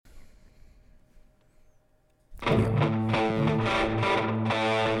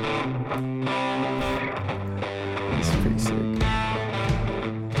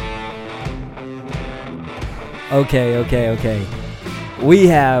Okay. We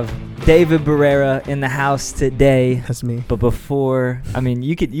have David Barrera in the house today. That's me. But before,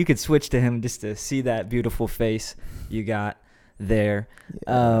 you could switch to him just to see that beautiful face you got there.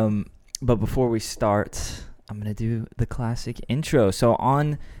 Yeah. But before we start, I'm going to do the classic intro. So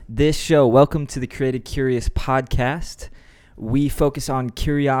on this show, welcome to the Created Curious podcast. We focus on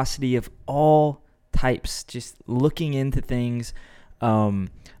curiosity of all types, just looking into things,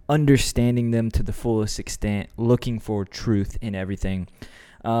 understanding them to the fullest extent, looking for truth in everything.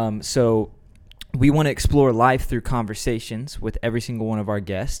 So we want to explore life through conversations with every single one of our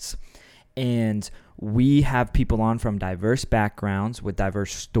guests. And we have people on from diverse backgrounds with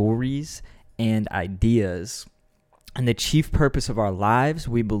diverse stories and ideas. And the chief purpose of our lives,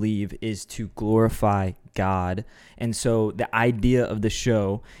 we believe, is to glorify God. And so the idea of the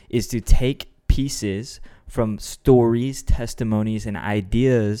show is to take pieces from stories, testimonies, and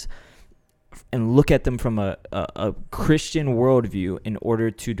ideas and look at them from a Christian worldview in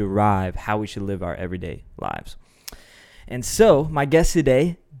order to derive how we should live our everyday lives. And so my guest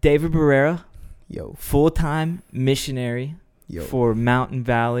today, David Barrera, full-time missionary for Mountain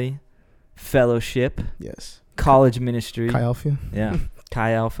Valley Fellowship. Yes. College ministry. Chi Alpha. Yeah.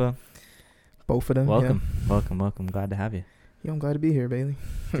 Chi Alpha. Both of them. Welcome. Yeah. Welcome. Glad to have you. Yo, I'm glad to be here, Bailey.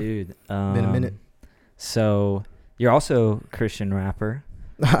 Dude. Been a minute. So you're also a Christian rapper.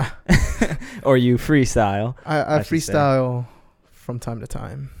 Or you freestyle. I freestyle from time to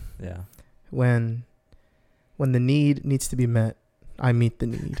time. Yeah. When the need needs to be met, I meet the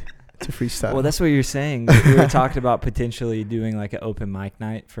need to freestyle. Well, that's what you're saying. We were talking about potentially doing like an open mic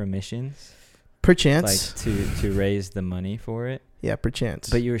night for missions. Perchance. Like to raise the money for it. Yeah, perchance.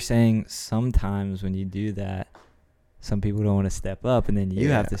 But you were saying sometimes when you do that, some people don't want to step up, and then you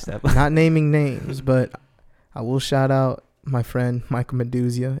have to step up. Not naming names, but I will shout out my friend Michael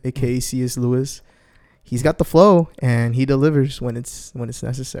Meduzia, aka C.S. Lewis. He's got the flow, and he delivers when it's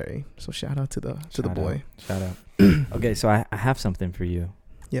necessary. So shout out to the boy. Shout out. Okay, so I have something for you.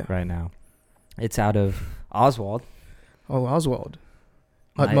 Yeah. Right now, it's out of Oswald. Oh, Oswald.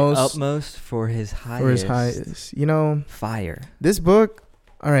 Utmost for his highest. For his highest. You know, fire. This book.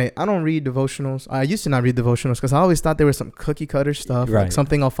 All right, I don't read devotionals. I used to not read devotionals because I always thought there was some cookie cutter stuff, like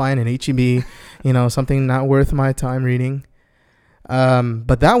something I'll find in HEB, something not worth my time reading.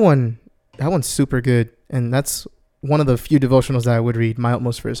 But that one's super good, and that's one of the few devotionals that I would read. My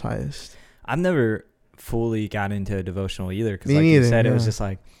Utmost for His Highest. I've never fully got into a devotional either because, like you said, it was just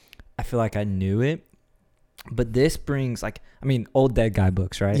like I feel like I knew it, but this brings old dead guy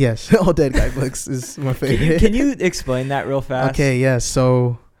books, right? Yes, old dead guy books is my favorite. Can you explain that real fast? Okay, yes.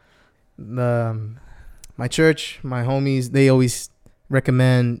 So, my church, my homies, they always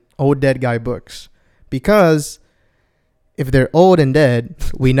recommend old dead guy books because if they're old and dead,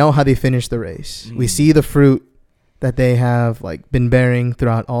 we know how they finish the race. We see the fruit that they have been bearing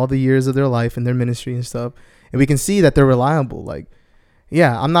throughout all the years of their life and their ministry and stuff, and we can see that they're reliable.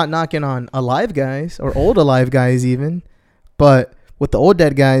 I'm not knocking on alive guys or old alive guys even, but with the old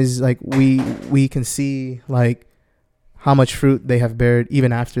dead guys, we can see how much fruit they have bared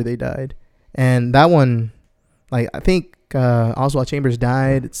even after they died. And that one, I think Oswald Chambers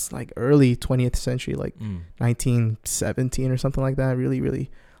died. It's early 20th century, 1917 or something like that. Really, really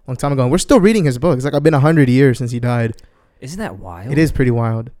long time ago. And we're still reading his book. It's I've been 100 years since he died. Isn't that wild? It is pretty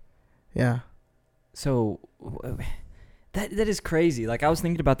wild. Yeah. So that is crazy. I was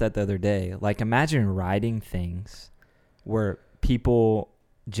thinking about that the other day. Imagine writing things where people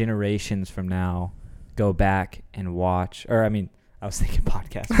generations from now go back and watch, or I was thinking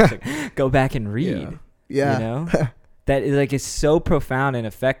podcast. Go back and read. Yeah. That is so profound and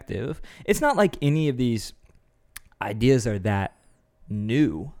effective. It's not like any of these ideas are that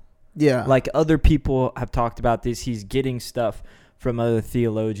new. Yeah. Other people have talked about this. He's getting stuff from other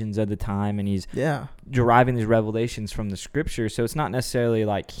theologians of the time, and he's deriving these revelations from the scripture. So it's not necessarily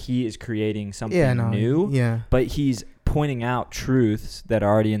he is creating something new. Yeah. But he's pointing out truths that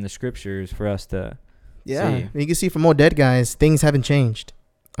are already in the scriptures for us to see. You can see from old dead guys, things haven't changed.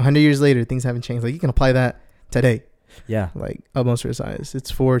 100 years later, things haven't changed. You can apply that today. Yeah. Utmost for His Highest.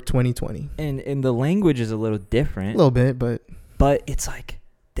 It's for 2020. And the language is a little different. A little bit, but it's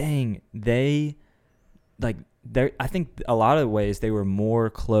dang, they I think a lot of ways they were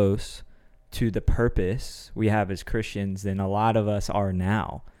more close to the purpose we have as Christians than a lot of us are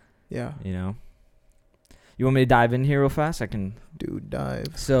now. Yeah. You want me to dive in here real fast? I can. Dude, dive.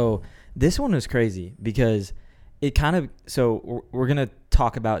 So this one was crazy because it kind of, so we're going to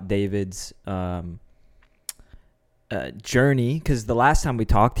talk about David's journey, because the last time we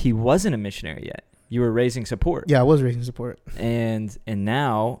talked, he wasn't a missionary yet. You were raising support. Yeah, I was raising support. And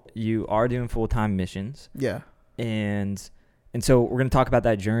now you are doing full-time missions. Yeah. And so we're going to talk about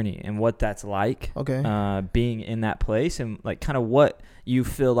that journey and what that's like. Okay. Being in that place and like kind of what you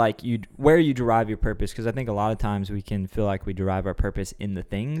feel like where you derive your purpose. Because I think a lot of times we can feel like we derive our purpose in the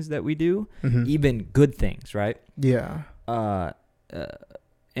things that we do, even good things, right? Yeah. And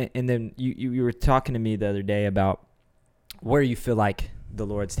then you were talking to me the other day about where you feel like the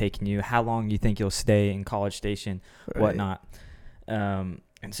Lord's taking you, how long you think you'll stay in College Station, whatnot. And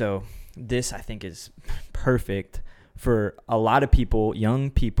so this, I think, is perfect for a lot of people, young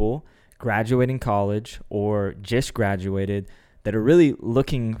people graduating college or just graduated that are really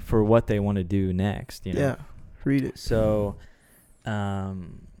looking for what they want to do next. You know? Yeah. Read it. So,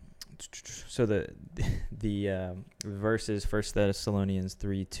 so the verse is 1 Thessalonians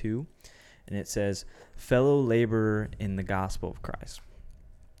 3:2, and it says, "Fellow laborer in the gospel of Christ."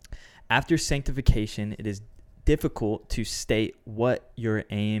 After sanctification, it is difficult to state what your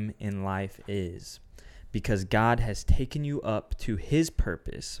aim in life is, because God has taken you up to his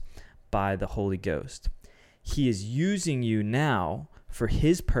purpose by the Holy Ghost. He is using you now for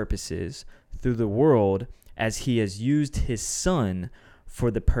his purposes through the world, as he has used his Son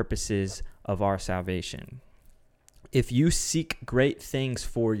for the purposes of our salvation. If you seek great things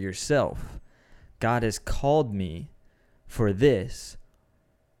for yourself, God has called me for this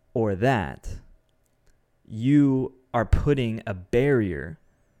or that, you are putting a barrier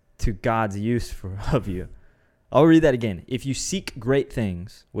to God's use of you. I'll read that again. If you seek great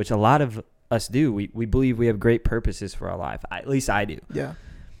things, which a lot of us do, we believe we have great purposes for our life. At least I do. Yeah.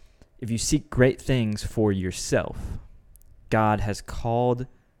 If you seek great things for yourself, God has called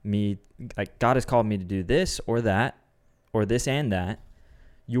me to do this or that, or this and that.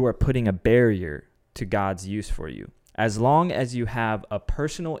 You are putting a barrier to God's use for you. As long as you have a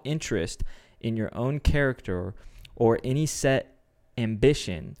personal interest in your own character or any set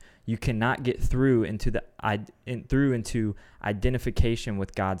ambition, you cannot get through into identification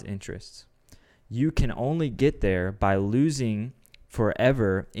with God's interests. You can only get there by losing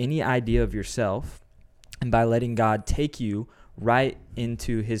forever any idea of yourself and by letting God take you right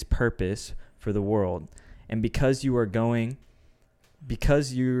into his purpose for the world. And because your goings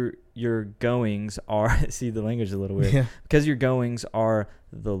are see the language is a little weird. Yeah. Because your goings are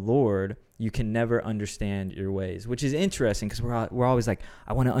the Lord, you can never understand your ways, which is interesting because we're always like,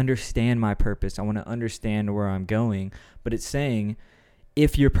 I want to understand my purpose. I want to understand where I'm going. But it's saying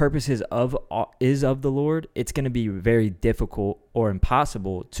if your purpose is of the Lord, it's going to be very difficult or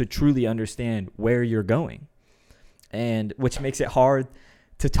impossible to truly understand where you're going. And which makes it hard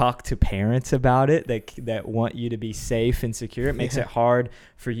to talk to parents about it that want you to be safe and secure. It makes it hard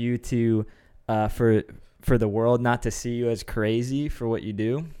for you to for the world not to see you as crazy for what you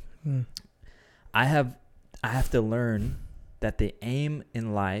do. I have to learn that the aim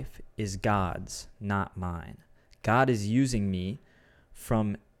in life is God's, not mine. God is using me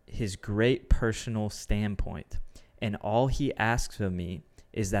from his great personal standpoint, and all he asks of me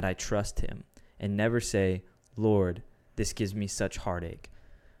is that I trust him and never say, Lord, this gives me such heartache.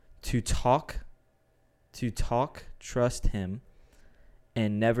 To talk, trust him,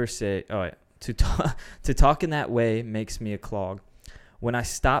 and never say, to talk in that way makes me a clog. When I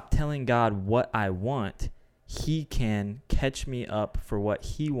stop telling God what I want, he can catch me up for what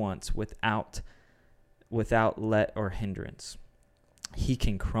he wants without let or hindrance. He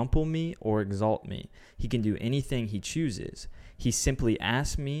can crumple me or exalt me. He can do anything he chooses. He simply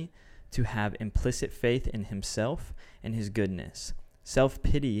asks me to have implicit faith in himself and his goodness.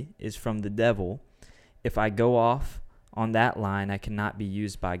 Self-pity is from the devil. If I go off on that line, I cannot be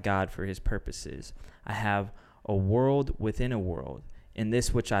used by God for his purposes. I have a world within a world, in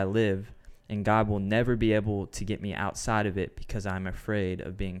this which I live, and God will never be able to get me outside of it because I'm afraid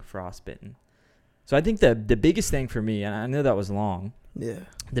of being frostbitten. So I think the biggest thing for me, and I know that was long,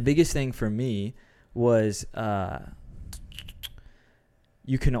 the biggest thing for me was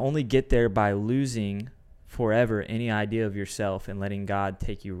you can only get there by losing forever any idea of yourself and letting God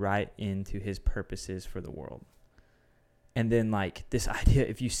take you right into his purposes for the world. And then like this idea,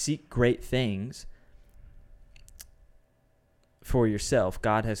 if you seek great things for yourself,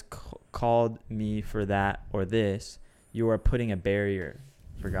 God has called me for that or this, you are putting a barrier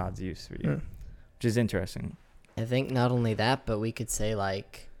for God's use for you, which is interesting. I think not only that, but we could say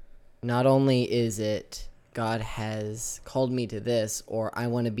like, not only is it God has called me to this, or I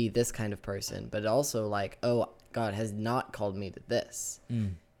want to be this kind of person, but also like, oh, God has not called me to this.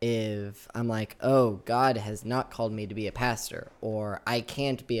 If I'm like, oh, God has not called me to be a pastor, or I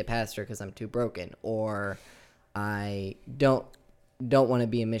can't be a pastor because I'm too broken, or I don't don't want to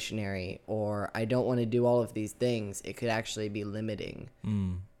be a missionary, or I don't want to do all of these things, it could actually be limiting.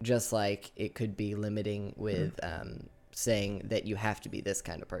 Just like it could be limiting with saying that you have to be this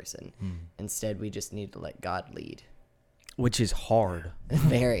kind of person. Instead, we just need to let God lead. Which is hard.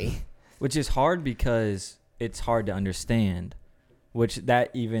 Very. Which is hard because it's hard to understand. Which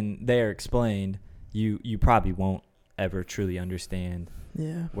that even there explained, you probably won't ever truly understand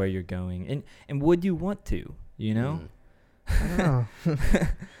where you're going. And would you want to, you know? I don't know.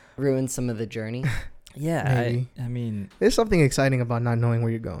 Ruin some of the journey. Maybe. I mean, There's something exciting about not knowing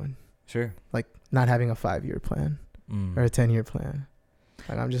where you're going. sure. Like not having a 5-year plan or a 10-year plan.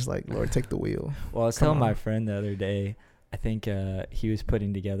 Like I'm just like, Lord, take the wheel. Well, I was Come telling on. my friend the other day, I think he was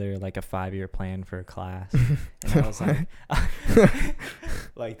putting together like a 5-year plan for a class. And I was like,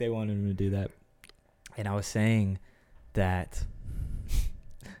 like they wanted him to do that. And I was saying that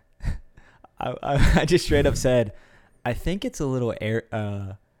I just straight up said, I think it's a little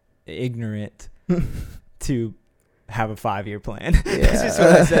ignorant to have a 5-year plan. That's just what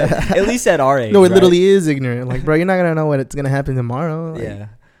I said. At least at our age. No, it right? literally is ignorant. Like, bro, you're not gonna know what's gonna happen tomorrow. Like, Yeah.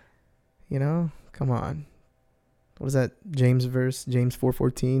 You know, come on. What is that James verse? James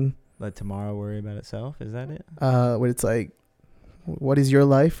 4:14. Let tomorrow worry about itself. Is that it? Where it's like, what is your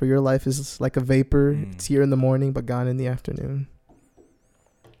life? For your life is like a vapor. It's here in the morning, but gone in the afternoon.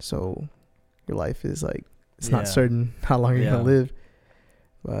 So, your life is like, it's not certain how long you're gonna live.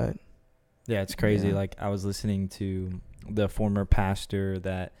 But yeah, it's crazy. Yeah. Like I was listening to the former pastor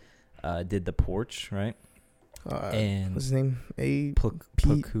that did the porch, right? And what's his name?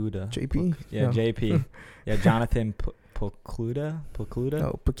 Pacuda. JP? Yeah, No. JP. Yeah, Jonathan Pacuda.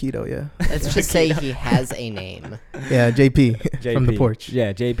 No, Paquito, yeah. Let's just say he has a name. Yeah, JP from the porch.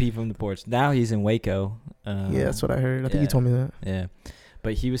 Yeah, JP from the porch. Now he's in Waco. Yeah, that's what I heard. I think you told me that. Yeah.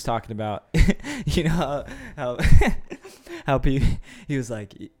 But he was talking about, you know, how he was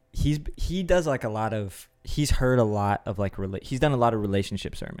like, he does like a lot of, he's heard a lot of like, he's done a lot of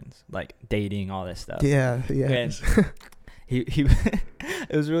relationship sermons, like dating, all this stuff. Yeah. And he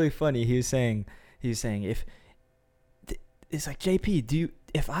it was really funny. He was saying if it's like, JP,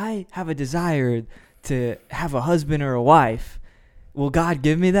 if I have a desire to have a husband or a wife, will God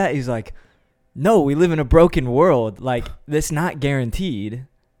give me that? He's like, no, we live in a broken world. Like, that's not guaranteed,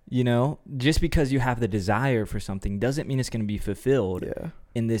 you know? Just because you have the desire for something doesn't mean it's going to be fulfilled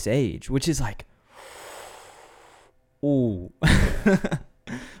in this age, which is like, ooh.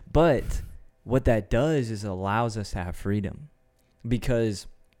 But what that does is allows us to have freedom, because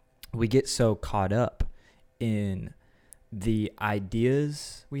we get so caught up in the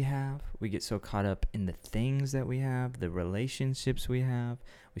ideas we have. We get so caught up in the things that we have, the relationships we have.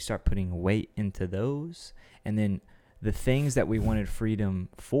 We start putting weight into those, and then the things that we wanted freedom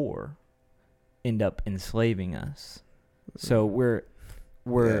for end up enslaving us. So we're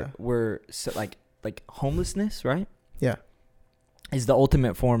so like homelessness, right? Yeah. Is the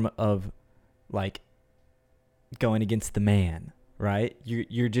ultimate form of like going against the man, right?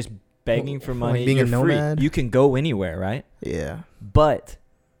 You're just begging for money. Like being you're a nomad. Free. You can go anywhere, right? Yeah. But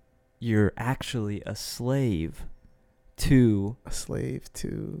you're actually a slave to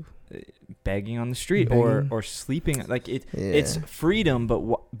begging on the street or sleeping. Like it's freedom,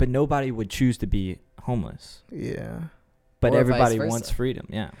 but nobody would choose to be homeless. Yeah. But Or everybody vice versa. wants freedom.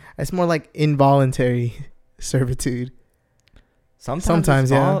 Yeah. It's more like involuntary servitude. Sometimes,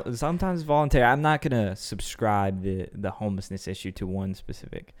 Sometimes voluntary. I'm not gonna subscribe the homelessness issue to one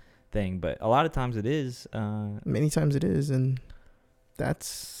specific thing, but a lot of times it is. Many times it is, and that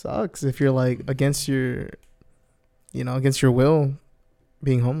sucks if you're like against your will,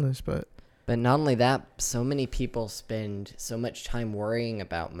 being homeless. But not only that, so many people spend so much time worrying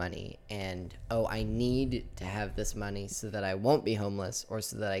about money and, I need to have this money so that I won't be homeless, or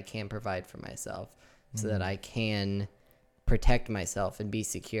so that I can provide for myself, so that I can protect myself and be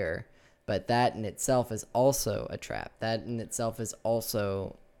secure. But that in itself is also a trap. That in itself is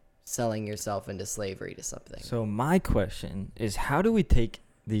also selling yourself into slavery to something. So my question is, how do we take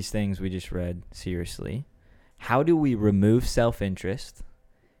these things we just read seriously? How do we remove self-interest?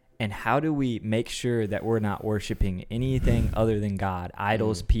 And how do we make sure that we're not worshiping anything other than God,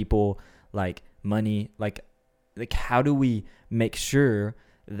 idols, people, like money, like how do we make sure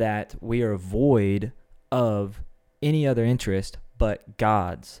that we are void of any other interest but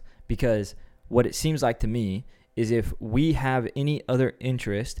God's? Because what it seems like to me is if we have any other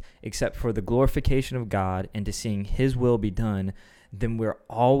interest except for the glorification of God and to seeing His will be done, then we're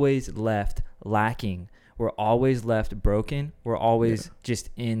always left lacking. We're always left broken. We're always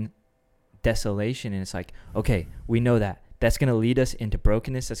just in desolation. And it's like, okay, we know that. That's going to lead us into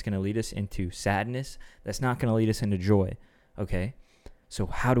brokenness. That's going to lead us into sadness. That's not going to lead us into joy. Okay? So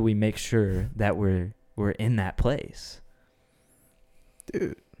how do we make sure that we're in that place?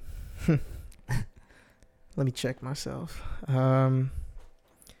 Dude. Let me check myself. I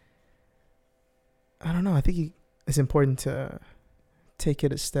don't know. I think it's important to take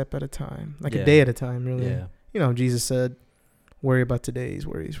it a step at a time, like a day at a time, really. Yeah. You know, Jesus said, worry about today's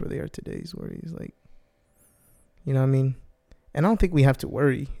worries, for they are today's worries. Like, you know what I mean? And I don't think we have to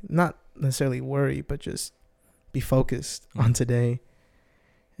worry. Not necessarily worry, but just be focused on today.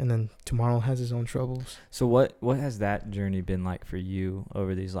 And then tomorrow has its own troubles. So what has that journey been like for you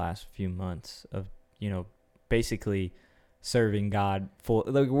over these last few months of, basically serving God full?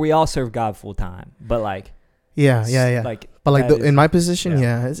 Like, we all serve God full time, but like, yeah. Like, but like in my position,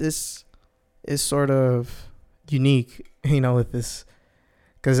 yeah. it's sort of unique, with this,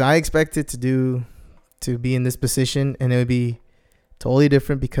 because I expected to be in this position, and it would be totally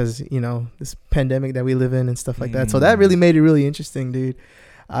different because this pandemic that we live in and stuff like that. So that really made it really interesting, dude.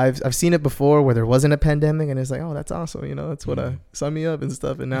 I've seen it before where there wasn't a pandemic, and it's like, oh, that's awesome, that's what sign me up and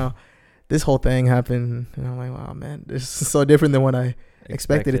stuff. And now this whole thing happened, and I'm like, wow, man, this is so different than what I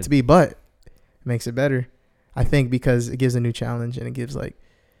expected it to be, but it makes it better, I think, because it gives a new challenge, and it gives like,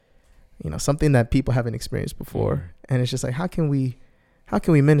 something that people haven't experienced before. And it's just like, how can we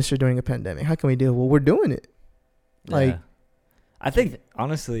minister during a pandemic? How can we deal? Well, we're doing it. Like, I think,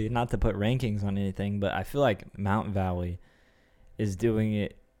 honestly, not to put rankings on anything, but I feel like Mount Valley is doing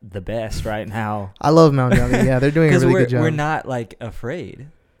it the best right now. I love Mount Valley. Yeah, they're doing a really good job. We're not like afraid.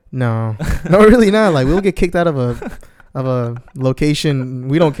 No, really not. Like, we'll get kicked out of a location.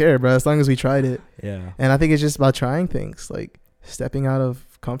 We don't care, bro, as long as we tried it. Yeah. And I think it's just about trying things, like stepping out of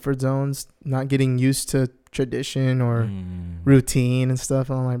comfort zones, not getting used to tradition or routine and stuff.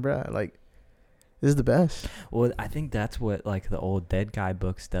 And I'm like, bro, like, this is the best. Well, I think that's what like the old dead guy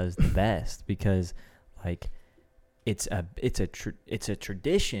books does the best, because like it's a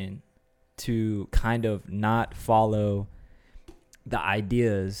tradition to kind of not follow the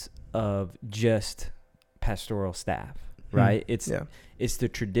ideas of just pastoral staff, right? It's the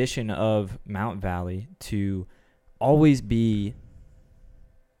tradition of Mount Valley to always be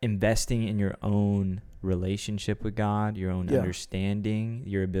investing in your own relationship with God, your own understanding,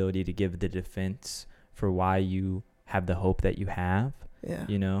 your ability to give the defense for why you have the hope that you have,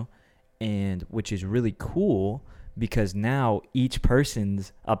 and which is really cool, because now each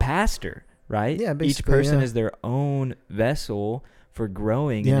person's a pastor, right? Yeah, each person is their own vessel for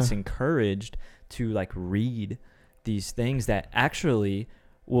growing, and it's encouraged to like read these things that actually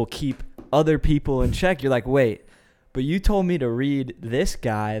will keep other people in check. You're like, wait, but you told me to read this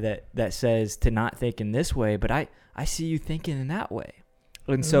guy that says to not think in this way, but I see you thinking in that way.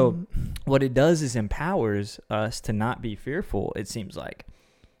 And so what it does is empowers us to not be fearful, it seems like,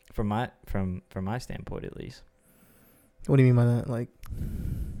 from my standpoint at least. What do you mean by that? Like,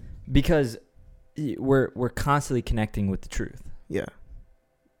 because we're constantly connecting with the truth. Yeah.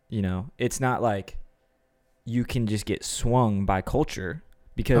 It's not like you can just get swung by culture,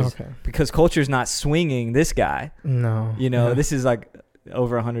 because culture's not swinging this guy. No. This is like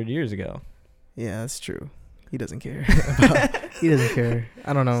over 100 years ago. Yeah, that's true. He doesn't care. He doesn't care.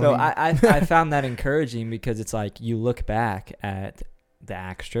 I don't know. So I found that encouraging, because it's like you look back at the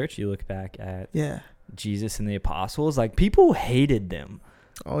Acts Church, you look back at Jesus and the apostles, like people hated them.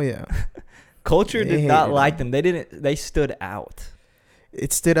 Oh yeah. Culture did not like them. They stood out. They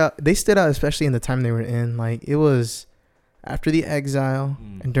stood out, especially in the time they were in. Like, it was after the exile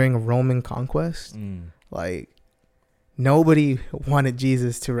and during a Roman conquest. Like, nobody wanted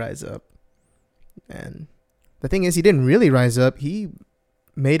Jesus to rise up. And the thing is, he didn't really rise up. He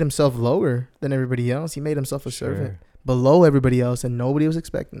made himself lower than everybody else. He made himself a servant below everybody else, and nobody was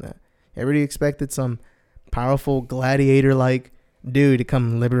expecting that. Everybody expected some powerful gladiator-like dude to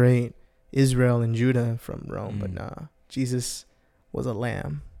come liberate Israel and Judah from Rome. But nah, Jesus was a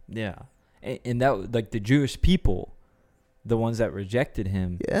lamb. Yeah. And that, like, the Jewish people, the ones that rejected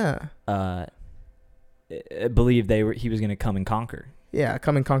him, believed he was going to come and conquer. Yeah,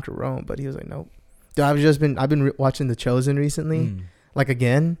 come and conquer Rome, but he was like, nope. Dude, I've been watching The Chosen recently, like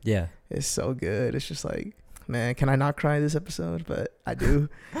again. Yeah, it's so good. It's just like, man, can I not cry this episode? But I do,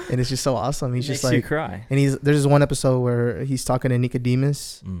 and it's just so awesome. He's just like, you cry. And there's this one episode where he's talking to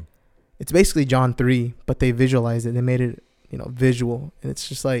Nicodemus. It's basically John 3, but they visualized it. They made it, visual, and it's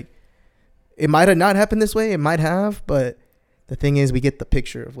just like, it might have not happened this way. It might have, but the thing is, we get the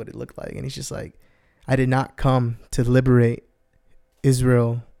picture of what it looked like, and he's just like, I did not come to liberate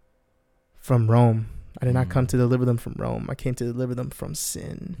Israel from Rome. I did not come to deliver them from Rome. I came to deliver them from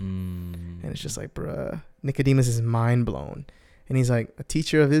sin. And it's just like, bruh, Nicodemus is mind blown. And he's like, a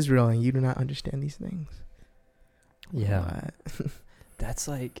teacher of Israel, and you do not understand these things. Yeah. that's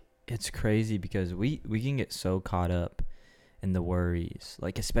like, it's crazy because we can get so caught up in the worries,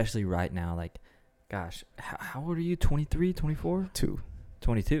 like especially right now. Like, gosh, how old are you? 23, 24? 2.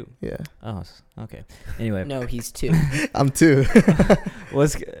 22. Yeah. Oh, okay. Anyway. No, he's 2. I'm 2.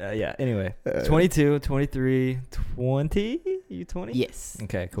 Yeah. Anyway, 22, 23, 20. You 20? Yes.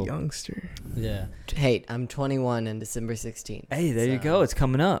 Okay. Cool. Youngster. Yeah. Hey, I'm 21 on December 16th. Hey, there you go. It's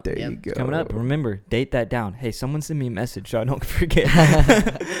coming up. There Yep. you go. It's coming up. Remember, date that down. Hey, someone send me a message so I don't forget.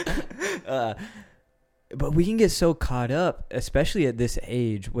 But we can get so caught up, especially at this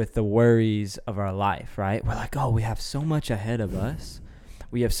age, with the worries of our life, right? We're like, oh, we have so much ahead of us.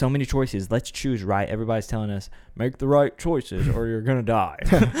 We have so many choices. Let's choose right. Everybody's telling us, make the right choices or you're going to die.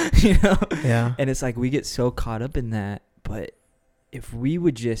 You know? Yeah. And it's like we get so caught up in that. But if we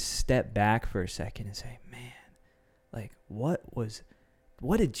would just step back for a second and say, man, like, what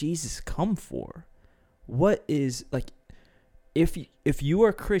did Jesus come for? What is, like, if you are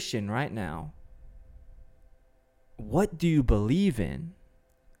a Christian right now, what do you believe in?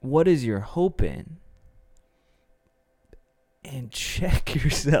 What is your hope in? And check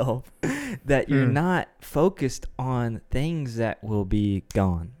yourself that you're not focused on things that will be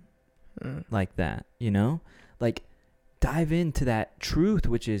gone like that, you know? Like, dive into that truth,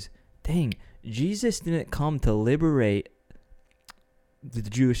 which is, dang, Jesus didn't come to liberate the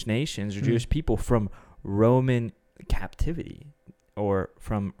Jewish nations or Jewish people from Roman captivity or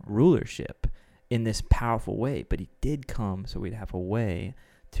from rulership in this powerful way, but he did come so we'd have a way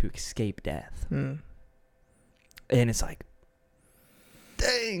to escape death. And it's like,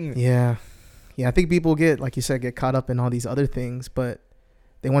 dang. Yeah. I think people get, like you said, get caught up in all these other things, but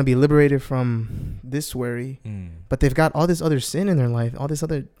they want to be liberated from this worry. But they've got all this other sin in their life, all this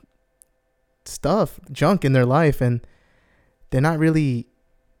other stuff, junk in their life, and they're not really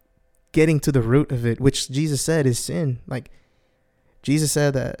getting to the root of it, which Jesus said is sin. Like, Jesus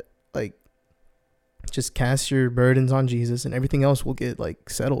said that, like, just cast your burdens on Jesus and everything else will get, like,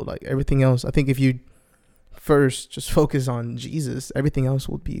 settled. Like, everything else, I think if you first just focus on Jesus, everything else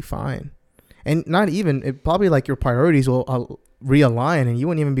will be fine. And not even, it probably, like, your priorities will realign and you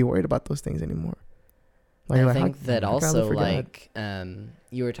won't even be worried about those things anymore. Like, I think that also, like, God.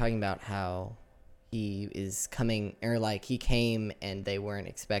 You were talking about how he is coming, or like he came and they weren't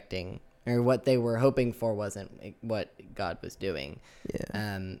expecting, or what they were hoping for wasn't what God was doing. Yeah.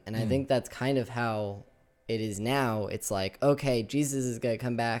 And I think that's kind of how it is now. It's like, okay, Jesus is going to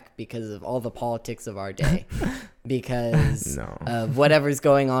come back because of all the politics of our day, because of whatever's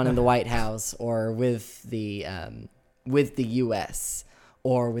going on in the White House or with the U.S.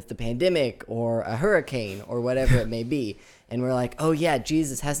 or with the pandemic or a hurricane or whatever it may be. And we're like, oh yeah,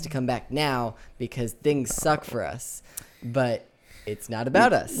 Jesus has to come back now because things suck for us. But it's not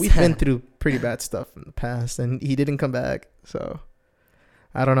about us. We've been through pretty bad stuff in the past and he didn't come back. So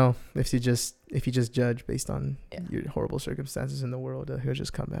I don't know if you just judge based on your horrible circumstances in the world, he'll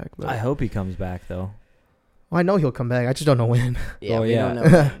just come back. But I hope he comes back though. Well, I know he'll come back. I just don't know when. Yeah, we don't know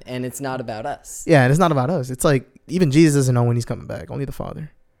when. And it's not about us. Yeah, and it's not about us. It's like even Jesus doesn't know when he's coming back. Only the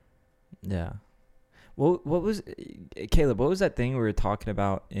Father. Yeah. What was, Caleb, what was that thing we were talking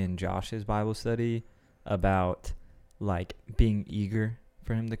about in Josh's Bible study about, like, being eager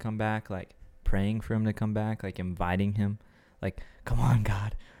for him to come back, like praying for him to come back, like inviting him, like, come on,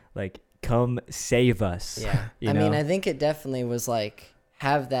 God, like, come save us. Yeah. I mean, I think it definitely was like,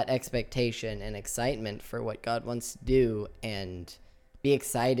 have that expectation and excitement for what God wants to do and be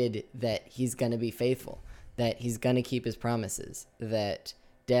excited that he's going to be faithful, that he's going to keep his promises, that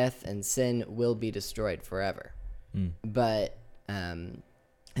death and sin will be destroyed forever. But I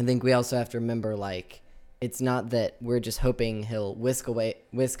think we also have to remember, like, it's not that we're just hoping he'll whisk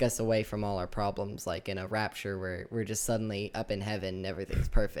us away from all our problems, like in a rapture where we're just suddenly up in heaven and everything's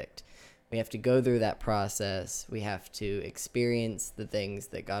perfect. We have to go through that process. We have to experience the things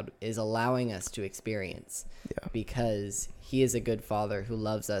that God is allowing us to experience because he is a good father who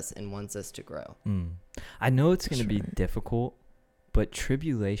loves us and wants us to grow. I know it's going to be difficult, but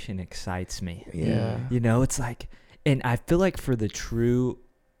tribulation excites me. Yeah. You know, it's like, and I feel like for the true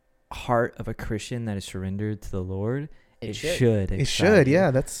heart of a Christian that is surrendered to the Lord, it should. It should,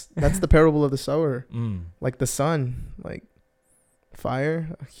 yeah. That's the parable of the sower. Like the sun, like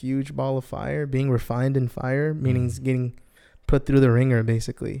fire, a huge ball of fire, being refined in fire, meaning it's getting put through the ringer,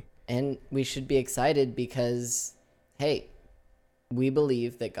 basically. And we should be excited because, hey, we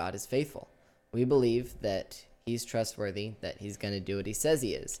believe that God is faithful. We believe that he's trustworthy, that he's going to do what he says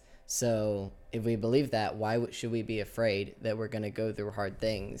he is. So if we believe that, why should we be afraid that we're going to go through hard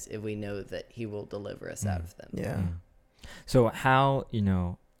things if we know that he will deliver us out of them? Yeah. So how, you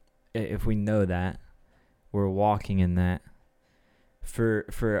know, if we know that, we're walking in that, for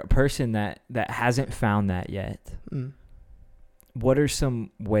a person that hasn't found that yet, what are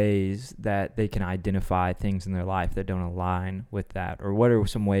some ways that they can identify things in their life that don't align with that? Or what are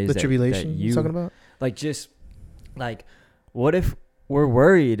some ways The that tribulation you you're talking about? like, just like, what if we're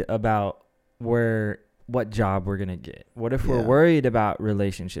worried about what job we're going to get? What if we're worried about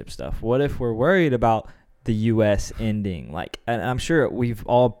relationship stuff? What if we're worried about the US ending? Like, and I'm sure we've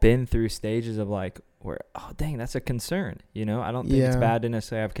all been through stages of like, where, oh dang, that's a concern. You know, I don't think it's bad to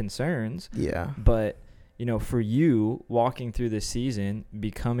necessarily have concerns. Yeah. But, you know, for you walking through this season,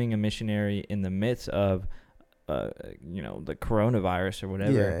 becoming a missionary in the midst of, you know, the coronavirus or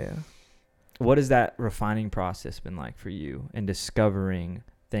whatever. What has that refining process been like for you, and discovering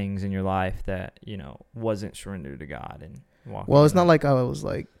things in your life that, you know, wasn't surrendered to God and walking? Well, it's not like I was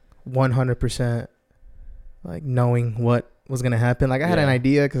like 100% like knowing what was going to happen. Like I had an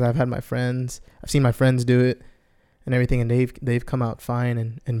idea because I've seen my friends do it and everything, and they've come out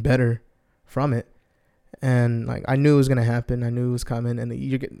fine and better from it. And like I knew it was going to happen. I knew it was coming, and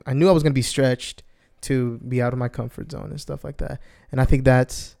I knew I was going to be stretched to be out of my comfort zone and stuff like that. And I think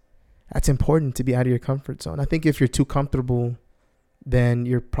that's important, to be out of your comfort zone. I think if you're too comfortable, then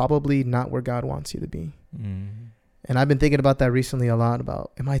you're probably not where God wants you to be. And I've been thinking about that recently a lot,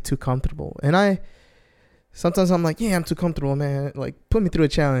 about, am I too comfortable? And sometimes I'm like, yeah, I'm too comfortable, man. Like, put me through a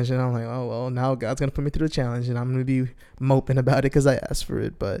challenge. And I'm like, oh, well, now God's going to put me through a challenge, and I'm going to be moping about it because I asked for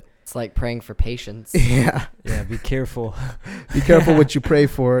it. But it's like praying for patience. Yeah, be careful. Be careful what you pray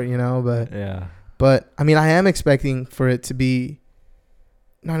for, you know. But I mean, I am expecting for it to be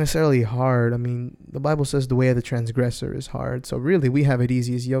not necessarily hard. I mean, the Bible says the way of the transgressor is hard. So really, we have it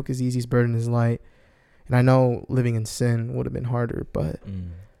easy. His yoke is easy, his burden is light. And I know living in sin would have been harder, but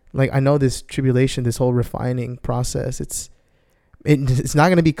like, I know this tribulation, this whole refining process, it's not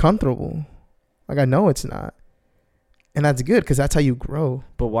going to be comfortable. Like, I know it's not. And that's good, because that's how you grow.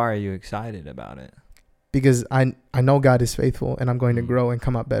 But why are you excited about it? Because I know God is faithful, and I'm going to grow and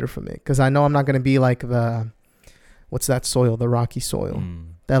come out better from it. Because I know I'm not going to be like what's that soil, the rocky soil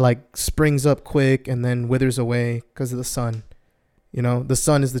that like springs up quick and then withers away because of the sun. You know, the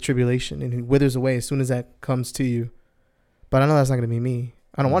sun is the tribulation, and it withers away as soon as that comes to you. But I know that's not going to be me.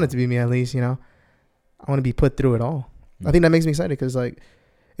 I don't want it to be me, at least, you know. I want to be put through it all. I think that makes me excited, because like,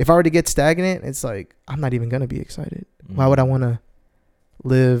 if I were to get stagnant, it's like, I'm not even going to be excited. Why would I want to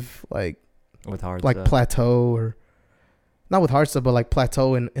live like with hard like stuff? Plateau, or not with hard stuff, but like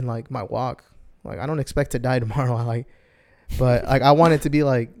plateau in like my walk. Like, I don't expect to die tomorrow. But like, I want it to be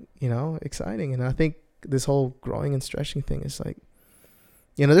like, you know, exciting. And I think this whole growing and stretching thing is like,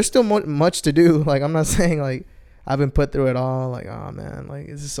 you know, there's still much to do. Like, I'm not saying like I've been put through it all. Like, oh man, like,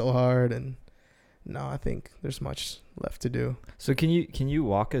 this is so hard. And no, I think there's much left to do. So can you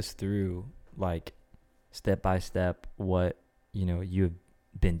walk us through, like, step by step, what, you know, you've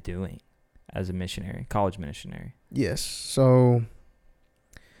been doing as a missionary, college missionary? Yes. So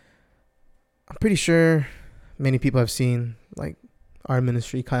I'm pretty sure many people have seen like our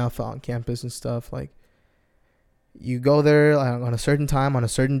ministry, Chi Alpha, on campus and stuff. Like, you go there on a certain time, on a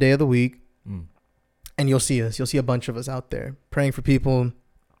certain day of the week, and you'll see us. You'll see a bunch of us out there praying for people,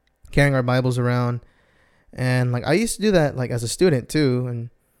 carrying our Bibles around. And like, I used to do that like as a student too, and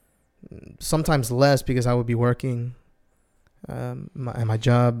sometimes less, because I would be working at my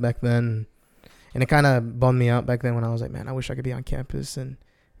job back then. And it kind of bummed me out back then, when I was like, man, I wish I could be on campus and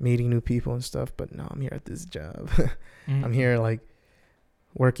meeting new people and stuff. But no, I'm here at this job. I'm here like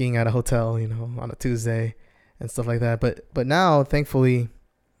working at a hotel, you know, on a Tuesday and stuff like that. But now, thankfully,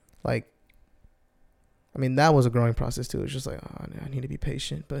 like, I mean, that was a growing process too. It's just like, oh, I need to be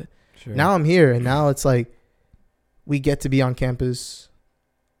patient. But now I'm here, and now it's like, we get to be on campus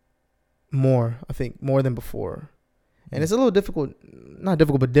more, I think, more than before. And it's a little difficult, not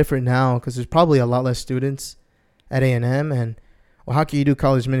difficult, but different now, because there's probably a lot less students at A&M. And, well, how can you do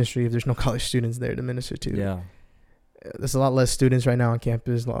college ministry if there's no college students there to minister to? Yeah. There's a lot less students right now on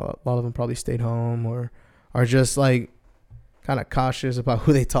campus. A lot of them probably stayed home, or are just like kind of cautious about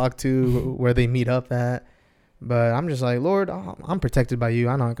who they talk to, where they meet up at. But I'm just like, Lord, I'm protected by you.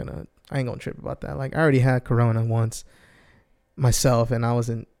 I ain't gonna trip about that. Like, I already had corona once myself, and I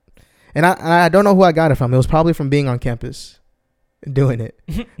wasn't. And I don't know who I got it from. It was probably from being on campus and doing it.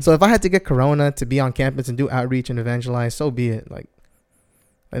 So if I had to get corona to be on campus and do outreach and evangelize, so be it. Like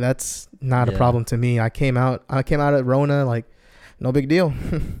that's not a problem to me. I came out at Rona, like, no big deal.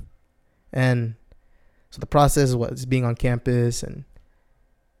 And so the process was being on campus and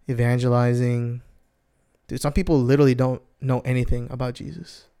evangelizing. Dude, some people literally don't know anything about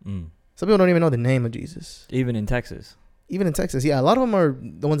Jesus. Some people don't even know the name of Jesus. Even in Texas. Yeah. A lot of them are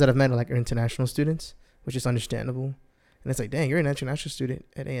the ones that I've met are like international students, which is understandable. And it's like, dang, you're an international student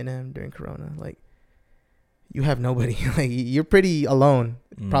at A&M during Corona. Like, you have nobody. Like, you're pretty alone,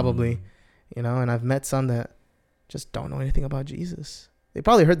 probably, you know. And I've met some that just don't know anything about Jesus. They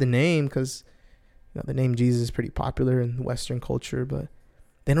probably heard the name because, you know, the name Jesus is pretty popular in Western culture, but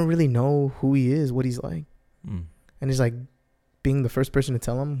they don't really know who he is, what he's like. And he's like, being the first person to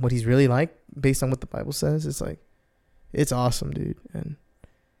tell them what he's really like based on what the Bible says, it's like, it's awesome, dude. And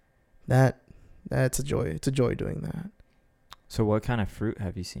that's a joy. It's a joy doing that. So what kind of fruit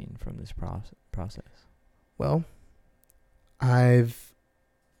have you seen from this process? Well, I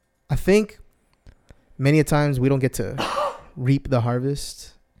think many a times we don't get to reap the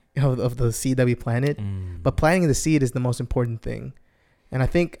harvest of the seed that we planted, but planting the seed is the most important thing. And I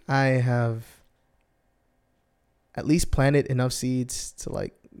think I have at least planted enough seeds to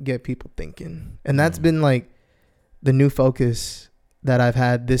like get people thinking. And that's been like the new focus that I've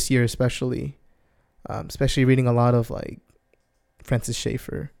had this year, especially reading a lot of like Francis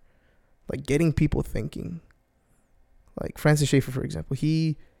Schaeffer, like getting people thinking. Like Francis Schaeffer, for example,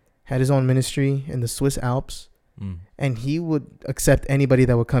 he had his own ministry in the Swiss Alps, and he would accept anybody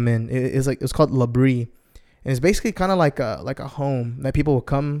that would come in. It was called L'Abri, and it's basically kind of like a home that people will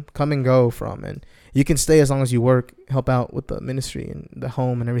come and go from, and you can stay as long as you work, help out with the ministry and the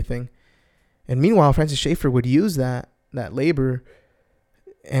home and everything. And meanwhile, Francis Schaeffer would use that labor,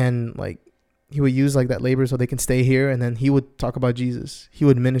 and like he would use like that labor so they can stay here, and then he would talk about Jesus. He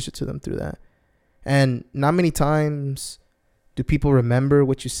would minister to them through that. And not many times do people remember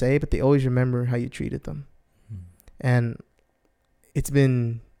what you say, but they always remember how you treated them. And it's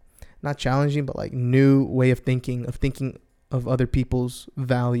been not challenging, but like new way of thinking of other people's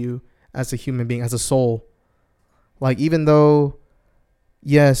value as a human being, as a soul. Like, even though,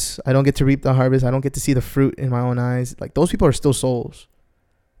 yes, I don't get to reap the harvest, I don't get to see the fruit in my own eyes, like those people are still souls.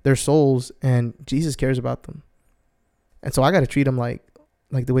 They're souls, and Jesus cares about them. And so I got to treat them like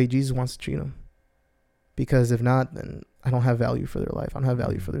the way Jesus wants to treat them. Because if not, then I don't have value for their life. I don't have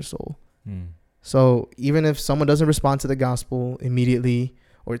value for their soul. So even if someone doesn't respond to the gospel immediately,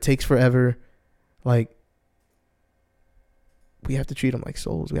 or it takes forever, like, we have to treat them like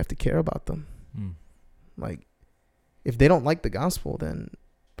souls. We have to care about them. Like, if they don't like the gospel, then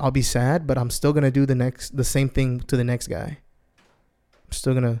I'll be sad, but I'm still going to do the same thing to the next guy. I'm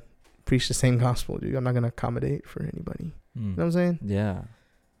still going to preach the same gospel, dude. I'm not going to accommodate for anybody. You know what I'm saying? Yeah.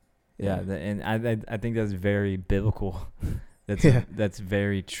 And I think that's very biblical. That's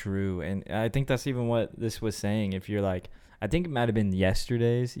very true. And I think that's even what this was saying. If you're like, I think it might have been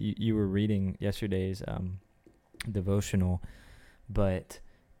yesterday's, you were reading yesterday's devotional, but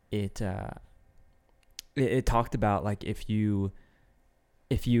it talked about like if you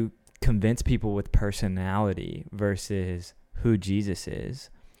convince people with personality versus who Jesus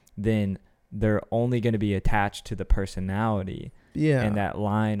is, then they're only going to be attached to the personality. Yeah. And that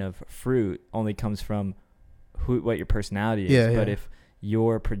line of fruit only comes from what your personality is. Yeah, but if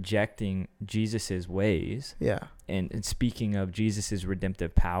you're projecting Jesus's ways, and speaking of Jesus's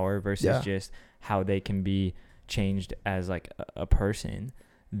redemptive power versus just how they can be changed as like a person,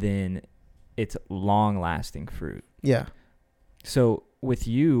 then it's long lasting fruit. Yeah. So with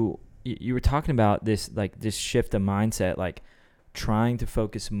you were talking about this shift of mindset, like trying to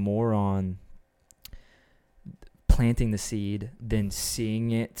focus more on planting the seed than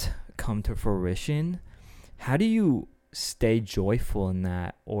seeing it come to fruition. How do you stay joyful in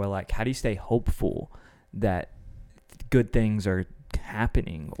that, or like how do you stay hopeful that good things are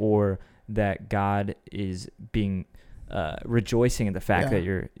happening, or that God is being rejoicing in the fact that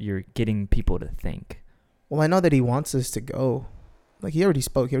you're getting people to think? Well, I know that he wants us to go. Like, he already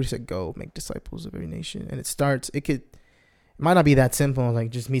spoke. He already said, go make disciples of every nation. And it might not be that simple.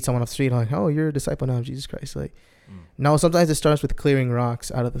 Like, just meet someone off the street, like, oh, you're a disciple now of Jesus Christ. Like, no, sometimes it starts with clearing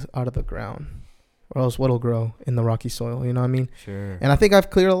rocks out of the ground, or else what'll grow in the rocky soil. You know what I mean? Sure. And I think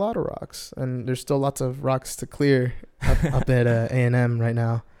I've cleared a lot of rocks, and there's still lots of rocks to clear up at A&M right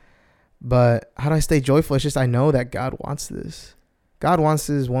now. But how do I stay joyful? It's just, I know that God wants this. God wants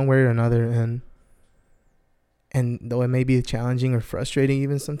this one way or another. And though it may be challenging or frustrating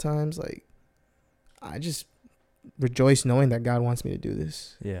even sometimes, like, I just rejoice knowing that God wants me to do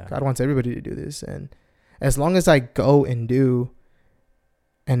this. Yeah. God wants everybody to do this. And as long as I go and do,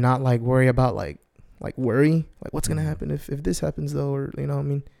 and not like worry about like worry, like what's going to happen if this happens though, or, you know what I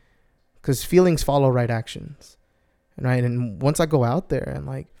mean? Because feelings follow right actions. Right. And once I go out there and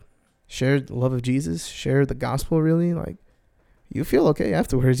like share the love of Jesus, share the gospel, really, like, you feel okay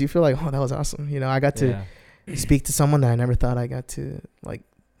afterwards. You feel like, oh, that was awesome. You know, I got to speak to someone that I never thought I got to like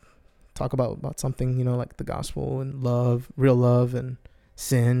talk about something, you know, like the gospel and love, real love and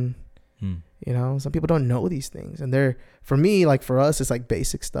sin. You know, some people don't know these things, and for me, like for us, it's like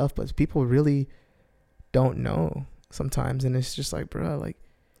basic stuff, but people really don't know sometimes, and it's just like, bro, like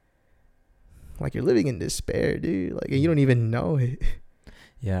you're living in despair, dude. Like, and you don't even know it.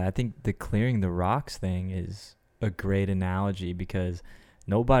 Yeah, I think the clearing the rocks thing is a great analogy because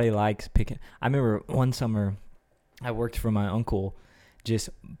nobody likes picking. I remember one summer I worked for my uncle, just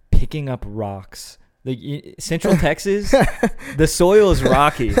picking up rocks. Like Central Texas, the soil is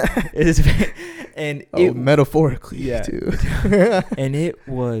rocky. Metaphorically, yeah, too. And it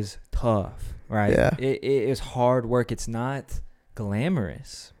was tough, right? Yeah. It is hard work. It's not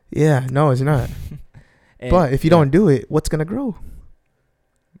glamorous. Yeah, no, it's not. But if you don't do it, what's gonna grow?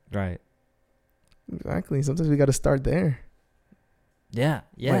 Right. Exactly. Sometimes we got to start there. Yeah,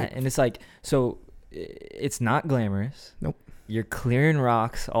 Like, and it's like, so it's not glamorous. Nope. You're clearing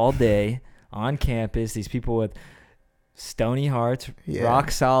rocks all day on campus. These people with stony hearts,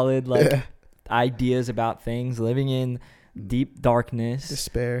 rock solid, like ideas about things, living in deep darkness,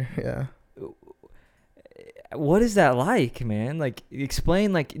 despair. Yeah. What is that like, man? Like,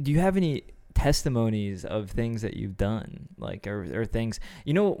 explain. Like, do you have any testimonies of things that you've done, like, or things?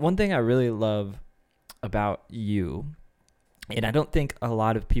 You know, one thing I really love about you, and I don't think a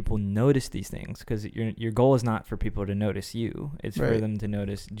lot of people notice these things because your goal is not for people to notice you; it's for them to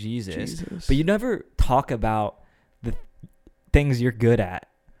notice Jesus. But you never talk about the things you're good at.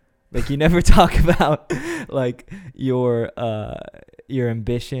 Like, you never talk about like your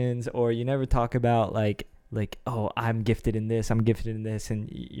ambitions, or you never talk about like, oh, I'm gifted in this, and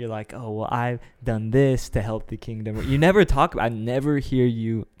you're like, oh, well, I've done this to help the kingdom. You never talk about, I never hear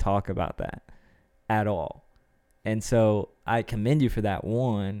you talk about that at all. And so I commend you for that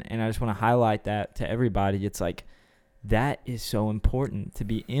one, and I just want to highlight that to everybody. It's like, that is so important, to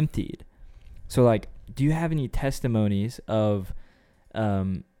be emptied. So, like, do you have any testimonies of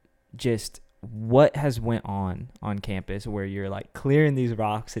just what has went on campus where you're like clearing these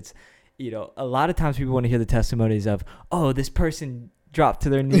rocks? It's, you know, a lot of times people want to hear the testimonies of, oh, this person dropped to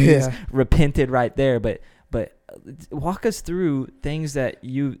their knees, repented right there. But walk us through things that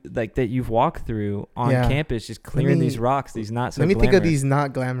you've walked through on campus, just clearing these rocks, these not so. Let me glamorous. think of these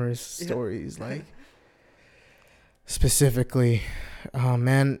not glamorous stories, like specifically. Oh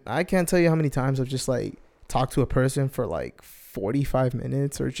man, I can't tell you how many times I've just like talked to a person for like 45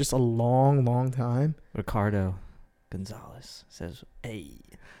 minutes or just a long time. Ricardo Gonzalez says, hey.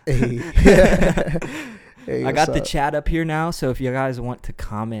 Hey, I got the chat up here now, so if you guys want to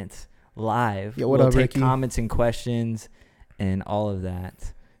comment live, we'll take Ricky? Comments and questions and all of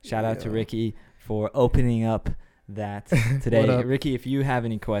that. Shout out to Ricky for opening up that today. Ricky, if you have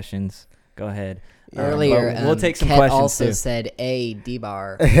any questions, go ahead. Earlier, we'll take some Ket questions also too. said a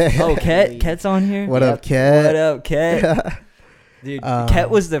D-bar. Oh, Ket's on here. What up, Ket? What up, Ket? Dude,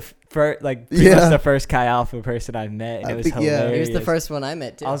 Ket was the first, like, pretty much the first Chi Alpha person I met, and it was hilarious. He was the first one I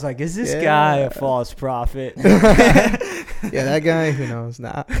met too. I was like, is this guy a false prophet? That guy, who knows?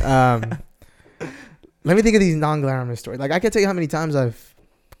 Nah. Let me think of these non-glamorous stories. Like, I can't tell you how many times I've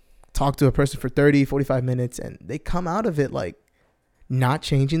talked to a person for 30, 45 minutes, and they come out of it like not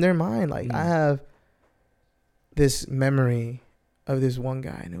changing their mind. Like, I have this memory of this one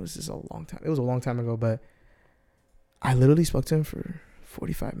guy, and it was just a long time. It was a long time ago, but I literally spoke to him for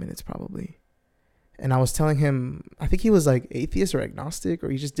 45 minutes probably. And I was telling him, I think he was like atheist or agnostic,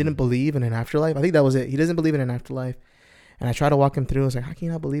 or he just didn't believe in an afterlife. I think that was it. He doesn't believe in an afterlife. And I tried to walk him through. I was like, how can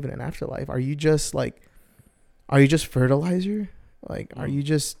you not believe in an afterlife? Are you just fertilizer? Like, are you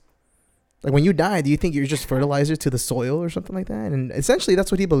just, like, when you die, do you think you're just fertilizer to the soil or something like that? And essentially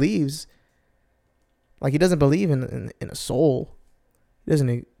that's what he believes. Like, he doesn't believe in a soul. He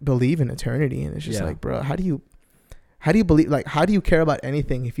doesn't believe in eternity. And it's just like, bro, how do you believe, like, how do you care about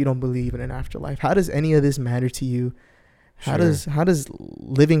anything if you don't believe in an afterlife? How does any of this matter to you? How does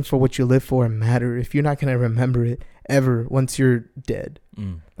living for what you live for matter if you're not going to remember it ever once you're dead?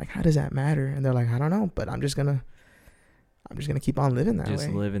 Like, how does that matter? And they're like, I don't know, but I'm just going to keep on living that way. Just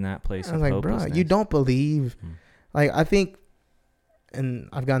live in that place. I was like, bro, you don't believe. Like, I think, and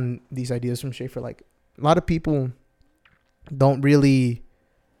I've gotten these ideas from Schaefer, like, a lot of people don't really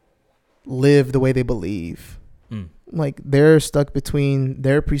live the way they believe. Like, they're stuck between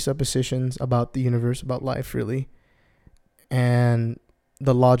their presuppositions about the universe, about life, really, and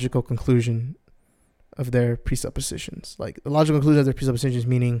the logical conclusion of their presuppositions. Like, the logical conclusion of their presuppositions,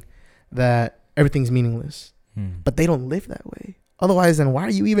 meaning that everything's meaningless. But they don't live that way. Otherwise, then why are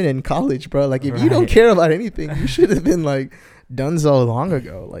you even in college, bro? Like, if you don't care about anything, you should have been, like, done so long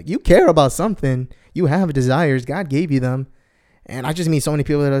ago. Like, you care about something. You have desires. God gave you them. And I just meet so many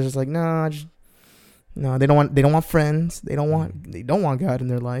people that are just like, nah, No, they don't want friends. They don't want God in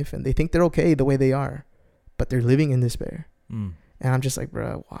their life, and they think they're okay the way they are, but they're living in despair. And I'm just like,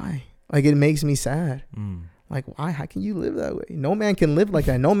 bro, why? Like, it makes me sad. Like, why? How can you live that way? No man can live like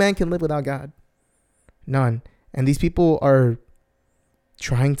that. No man can live without God. None. And these people are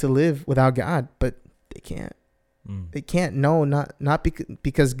trying to live without God, but they can't. They can't. No, not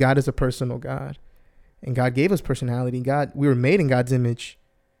because God is a personal God, and God gave us personality. We were made in God's image.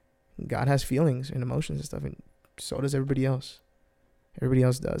 God has feelings and emotions and stuff, and so does everybody else. Everybody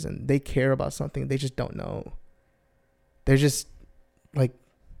else does, and they care about something. They just don't know. They're just like,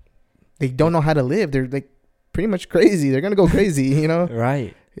 they don't know how to live. They're like pretty much crazy. They're gonna go crazy, you know?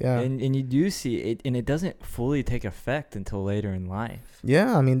 Right. Yeah. And you do see it, and it doesn't fully take effect until later in life.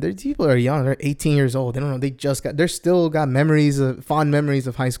 Yeah, I mean, these people are young. They're 18 years old. They don't know. They're still got fond memories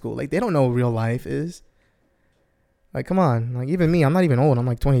of high school. Like, they don't know what real life is. Like, come on. Like, even me, I'm not even old. I'm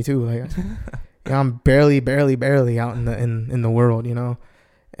like 22. Like, I'm barely out in the world, you know.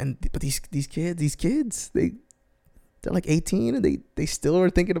 But these kids, they're like 18, and they still are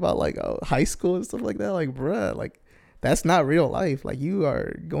thinking about like high school and stuff like that. Like, bruh, like, that's not real life. Like, you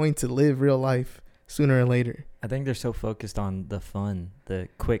are going to live real life sooner or later. I think they're so focused on the fun, the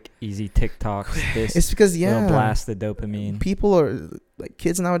quick, easy TikToks. It's because, yeah, blast the dopamine. People are like,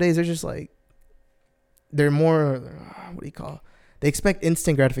 kids nowadays, they're just like, they're more, what do you call it? They expect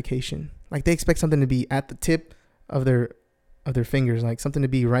instant gratification. Like, they expect something to be at the tip of their fingers, like something to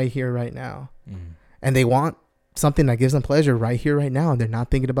be right here, right now. And they want something that gives them pleasure right here, right now. And they're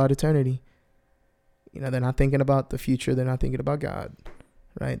not thinking about eternity. You know, they're not thinking about the future. They're not thinking about God,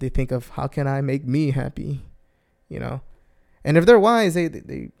 right? They think of, how can I make me happy, you know? And if they're wise,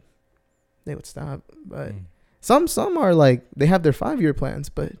 they would stop. But some are like, they have their 5-year plans,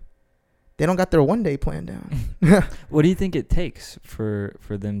 but they don't got their 1-day plan down. What do you think it takes for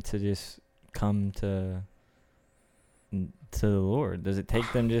them to just come to the Lord? Does it take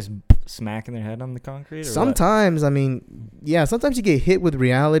them just smacking their head on the concrete? Or sometimes, what? I mean, yeah, sometimes you get hit with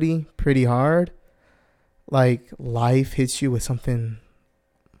reality pretty hard. Like, life hits you with something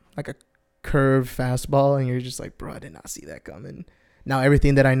like a curved fastball, and you're just like, bro, I did not see that coming. Now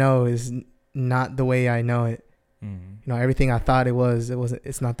everything that I know is not the way I know it. You know, everything I thought it wasn't.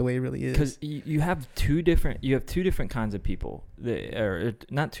 It's not the way it really is. Because you have two different kinds of people, or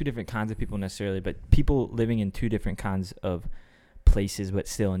not two different kinds of people necessarily, but people living in two different kinds of places, but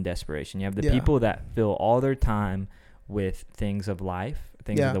still in desperation. You have the people that fill all their time with things of life,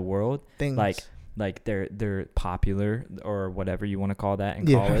 things of the world, like they're popular or whatever you want to call that in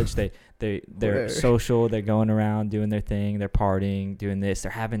college. They're social. They're going around doing their thing. They're partying, doing this.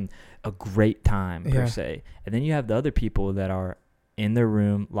 They're having a great time per se. And then you have the other people that are in their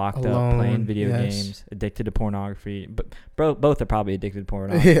room, locked up, playing video games, addicted to pornography. But both are probably addicted to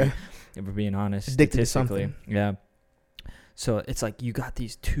pornography. If we're being honest, addicted to something. Yeah. So it's like you got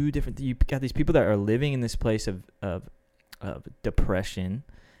these people that are living in this place of depression.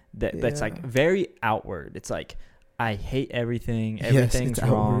 That's like very outward. It's like, I hate everything. Everything's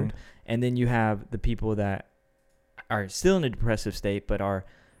wrong. Outward. And then you have the people that are still in a depressive state, but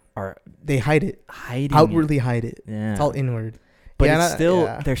they hide it, outwardly hide it. Yeah, it's all inward. But it's still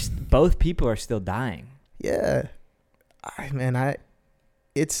there's both people are still dying. Yeah,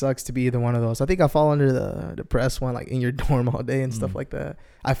 it sucks to be either one of those. I think I fall under the depressed one, like in your dorm all day and stuff like that.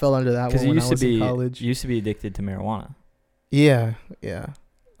 I fell under that one when I was in college. You used to be addicted to marijuana. Yeah.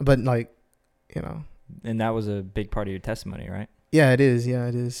 But like, you know. And that was a big part of your testimony, right? Yeah, it is.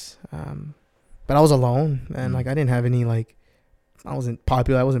 But I was alone, and like, I didn't have any, like, I wasn't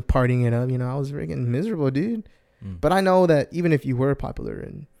popular. I wasn't partying it up, you know. I was freaking miserable, dude. But I know that even if you were popular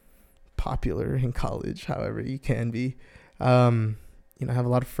in college, however you can be, you know, have a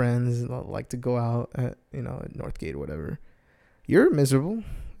lot of friends, like to go out at, you know, at Northgate or whatever. You're miserable.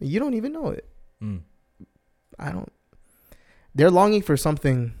 You don't even know it. They're longing for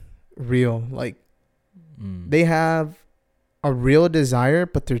something real. Like, they have a real desire,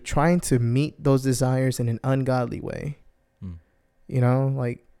 but they're trying to meet those desires in an ungodly way. You know,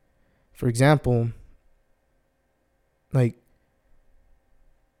 like, for example, like,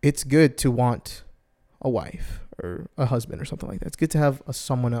 it's good to want a wife or a husband or something like that. It's good to have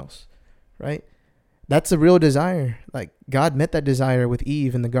someone else, right? That's a real desire. Like, God met that desire with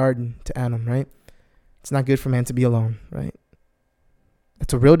Eve in the garden to Adam, right? It's not good for man to be alone, right?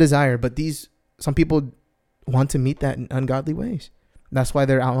 It's a real desire, but some people want to meet that in ungodly ways. That's why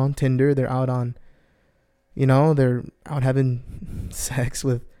they're out on Tinder. They're out on, you know, they're out having sex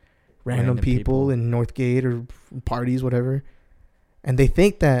with random people in Northgate or parties, whatever. And they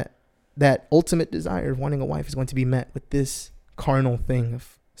think that ultimate desire of wanting a wife is going to be met with this carnal thing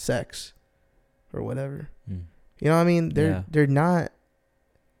of sex, or whatever. Mm. You know what I mean? Yeah. They're not.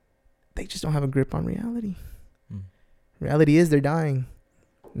 They just don't have a grip on reality. Mm. Reality is they're dying,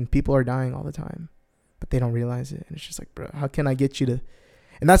 and people are dying all the time, but they don't realize it. And it's just like, bro, how can I get you to?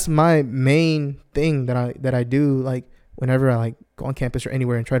 And that's my main thing that I do. Like whenever I like go on campus or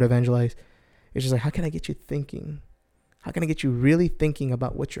anywhere and try to evangelize, it's just like, how can I get you thinking? How can I get you really thinking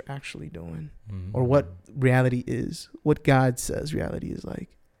about what you're actually doing, or what reality is, what God says reality is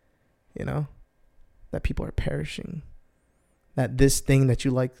like? You know, that people are perishing. That this thing that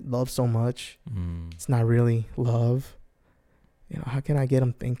you like love so much, it's not really love. You know, how can I get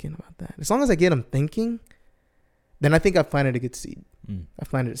them thinking about that? As long as I get them thinking, then I think I planted a good seed. I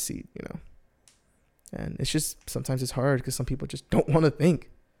planted a seed, you know. And it's just, sometimes it's hard because some people just don't want to think.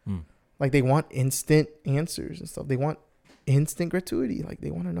 Like they want instant answers and stuff. They want instant gratuity. Like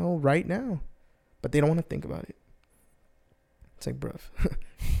they want to know right now, but they don't want to think about it. It's like,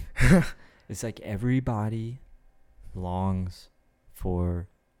 bruv. It's like everybody longs for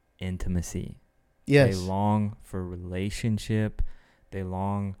intimacy. Yes. They long for relationship. They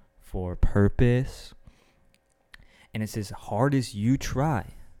long for purpose. And it's as hard as you try,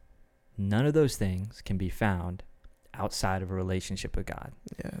 none of those things can be found outside of a relationship with God.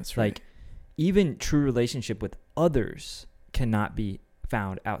 Yeah, that's right. Like, even true relationship with others cannot be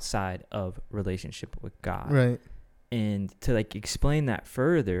found outside of relationship with God. Right. And to like explain that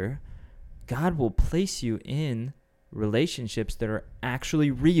further, God will place you in relationships that are actually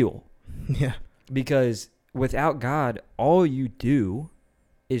real. Yeah. Because without God, all you do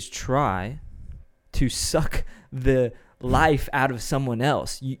is try to suck the life out of someone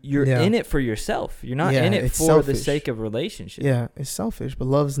else. You're in it for yourself. You're not in it for selfish. the sake of relationship. Yeah, it's selfish, but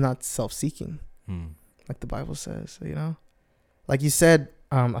love's not self-seeking, like the Bible says. You know, like you said,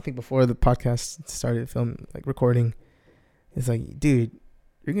 I think before the podcast started, recording, it's like, dude,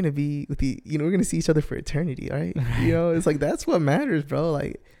 you're gonna be with we're gonna see each other for eternity, right? You know, it's like that's what matters, bro.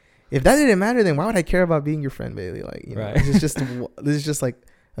 Like, if that didn't matter, then why would I care about being your friend, Bailey? Like, you know, right. this is just like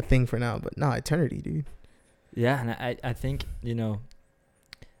a thing for now, but nah, eternity, dude. Yeah, and I think, you know,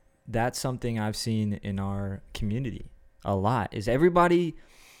 that's something I've seen in our community a lot, is everybody,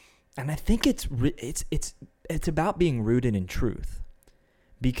 and I think it's about being rooted in truth.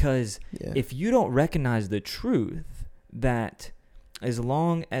 Because if you don't recognize the truth that as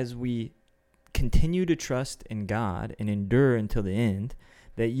long as we continue to trust in God and endure until the end,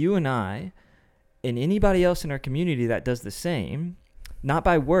 that you and I and anybody else in our community that does the same, not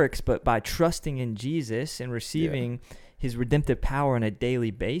by works, but by trusting in Jesus and receiving his redemptive power on a daily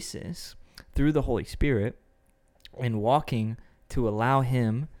basis through the Holy Spirit and walking to allow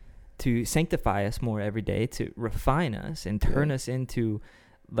him to sanctify us more every day, to refine us and turn us into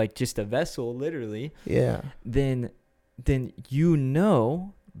like just a vessel, literally. Yeah. Then you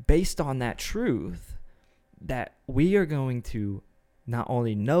know, based on that truth, that we are going to not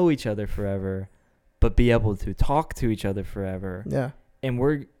only know each other forever, but be able to talk to each other forever. Yeah. And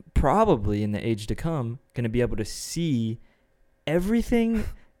we're probably in the age to come going to be able to see everything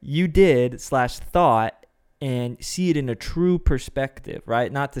you did / thought and see it in a true perspective,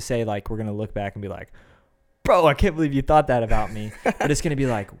 right? Not to say like we're going to look back and be like, bro, I can't believe you thought that about me. But it's going to be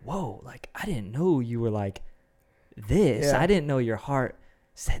like, whoa, like I didn't know you were like this. Yeah. I didn't know your heart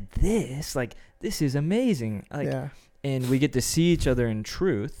said this. Like, this is amazing. Like, and we get to see each other in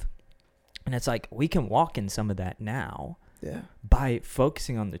truth. And it's like we can walk in some of that now. Yeah. By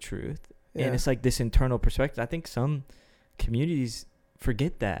focusing on the truth. Yeah. And it's like this internal perspective. I think some communities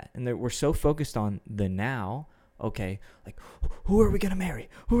forget that. And we're so focused on the now. Okay, like, who are we going to marry?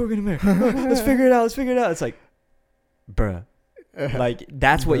 Who are we going to marry? Let's figure it out. It's like, bruh. Like,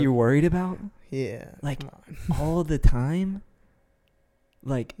 that's what you're worried about? Yeah. Like, all the time?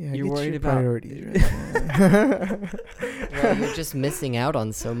 Like, you're worried about priorities, right? Well, you're just missing out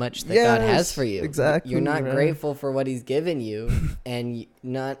on so much that God has for you. Exactly. You're not grateful for what he's given you and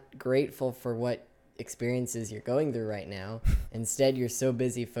not grateful for what experiences you're going through right now. Instead, you're so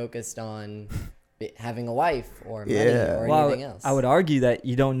busy focused on having a wife or money or anything else. I would argue that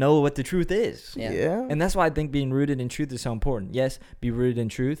you don't know what the truth is. Yeah. And that's why I think being rooted in truth is so important. Yes, be rooted in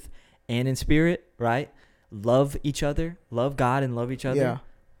truth and in spirit, right? Love each other, love God and love each other. Yeah.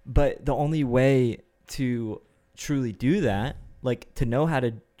 But the only way to truly do that, like to know how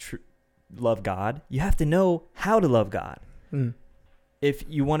to love God, you have to know how to love God. If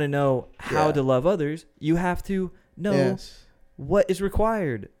you want to know how to love others, you have to know what is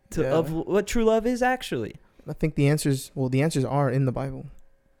required of what true love is actually. I think the answers are in the Bible.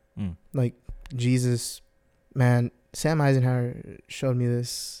 Like Jesus, man, Sam Eisenhower showed me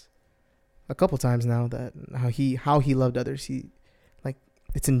this a couple times now, that how he loved others.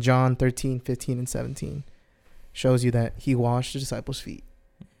 It's in John 13, 15, and 17. Shows you that he washed the disciples' feet.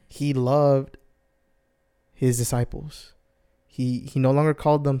 He loved his disciples. He no longer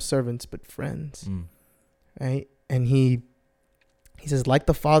called them servants, but friends. Right? And he says, like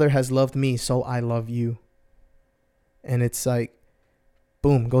the Father has loved me, so I love you. And it's like,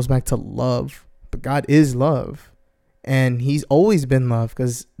 boom, goes back to love. But God is love. And he's always been love,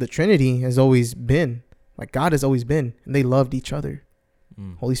 because the Trinity has always been. Like, God has always been. And they loved each other.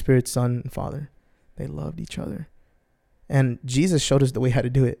 Holy Spirit, Son, and Father. They loved each other. And Jesus showed us the way how to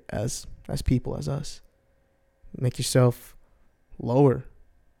do it as people, as us. Make yourself lower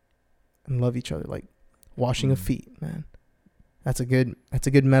and love each other, like washing of feet, man. That's a good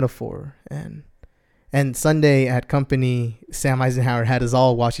metaphor. And Sunday at company, Sam Eisenhower had us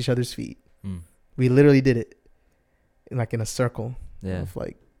all wash each other's feet. We literally did it like in a circle of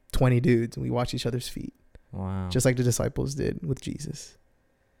like 20 dudes, and we washed each other's feet. Wow. Just like the disciples did with Jesus.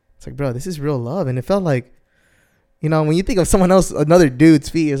 It's like, bro, this is real love. And it felt like, you know, when you think of someone else, another dude's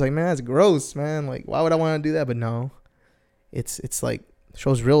feet, it's like, man, that's gross, man. Like, why would I want to do that? But no, it's like,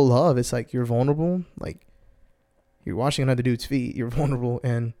 shows real love. It's like, you're vulnerable. Like, you're washing another dude's feet. You're vulnerable,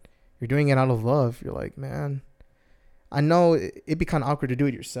 and you're doing it out of love. You're like, man, I know it'd be kind of awkward to do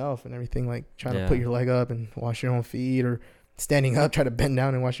it yourself and everything. Like, trying to put your leg up and wash your own feet, or standing up, try to bend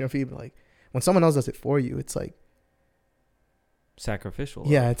down and wash your own feet. But like, when someone else does it for you, it's like sacrificial.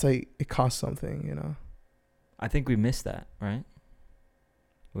 Yeah, it's like it costs something, you know. I think we miss that, right?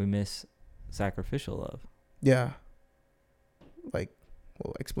 We miss sacrificial love. Yeah. Like,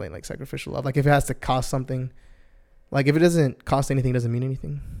 we'll explain like sacrificial love. Like, if it has to cost something, like if it doesn't cost anything, it doesn't mean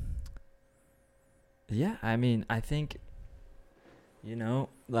anything. Yeah, I mean, I think, you know,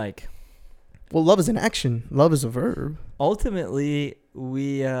 like, well, love is an action. Love is a verb. Ultimately,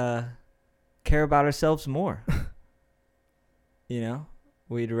 we care about ourselves more. You know,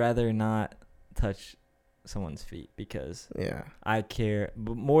 we'd rather not touch someone's feet, because I care,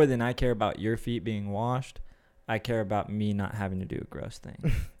 but more than I care about your feet being washed, I care about me not having to do a gross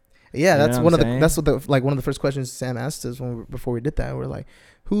thing. Yeah, that's one of the first questions Sam asked us before we did that. We're like,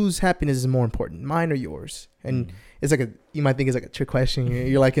 whose happiness is more important, mine or yours? And it's like you might think it's like a trick question.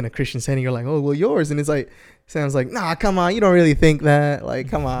 You're like in a Christian setting, you're like, oh, well, yours. And it's like, Sam's like, nah, come on, you don't really think that. Like,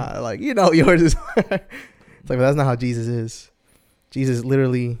 come on, like, you know, yours is. It's like, but that's not how Jesus is. Jesus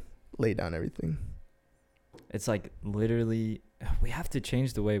literally laid down everything. It's like, literally, we have to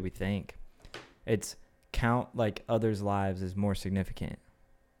change the way we think. It's count like others' lives as more significant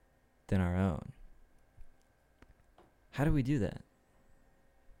than our own. How do we do that?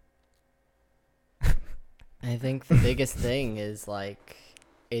 I think the biggest thing is, like,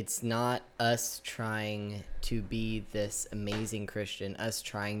 it's not us trying to be this amazing Christian, us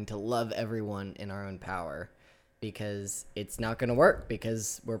trying to love everyone in our own power, because it's not going to work,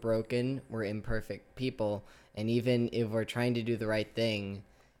 because we're broken, we're imperfect people, and even if we're trying to do the right thing,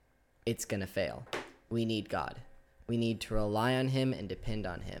 it's going to fail. We need God. We need to rely on him and depend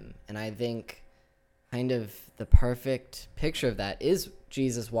on him. And I think kind of the perfect picture of that is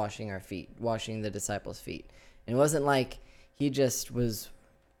Jesus washing our feet, washing the disciples' feet. And it wasn't like he just was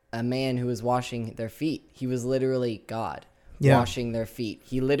a man who was washing their feet. He was literally God washing their feet.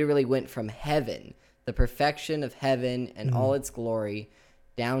 He literally went from heaven, the perfection of heaven and all its glory,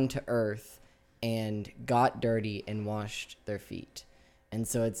 down to earth and got dirty and washed their feet. And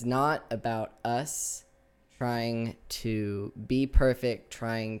so it's not about us trying to be perfect,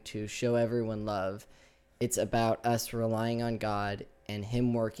 trying to show everyone love. It's about us relying on God and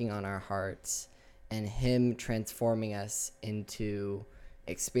him working on our hearts and him transforming us into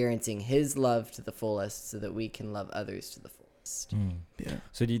experiencing his love to the fullest so that we can love others to the fullest. Yeah.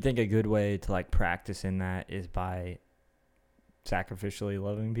 So do you think a good way to like practice in that is by sacrificially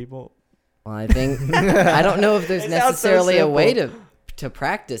loving people? Well, I think I don't know if there's necessarily a way to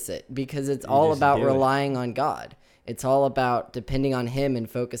practice it, because it's all about relying on God. It's all about depending on him and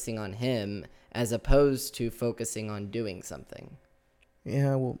focusing on him, as opposed to focusing on doing something.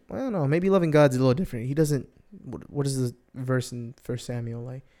 Yeah, well, I don't know. Maybe loving God's a little different. He doesn't. What is the verse in 1 Samuel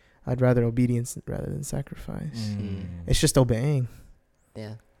like? I'd rather obedience rather than sacrifice. It's just obeying.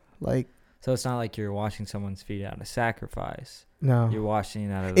 Yeah. Like. So it's not like you're washing someone's feet out of sacrifice. No. You're washing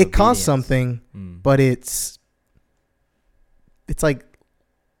it out of obedience. It costs something, but it's like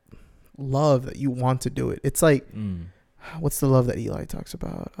love that you want to do it. It's like, what's the love that Eli talks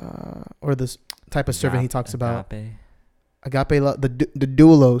about? Or this type of servant he talks about? Agape love. The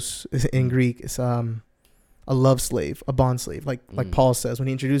doulos in Greek is a love slave, a bond slave. Like Paul says when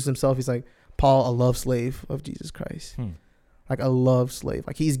he introduces himself, he's like, Paul, a love slave of Jesus Christ. Like a love slave.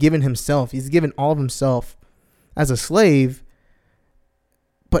 Like he's given himself. He's given all of himself as a slave.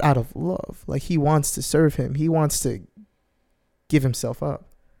 but out of love. Like, he wants to serve him. He wants to give himself up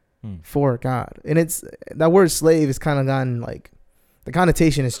for God. And it's that word slave has kind of gotten like, the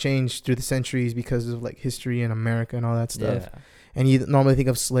connotation has changed through the centuries because of like history in America and all that stuff. Yeah. And you normally think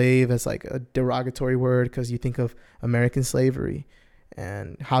of slave as like a derogatory word because you think of American slavery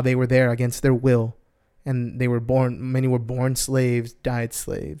and how they were there against their will. And they were born, many were born slaves, died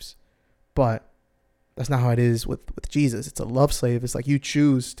slaves. But that's not how it is with Jesus. It's a love slave. It's like you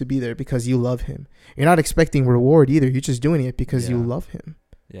choose to be there because you love him. You're not expecting reward either. You're just doing it because you love him.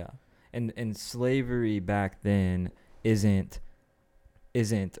 Yeah. And slavery back then isn't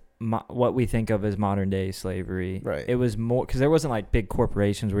what we think of as modern day slavery. Right. It was more because there wasn't like big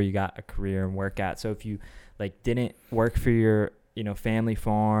corporations where you got a career and work at. So if you like didn't work for your, family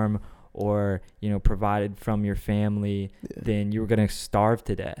farm or, provided from your family, then you were going to starve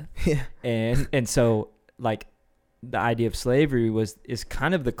to death. Yeah. And so like the idea of slavery is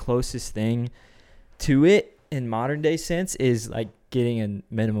kind of the closest thing to it in modern day sense is like getting a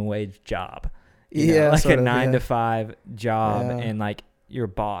minimum wage job. Like a 9 to 5 job and like your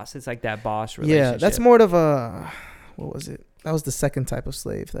boss. It's like that boss relationship. Yeah, that's more of a, what was it? That was the second type of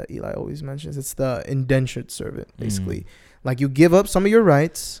slave that Eli always mentions. It's the indentured servant, basically. Like you give up some of your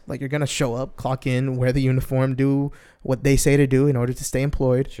rights. Like you're going to show up, clock in, wear the uniform, do what they say to do in order to stay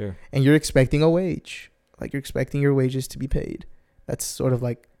employed. Sure. And you're expecting a wage. Like you're expecting your wages to be paid. That's sort of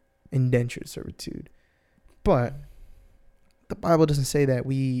like indentured servitude. But the Bible doesn't say that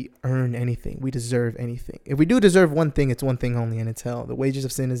we earn anything. We deserve anything. If we do deserve one thing, it's one thing only, and it's hell. The wages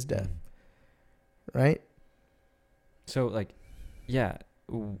of sin is death. Right? So, like, yeah.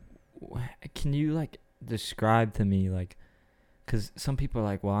 Can you, like, describe to me, like, because some people are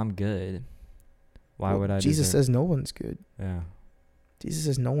like, well, I'm good. Why would I Jesus says no one's good. Yeah. Jesus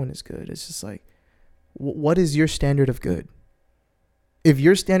says no one is good. It's just like, what is your standard of good? If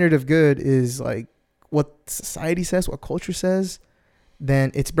your standard of good is, like, what society says, what culture says,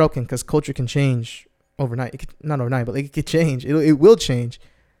 then it's broken because culture can change overnight. Not overnight, but it could change. It will change.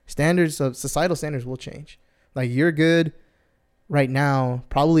 Societal standards will change. Like your good right now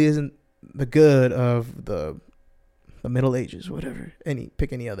probably isn't the good of the Middle Ages, whatever.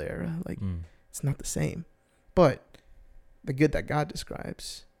 Pick any other era. Like it's not the same. But the good that God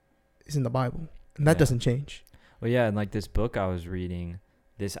describes is in the Bible, and that doesn't change. Well, yeah, and like this book I was reading,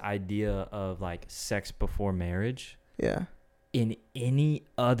 this idea of like sex before marriage. Yeah. In any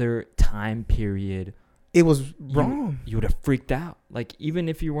other time period, it was wrong. You would have freaked out. Like even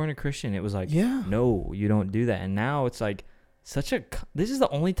if you weren't a Christian, it was like, no, you don't do that. And now it's like this is the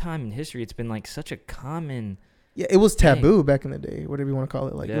only time in history it's been like such a common. Yeah, it was taboo back in the day, whatever you want to call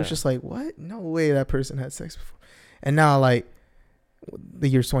it. Like it was just like, what? No way that person had sex before. And now like the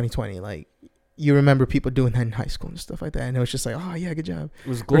year's 2020, like you remember people doing that in high school and stuff like that, and it was just like, oh yeah, good job. It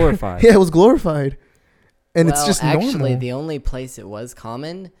was glorified. Yeah, it was glorified, and it's just actually, normal. the only place it was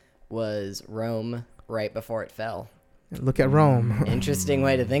common was Rome, right before it fell. Look at Rome. Interesting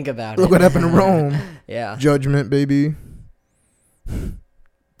way to think about it. Look what happened in Rome. Yeah. Judgment, baby.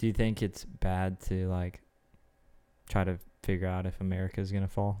 Do you think it's bad to like try to figure out if America's gonna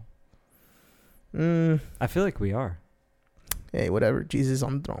fall? I feel like we are. Hey, whatever. Jesus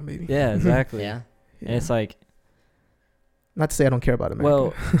on the throne, baby. Yeah, exactly. Yeah. And it's like, not to say I don't care about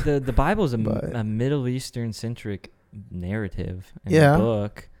America. Well, the Bible's a Middle Eastern centric narrative in the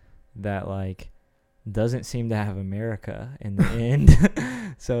book that like doesn't seem to have America in the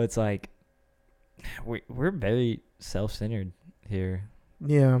end. So it's like we're very self-centered here.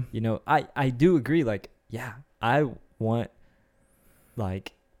 Yeah. I do agree. Like, yeah, I want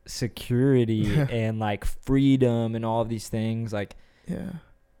like security and like freedom and all of these things. Like, yeah.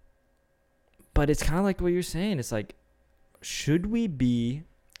 But it's kind of like what you're saying. It's like, should we be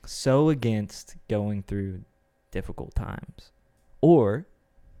so against going through difficult times? Or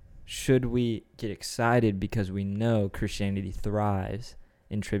should we get excited because we know Christianity thrives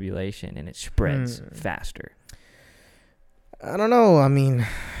in tribulation and it spreads faster? I don't know. I mean,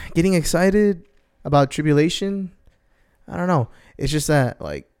 getting excited about tribulation, I don't know. It's just that,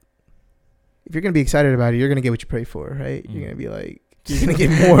 like, if you're going to be excited about it, you're going to get what you pray for, right? You're going to be like, you're going to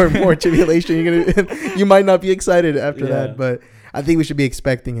get more and more tribulation. You might not be excited after that, but I think we should be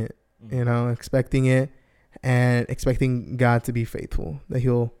expecting it, expecting it and expecting God to be faithful, that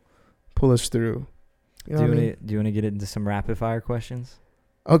he'll pull us through. Do you want to get into some rapid fire questions?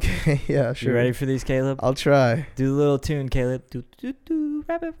 Okay, yeah, sure. You ready for these, Caleb? I'll try. Do the little tune, Caleb. Do, do, do,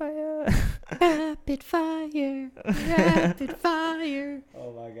 rapid fire. Rapid fire. Rapid fire.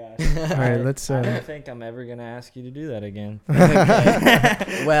 Oh, my gosh. All right, let's... I don't think I'm ever going to ask you to do that again.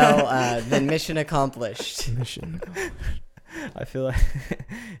 Okay. Well, then mission accomplished. Mission accomplished. I feel like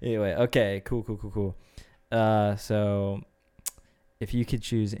anyway. Okay, cool. So if you could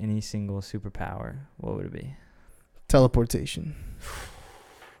choose any single superpower, what would it be? Teleportation.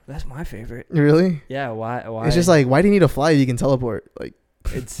 That's my favorite. Really? Yeah. Why? It's just like, why do you need to fly if you can teleport? Like,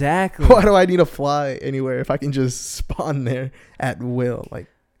 exactly. why do I need to fly anywhere if I can just spawn there at will? Like,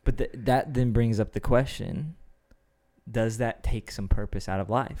 But that then brings up the question: does that take some purpose out of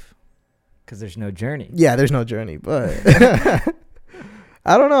life? Because there's no journey. yeah, there's no journey, but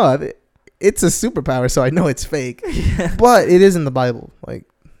I don't know. It's a superpower, so I know it's fake. But it is in the Bible. Like,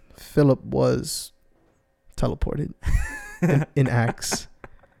 Philip was teleported in Acts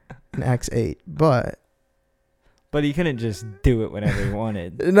 8. But he couldn't just do it whenever he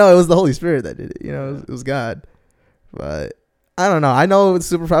wanted. no, it was the Holy Spirit that did it. You know, it was God. But I don't know. I know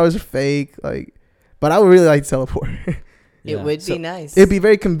superpowers are fake. Like, but I would really like to teleport. It would be nice. It'd be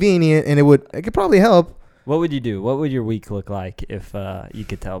very convenient, and it could probably help. What would you do? What would your week look like if you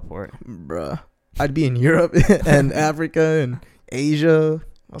could teleport? Bruh. I'd be in Europe and Africa and Asia,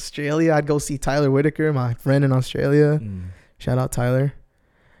 Australia. I'd go see Tyler Whitaker, my friend in Australia. Shout out Tyler.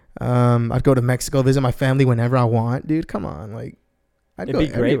 I'd go to Mexico, visit my family whenever I want. Dude, come on. Like, it'd be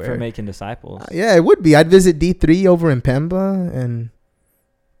great for making disciples. Yeah, it would be. I'd visit D3 over in Pemba, and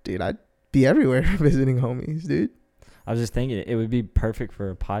dude, I'd be everywhere visiting homies, dude. I was just thinking it would be perfect for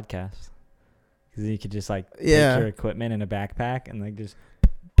a podcast. Because you could just take your equipment in a backpack and like just.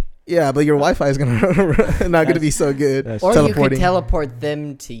 Yeah, but your Wi-Fi is not gonna be so good. Or you could teleport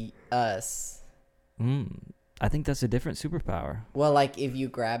them to us. I think that's a different superpower. Well, like if you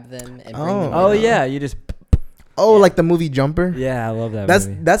grab them and bring them. Oh yeah, you just. Like the movie Jumper. Yeah, I love that.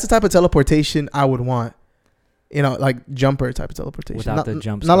 Movie. That's the type of teleportation I would want. You know, like Jumper type of teleportation. Without the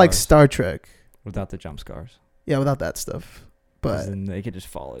jump. Not like Star Trek. Without the jump scars. Yeah, without that stuff. But then they could just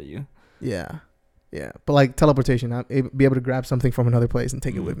follow you. Yeah. Yeah, but like teleportation, I'd be able to grab something from another place and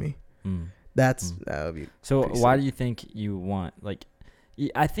take it with me. That would be. So why do you think you want, like,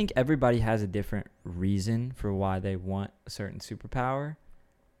 I think everybody has a different reason for why they want a certain superpower,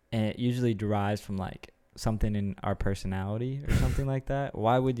 and it usually derives from like something in our personality or something like that.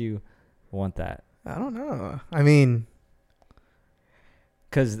 Why would you want that? I don't know. I mean,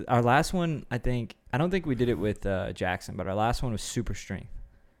 because our last one, I don't think we did it with Jackson, but our last one was super strength.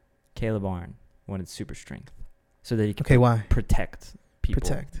 Caleb Arn wanted super strength so that he could why? Protect people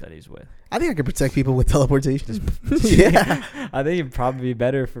that he's with. I think I could protect people with teleportation. Yeah. I think it'd probably be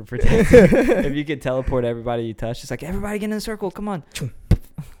better for protecting if you could teleport everybody you touch. It's like, everybody get in a circle. Come on.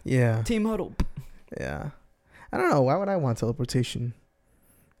 Yeah. Team huddle. Yeah. I don't know. Why would I want teleportation?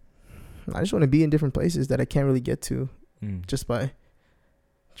 I just want to be in different places that I can't really get to just by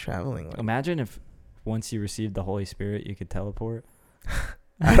traveling. Like, imagine if once you received the Holy Spirit, you could teleport.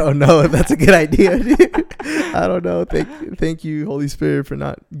 I don't know if that's a good idea, dude. I don't know. Thank you, Holy Spirit, for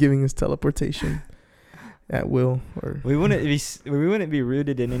not giving us teleportation at will. Or we wouldn't be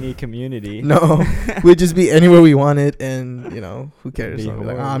rooted in any community. No, we'd just be anywhere we wanted, and who cares? So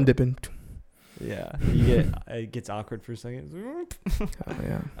like, I'm dipping. Yeah, it gets awkward for a second. Oh,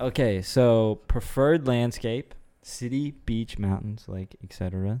 yeah. Okay, so preferred landscape: city, beach, mountains, lake,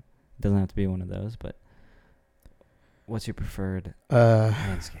 etc. Doesn't have to be one of those, but. What's your preferred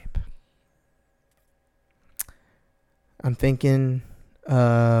landscape? I'm thinking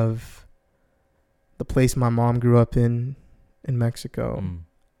of the place my mom grew up in Mexico.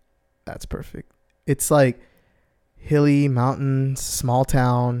 That's perfect. It's like hilly mountains, small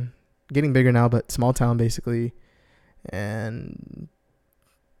town, getting bigger now, but small town basically. And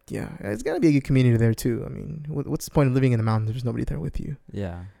yeah, it's got to be a good community there too. I mean, what's the point of living in the mountains if there's nobody there with you?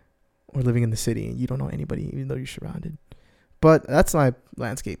 Yeah. Or living in the city and you don't know anybody even though you're surrounded. But that's my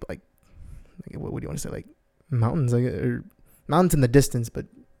landscape. Like what do you want to say? Like mountains, or mountains in the distance, but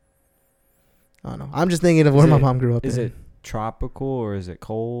I don't know. I'm just thinking of where my mom grew up. Is it tropical or is it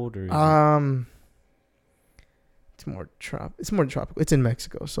cold or? It's more tropical. It's in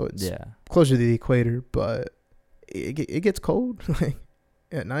Mexico, so it's closer to the equator. But it gets cold like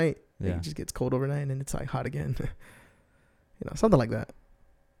at night. Yeah. It just gets cold overnight and then it's like hot again. Something like that.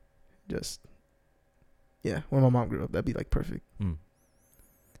 Just where my mom grew up, that'd be like perfect. And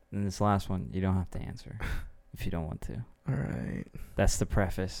this last one you don't have to answer if you don't want to. All right, that's the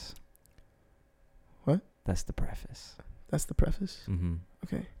preface. What? That's the preface.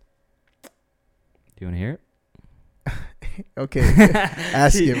 Okay, do you want to hear it? Okay.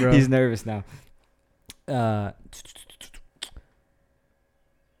 Ask it, bro. He's nervous now.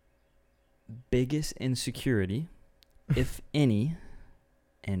 Biggest insecurity, if any,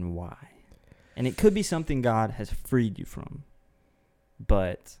 and why? And it could be something God has freed you from,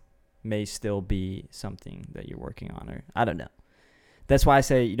 but may still be something that you're working on, or I don't know. That's why I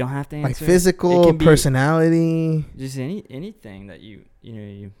say you don't have to answer. Like physical, personality. Just anything that you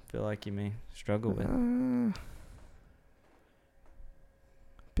feel like you may struggle with.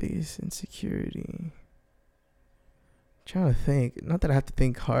 Biggest insecurity. Trying to think. Not that I have to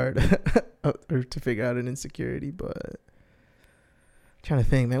think hard or to figure out an insecurity, but trying to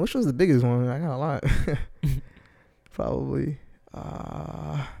think, man, which was the biggest one? I got a lot. Probably.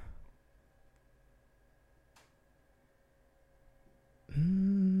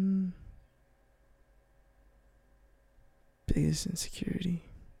 Biggest insecurity.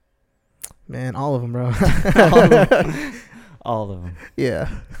 Man, all of them, bro. All of them. Yeah.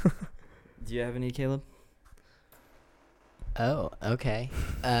 Do you have any, Caleb? Oh, okay.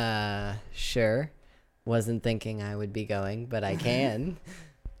 Sure. Wasn't thinking I would be going, but I can.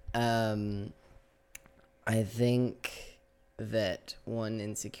 I think that one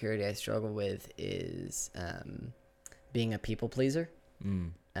insecurity I struggle with is being a people pleaser.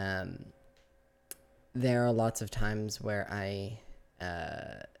 There are lots of times where I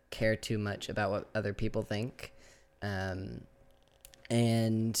care too much about what other people think. And,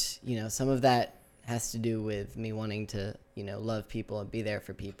 some of that has to do with me wanting to, love people and be there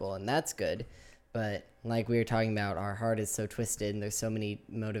for people, and that's good. But like we were talking about, our heart is so twisted and there's so many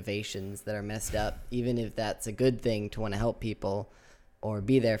motivations that are messed up. Even if that's a good thing to want to help people or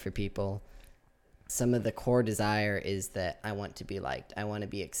be there for people, some of the core desire is that I want to be liked. I want to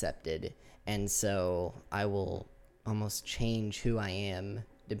be accepted. And so I will almost change who I am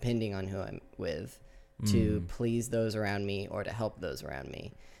depending on who I'm with to please those around me or to help those around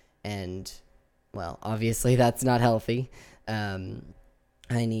me. And, well, obviously that's not healthy.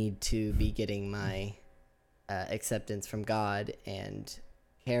 I need to be getting my acceptance from God and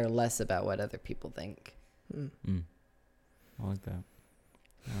care less about what other people think. I like that.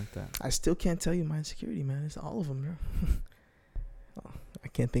 I still can't tell you my insecurity, man. It's all of them, bro. I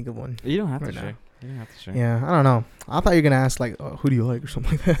can't think of one. You don't have right to now. share. You don't have to share. Yeah, I don't know. I thought you were going to ask, like, who do you like or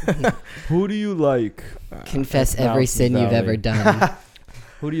something like that. Who do you like? Confess every Mountain sin you've Valley. ever done.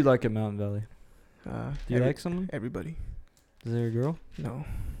 Who do you like at Mountain Valley? Do you like someone? Everybody. Is there a girl? No.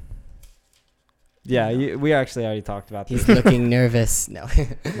 Yeah, No. we actually already talked about this. He's looking nervous. No.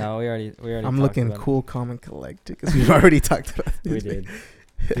 No, we already. I'm talked looking about cool, calm, and collected because we've already talked about this. We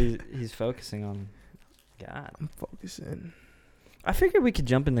did. He's focusing on God. I'm focusing. I figured we could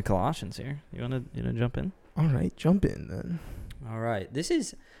jump into Colossians here. You wanna jump in? All right, jump in then. All right. This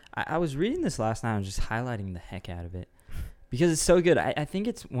is. I was reading this last night. I was just highlighting the heck out of it because it's so good. I think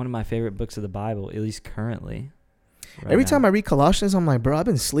it's one of my favorite books of the Bible, at least currently. Right Every now. time I read Colossians, I'm like, bro, I've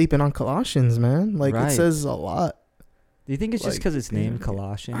been sleeping on Colossians, man. Like, Right. it says a lot. Do you think it's just like, because it's named yeah.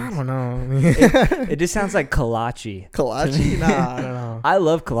 Colossians? I don't know. It just sounds like kolache. Kolache? Nah, I don't know. I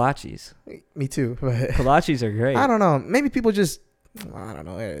love kolaches. Me too. But Kolaches are great. I don't know. Maybe people just, I don't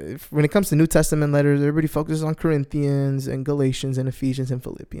know. When it comes to New Testament letters, everybody focuses on Corinthians and Galatians and Ephesians and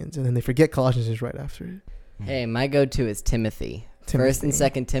Philippians. And then they forget Colossians is right after it. Hey, my go-to is Timothy. First and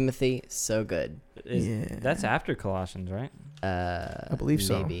Second Timothy, so good. Yeah. That's after Colossians, right? I believe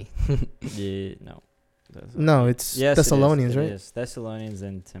so. Maybe. Yeah, no. No, it's Yes, Thessalonians, it right? is. Thessalonians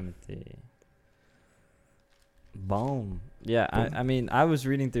and Timothy. Boom. Yeah, Boom. I mean, I was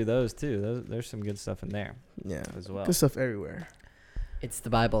reading through those too. There's some good stuff in there Yeah. as well. Good stuff everywhere. It's the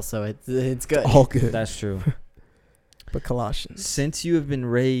Bible, so it's good. All good. That's true. But Colossians. Since you have been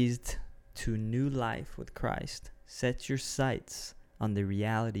raised to new life with Christ, set your sights on the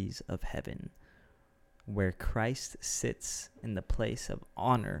realities of heaven, where Christ sits in the place of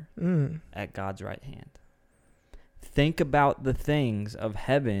honor at God's right hand. Think about the things of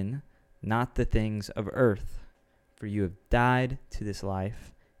heaven, not the things of earth, for you have died to this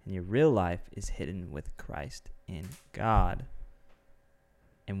life, and your real life is hidden with Christ in God.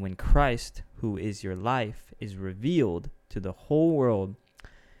 And when Christ, who is your life, is revealed to the whole world,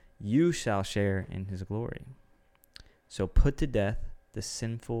 you shall share in his glory. So put to death the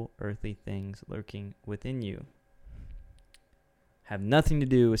sinful earthly things lurking within you. Have nothing to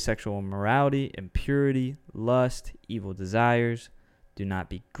do with sexual immorality, impurity, lust, evil desires. Do not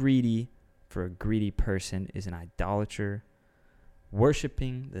be greedy, for a greedy person is an idolater,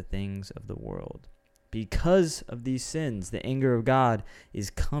 worshiping the things of the world. Because of these sins, the anger of God is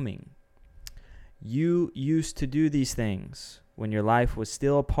coming. You used to do these things when your life was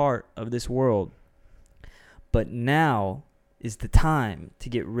still a part of this world. But now is the time to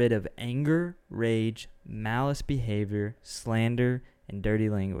get rid of anger, rage, malice behavior, slander, and dirty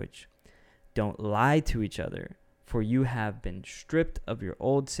language. Don't lie to each other, for you have been stripped of your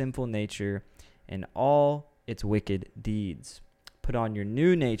old sinful nature and all its wicked deeds. Put Put on your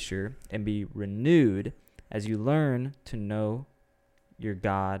new nature and be renewed as you learn to know your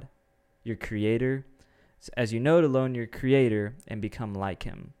God, your Creator, as you know to learn your Creator and become like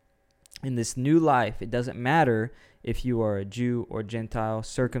Him. In this new life, it doesn't matter if you are a Jew or Gentile,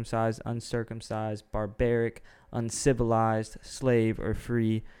 circumcised, uncircumcised, barbaric, uncivilized, slave, or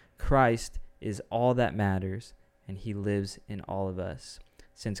free. Christ is all that matters, and He lives in all of us.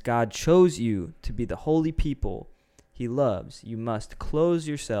 Since God chose you to be the holy people He loves, you must clothe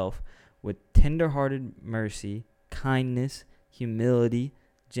yourself with tender-hearted mercy, kindness, humility,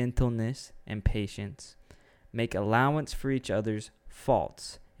 gentleness, and patience. Make allowance for each other's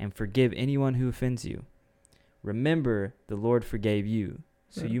faults and forgive anyone who offends you. Remember, the Lord forgave you,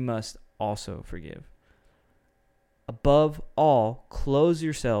 so you must also forgive. Above all, clothe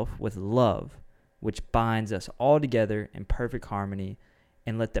yourself with love, which binds us all together in perfect harmony,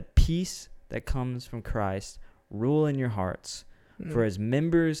 and let the peace that comes from Christ rule in your hearts. For as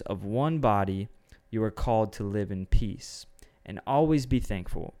members of one body, you are called to live in peace, and always be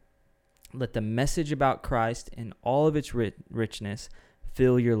thankful. Let the message about Christ in all of its richness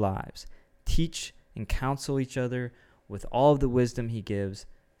fill your lives. Teach and counsel each other with all of the wisdom He gives.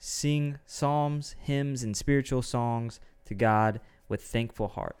 Sing psalms, hymns, and spiritual songs to God with thankful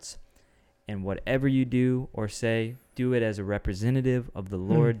hearts. And whatever you do or say, do it as a representative of the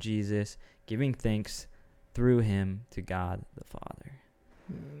Lord Jesus, giving thanks through Him to God the Father.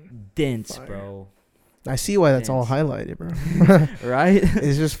 Dense, Fire. Bro. I see why that's all highlighted, bro. Right?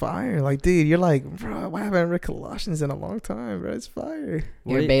 It's just fire. Like, dude, you're like, bro, I haven't read Colossians in a long time, bro. It's fire.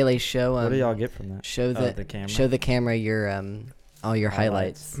 Your Bailey, show what do y'all get from that? show the camera. show the camera your all your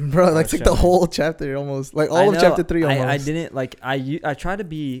highlights. Bro, like the whole chapter almost. Like all of chapter 3 almost. I didn't like I try to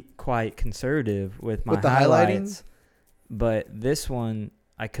be quite conservative with my With the highlights, but this one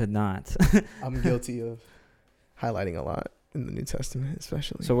I could not. I'm guilty of highlighting a lot in the New Testament,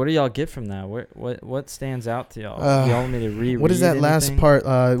 especially. So what do y'all get from that? What stands out to y'all? Y'all want me to reread? What is that last anything?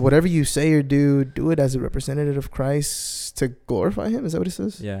 part? Whatever you say or do it as a representative of Christ to glorify Him. Is that what it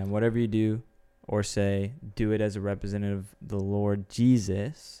says? Yeah, and whatever you do or say, do it as a representative of the Lord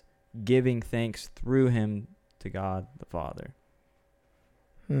Jesus, giving thanks through Him to God the Father.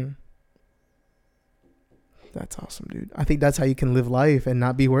 That's awesome, dude. I think that's how you can live life and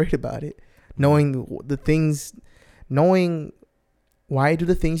not be worried about it. Knowing why you do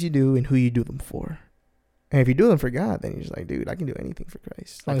the things you do and who you do them for. And if you do them for God, then you're just like, dude, I can do anything for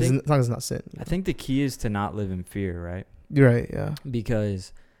Christ. As long as it's not sin. I think the key is to not live in fear, right? You're right, yeah.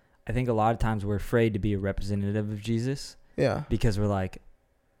 Because I think a lot of times we're afraid to be a representative of Jesus. Yeah. Because we're like,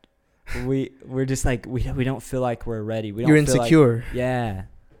 we're just like, we don't feel like we're ready. You're insecure. Yeah.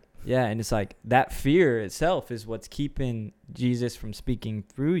 Yeah. And it's like that fear itself is what's keeping Jesus from speaking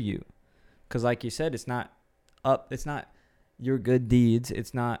through you. Because like you said, it's not your good deeds.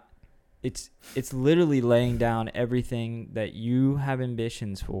 It's literally laying down everything that you have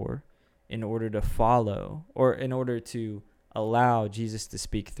ambitions for in order to follow or in order to allow Jesus to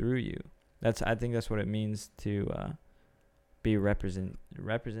speak through you. I think that's what it means to be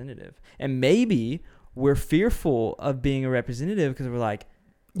representative. And maybe we're fearful of being a representative because we're like,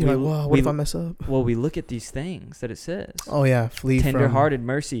 you're like, wow, what if I mess up? Well, we look at these things that it says. Oh, yeah. Flee tender-hearted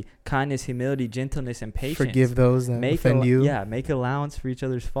mercy, kindness, humility, gentleness, and patience. Forgive those that offend you. Yeah, make allowance for each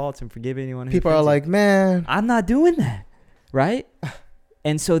other's faults and forgive anyone who People are offends like, you. man. I'm not doing that, right?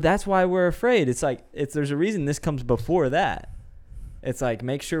 And so that's why we're afraid. It's like there's a reason this comes before that. It's like,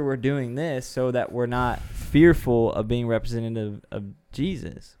 make sure we're doing this so that we're not fearful of being representative of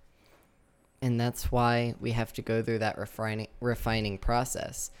Jesus. And that's why we have to go through that refining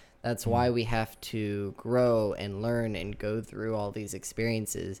process. That's why we have to grow and learn and go through all these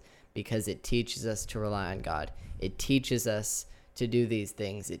experiences, because it teaches us to rely on God. It teaches us to do these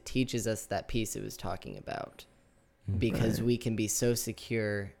things. It teaches us that peace it was talking about, because we can be so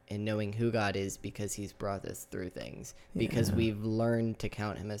secure in knowing who God is because He's brought us through things, because we've learned to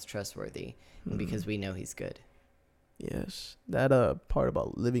count Him as trustworthy, and because we know He's good. Yes. That part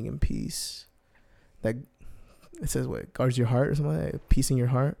about living in peace, that it says what, guards your heart or something like that, peace in your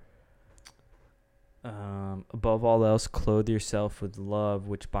heart. Above all else, clothe yourself with love,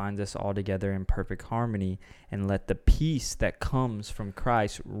 which binds us all together in perfect harmony, and let the peace that comes from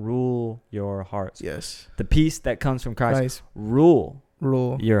Christ rule your hearts. Yes. The peace that comes from Christ rule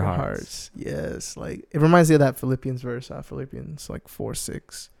your hearts. Yes. Like, it reminds me of that Philippians verse, Philippians like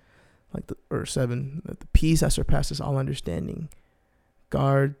 4:6, or 7, that the peace that surpasses all understanding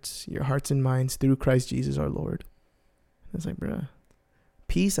guards your hearts and minds through Christ Jesus our Lord. It's like, bruh,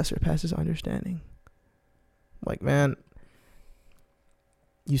 peace that surpasses understanding. Like, man,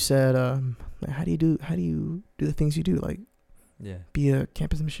 you said, how do you do the things you do? Like, Yeah. be a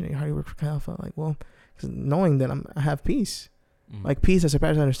campus missionary? How do you work for Chi Alpha? Like, well, 'cause knowing that I have peace. Mm. Like, peace that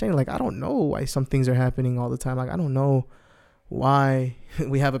surpasses understanding. Like, I don't know why some things are happening all the time. Like, I don't know why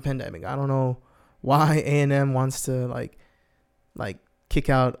we have a pandemic. I don't know why A&M wants to like kick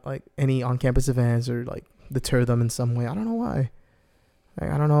out like any on-campus events or like deter them in some way. I don't know why. Like,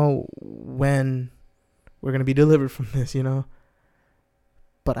 I don't know when we're gonna be delivered from this, you know.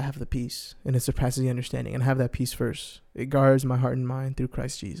 But I have the peace, and it surpasses the understanding. And I have that peace first. It guards my heart and mind through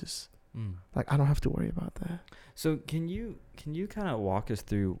Christ Jesus. Like, I don't have to worry about that. So can you kind of walk us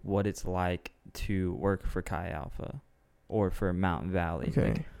through what it's like to work for Chi Alpha or for Mountain Valley?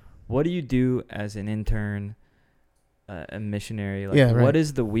 Okay. Like, what do you do as an intern, a missionary? Like, Yeah, right. what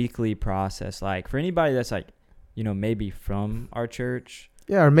is the weekly process like for anybody that's like, you know, maybe from our church?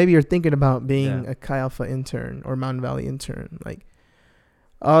 Yeah, or maybe you're thinking about being Yeah. a Chi Alpha intern or Mountain Valley intern. Like,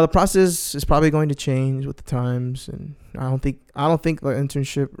 the process is probably going to change with the times, and I don't think the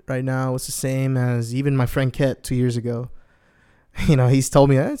internship right now is the same as even my friend Ket 2 years ago. You know, he's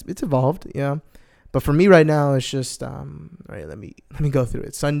told me it's evolved, yeah. But for me right now, it's just all right. Let me go through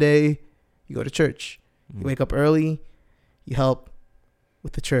it. Sunday, you go to church. You wake up early. You help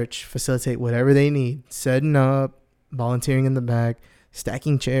with the church, facilitate whatever they need, setting up, volunteering in the back,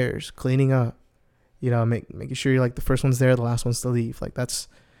 stacking chairs, cleaning up. You know, making sure you're like the first one's there, the last one's to leave. Like, that's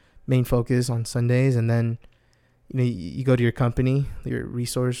main focus on Sundays. And then, you know, you go to your company, your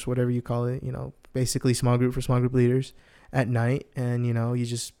resource, whatever you call it, you know, basically small group for small group leaders at night. And, you know, you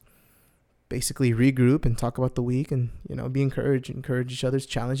just basically regroup and talk about the week and, you know, encourage each other's,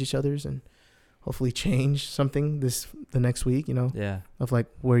 challenge each other's, and hopefully change something the next week, you know, Yeah. of like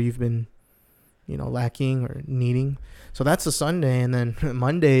where you've been, you know, lacking or needing. So that's a Sunday. And then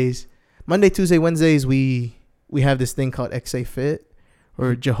Monday, Tuesday, Wednesdays, we have this thing called XA Fit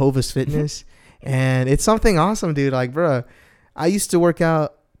or Jehovah's Fitness. And it's something awesome, dude. Like, bro, I used to work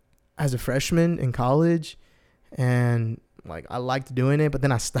out as a freshman in college, and like I liked doing it, but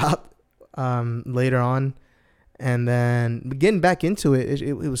then I stopped later on. And then getting back into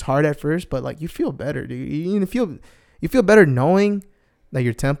it was hard at first, but like you feel better, dude. You feel better knowing that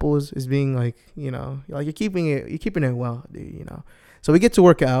your temple is being like, you know, like you're keeping it well, dude, you know. So we get to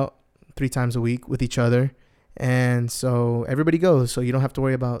work out 3 times a week with each other, and so everybody goes, so you don't have to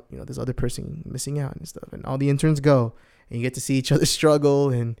worry about, you know, this other person missing out and stuff. And all the interns go, and you get to see each other struggle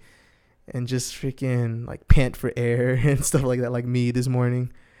and just freaking like pant for air and stuff like that, like me this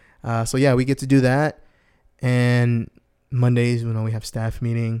morning. So yeah, we get to do that. And Mondays, you know, we have staff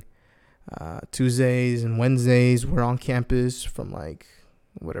meeting. Tuesdays and Wednesdays, we're on campus from like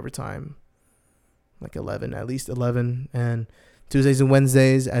whatever time, like 11, at least 11. And Tuesdays and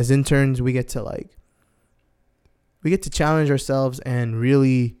Wednesdays, as interns, we get to challenge ourselves and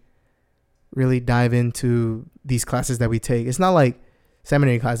really, really dive into these classes that we take. It's not like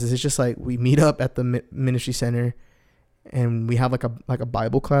seminary classes. It's just like we meet up at the ministry center, and we have like a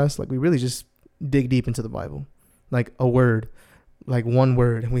Bible class. Like, we really just dig deep into the Bible, like a word, like one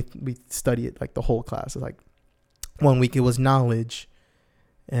word, and we study it like the whole class. It's like 1 week it was knowledge,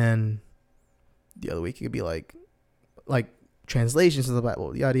 and the other week it could be like translations of the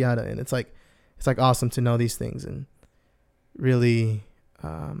Bible, yada yada. And it's like awesome to know these things. And really,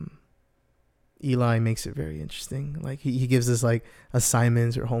 Eli makes it very interesting. Like he gives us like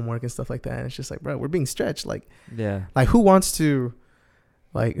assignments or homework and stuff like that, and it's just like, bro, we're being stretched. Like, Yeah. like who wants to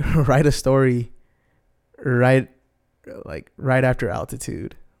like write a story right after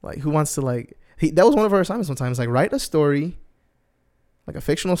altitude? Like, who wants to like that was one of our assignments sometimes, like write a story, like a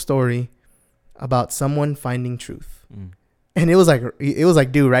fictional story about someone finding truth. And it was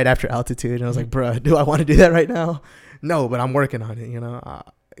like due right after altitude, and I was like, bro, do I want to do that right now? No, but I'm working on it, you know.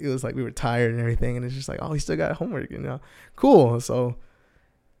 It was like we were tired and everything, and it's just like, oh, we still got homework, you know. Cool. So,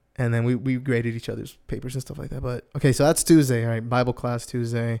 and then we graded each other's papers and stuff like that. But okay, so that's Tuesday, all right? Bible class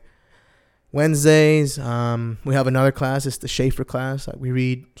Tuesday. Wednesdays, we have another class. It's the Schaeffer class. Like, we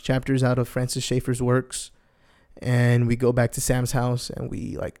read chapters out of Francis Schaeffer's works, and we go back to Sam's house and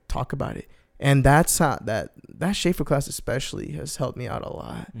we like talk about it. And that's how that Schaeffer class especially has helped me out a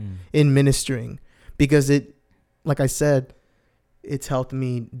lot in ministering, because it, like I said, it's helped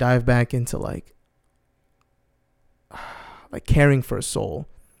me dive back into like caring for a soul,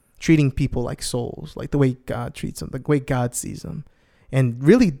 treating people like souls, like the way God treats them, the way God sees them, and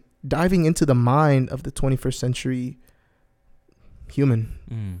really diving into the mind of the 21st century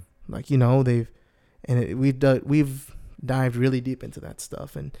human. Like, you know, we've dived really deep into that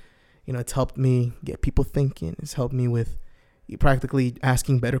stuff, and you know, it's helped me get people thinking. It's helped me with practically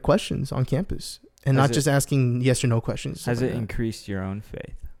asking better questions on campus, and not just asking yes or no questions. Has it increased your own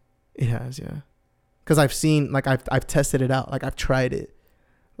faith? It has, yeah. because I've seen, like, I've tested it out. Like, I've tried it.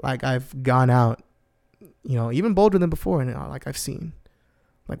 Like, I've gone out, you know, even bolder than before, and like I've seen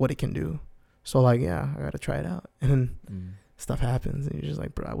like what it can do. So like, yeah, I gotta try it out. And then stuff happens, and you're just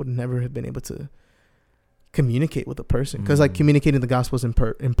like, bro, I would never have been able to communicate with a person, because like communicating the gospel is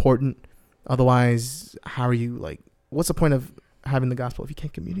important. Otherwise, how are you, like, what's the point of having the gospel if you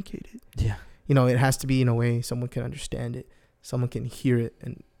can't communicate it? Yeah. You know, it has to be in a way someone can understand it, someone can hear it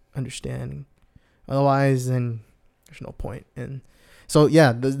and understand. Otherwise, then there's no point. And so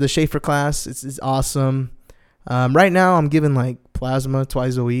yeah, the Schaefer class is awesome. Right now I'm giving like plasma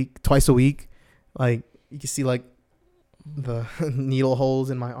twice a week. Like, you can see like the needle holes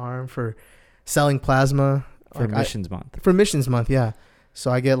in my arm for selling plasma For like missions month. Yeah.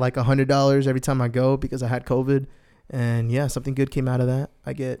 So I get like $100 every time I go because I had COVID, and yeah, something good came out of that.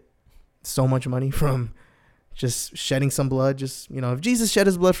 I get so much money from just shedding some blood. Just, you know, if Jesus shed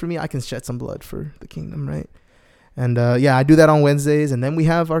his blood for me, I can shed some blood for the kingdom, right? And yeah, I do that on Wednesdays. And then we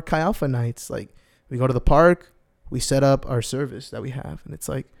have our Chi Alpha nights. Like, we go to the park, we set up our service that we have, and it's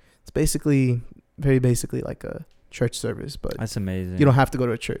like, it's basically, very basically like a church service, but that's amazing. You don't have to go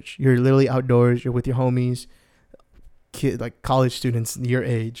to a church. You're literally outdoors. You're with your homies, like college students your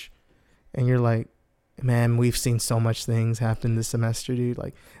age, and you're like, man, we've seen so much things happen this semester, dude.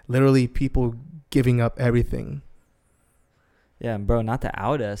 Like, literally people giving up everything. Yeah, bro, not to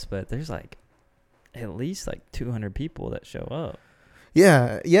out us, but there's like at least like 200 people that show up.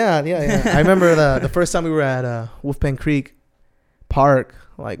 Yeah. I remember the first time we were at Wolfpen Creek Park,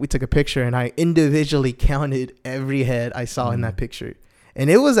 like, we took a picture, and I individually counted every head I saw in that picture, and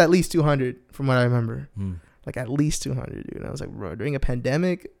it was at least 200 from what I remember. Like, at least 200, dude. And I was like, bro, during a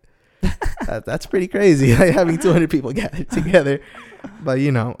pandemic, that's pretty crazy, like, having 200 people gathered together. But,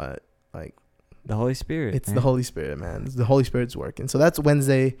 you know, like, the Holy Spirit. It's the Holy Spirit, man. The Holy Spirit's working. So that's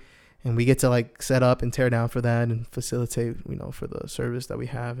Wednesday, and we get to like set up and tear down for that and facilitate, you know, for the service that we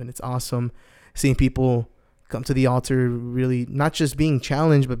have. And it's awesome seeing people come to the altar, really not just being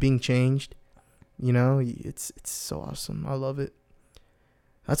challenged, but being changed. You know, it's so awesome. I love it.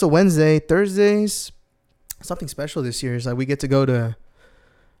 That's a Wednesday. Thursdays, something special this year is like we get to go to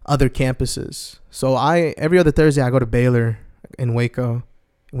other campuses. So every other Thursday I go to Baylor in Waco.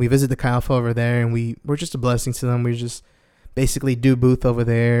 We visit the Chi Alpha over there, and we're just a blessing to them. We just basically do booth over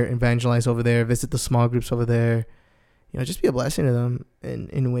there, evangelize over there, visit the small groups over there, you know, just be a blessing to them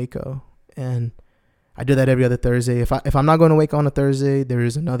in Waco. And I do that every other Thursday. If I'm not going to Waco on a Thursday,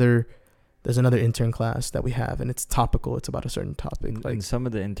 there's another intern class that we have, and it's topical. It's about a certain topic. Like, and some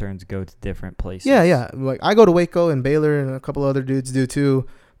of the interns go to different places. Yeah. Like, I go to Waco and Baylor, and a couple other dudes do too.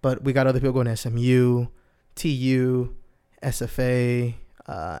 But we got other people going to SMU, TU, SFA,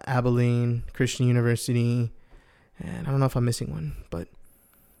 Abilene Christian University, and I don't know if I'm missing one, but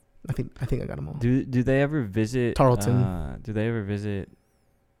I think I got them all. Do they ever visit Tarleton? Do they ever visit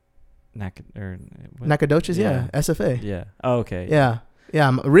Nacogdoches? Yeah, SFA. Yeah. Oh, okay.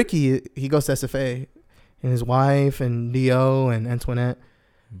 Yeah. Ricky, he goes to SFA, and his wife and Dio and Antoinette,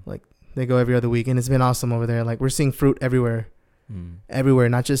 like, they go every other week, and it's been awesome over there. Like, we're seeing fruit everywhere. Everywhere,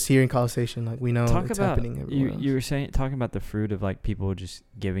 not just here in College Station. Like, we know it's happening everywhere. You were talking about the fruit of like people just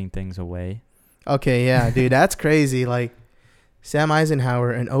giving things away. Okay, yeah, dude, that's crazy. Like, Sam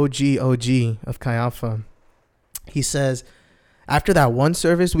Eisenhower, an OG of Chi Alpha, he says after that one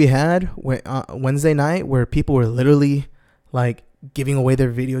service we had Wednesday night, where people were literally like giving away their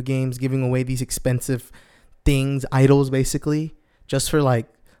video games, giving away these expensive things, idols, basically, just for like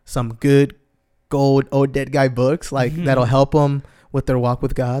some good gold old dead guy books, like that'll help them with their walk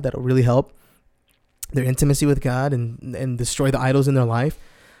with God, that'll really help their intimacy with God and destroy the idols in their life.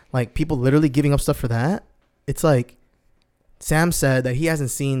 Like, people literally giving up stuff for that. It's like, Sam said that he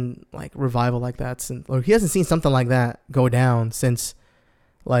hasn't seen like revival like that since, or he hasn't seen something like that go down since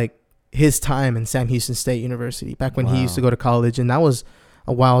like his time in Sam Houston State University, back when he used to go to college, and that was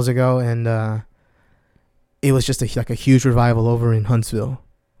a while ago. And it was just like a huge revival over in Huntsville,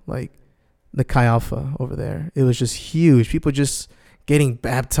 like the Chi Alpha over there. It was just huge. People just getting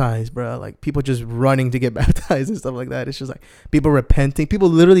baptized, bro. Like, people just running to get baptized and stuff like that. It's just like people repenting, people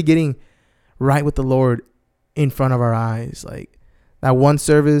literally getting right with the Lord in front of our eyes. Like, that one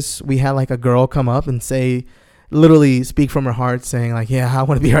service, we had like a girl come up and say, literally speak from her heart, saying like, yeah, I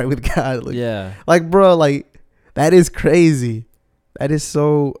want to be right with God. Like, yeah. Like, bro, like, that is crazy. That is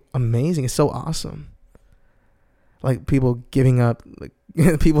so amazing. It's so awesome. Like, people giving up, like,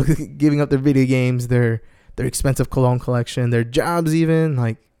 people giving up their video games, their expensive cologne collection, their jobs, even.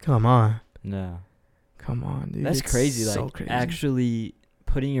 Like, come on. No. Come on, dude. That's crazy. So like, crazy. Actually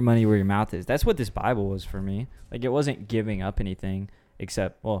putting your money where your mouth is. That's what this Bible was for me. Like, it wasn't giving up anything.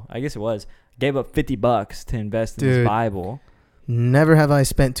 except, well, I guess it was. Gave up $50 to invest in this Dude. Bible. Never have I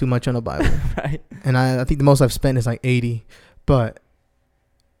spent too much on a Bible. Right. And I think the most I've spent is like 80, but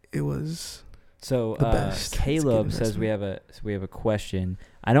it was So the best. It's a good Caleb says we have a question.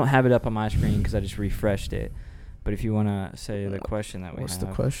 I don't have it up on my screen because I just refreshed it. But if you want to say the question that we What's have.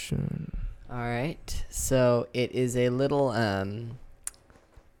 the question? All right. So it is a little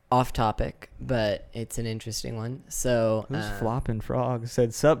off topic, but it's an interesting one. So Who's Flopping Frog?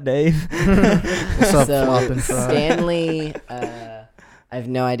 Said, sup, Dave? What's up, Flopping Frog? Stanley, I have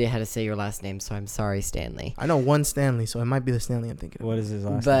no idea how to say your last name, so I'm sorry, Stanley. I know one Stanley, so it might be the Stanley I'm thinking of. What is his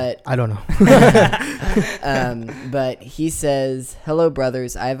last name? I don't know. But he says, hello,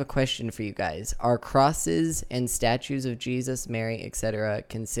 brothers. I have a question for you guys. Are crosses and statues of Jesus, Mary, etc.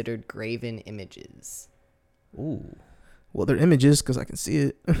 considered graven images? Ooh. Well, they're images because I can see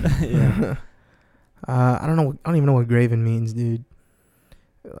it. Yeah. I don't know. I don't even know what graven means, dude.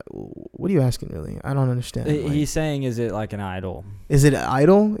 What are you asking, really? I don't understand. He's saying, is it like an idol? Is it an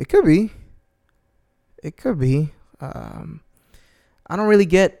idol? It could be. It could be. I don't really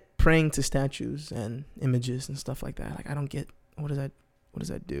get praying to statues and images and stuff like that. Like, I don't get what does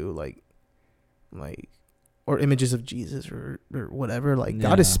that do? Like, or images of Jesus or whatever. Like,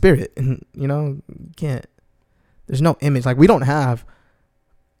 God is spirit, and you can't. There's no image. Like, we don't have.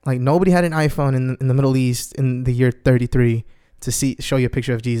 Like, nobody had an iPhone in the Middle East in the year 33 to show you a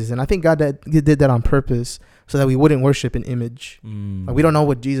picture of Jesus. And I think God did that on purpose so that we wouldn't worship an image. Like, we don't know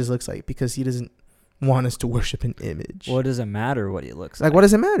what Jesus looks like because he doesn't want us to worship an image. Well, it doesn't matter what he looks like. Like, what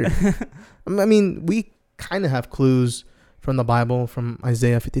does it matter? I mean, we kind of have clues from the Bible, from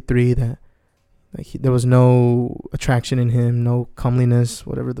Isaiah 53, that there was no attraction in him, no comeliness,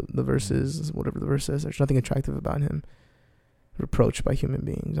 whatever the verse is, There's nothing attractive about him. Reproached by human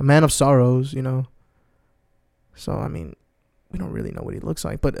beings. A man of sorrows, So, I mean, we don't really know what he looks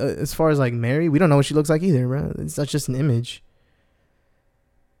like. But as far as like Mary, we don't know what she looks like either, bro. It's not just an image.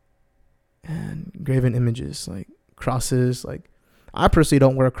 And graven images, like crosses, like I personally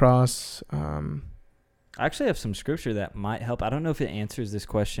don't wear a cross. I actually have some scripture that might help. I don't know if it answers this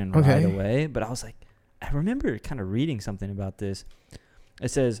question Okay. right away, but I remember kind of reading something about this. It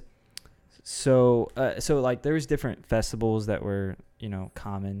says, so like there was different festivals that were,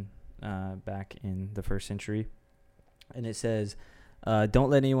 common back in the first century. And it says, don't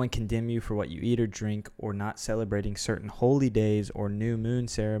let anyone condemn you for what you eat or drink, or not celebrating certain holy days or new moon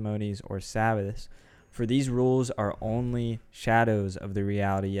ceremonies or Sabbaths. For these rules are only shadows of the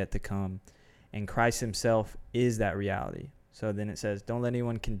reality yet to come, and Christ himself is that reality. So then it says, don't let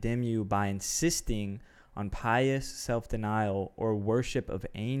anyone condemn you by insisting on pious self-denial or worship of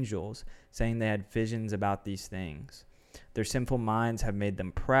angels, saying they had visions about these things. Their sinful minds have made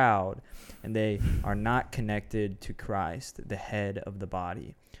them proud, and they are not connected to Christ, the head of the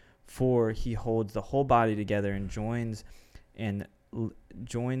body. For he holds the whole body together and joins in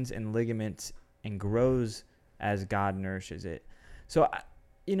ligaments and grows as God nourishes it. So,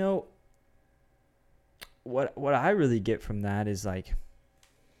 what I really get from that is like,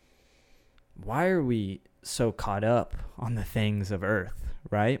 why are we so caught up on the things of earth,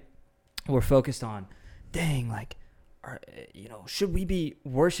 right? We're focused on, should we be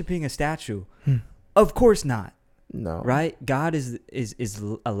worshiping a statue? Of course not. No. Right? God is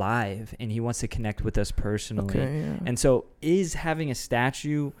alive, and he wants to connect with us personally. Okay, yeah. And so is having a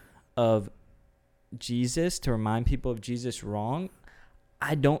statue of Jesus to remind people of Jesus wrong?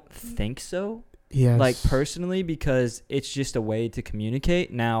 I don't think so. Yes. Like, personally, because it's just a way to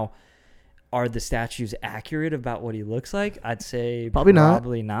communicate. Now, are the statues accurate about what he looks like? I'd say probably not.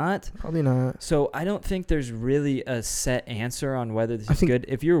 Probably not. So I don't think there's really a set answer on whether this is good.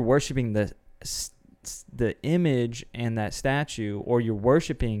 If you're worshiping the image and that statue, or you're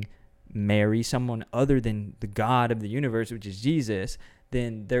worshiping Mary, someone other than the God of the universe, which is Jesus,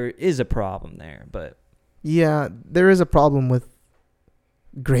 then there is a problem there. But yeah, there is a problem with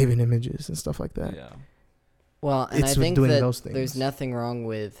graven images and stuff like that. yeah. Well, and It's I think doing that those things. there's nothing wrong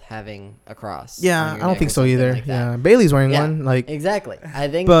with having a cross. Yeah, on I your don't neck think or so something either. like that. Yeah, Bailey's wearing Yeah. one. Like, Exactly. I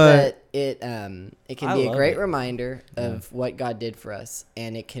think But- that it can I be a love great it. reminder of what God did for us,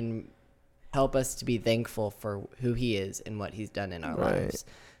 and it can help us to be thankful for who he is and what he's done in our Right. lives.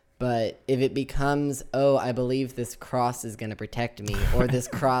 But if it becomes, I believe this cross is going to protect me, or this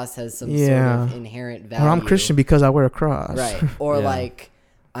cross has some sort of inherent value. or I'm Christian because I wear a cross. Right. Or Yeah. like,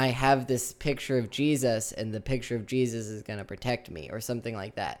 I have this picture of Jesus, and the picture of Jesus is going to protect me, or something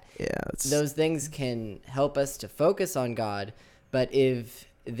like that. Yeah. Those things can help us to focus on God, but if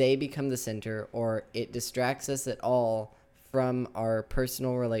they become the center, or it distracts us at all from our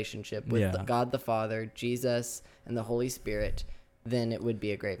personal relationship with God the Father, Jesus, and the Holy Spirit, then it would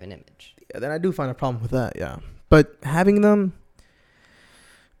be a graven image. Yeah, then I do find a problem with that. Yeah, but having them,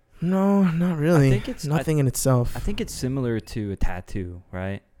 no, not really. I think it's nothing in itself. I think it's similar to a tattoo,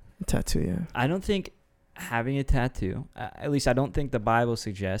 right? A tattoo, yeah. I don't think having a tattoo, at least I don't think the Bible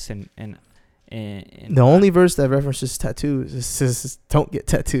suggests, and The only verse that references tattoos says don't get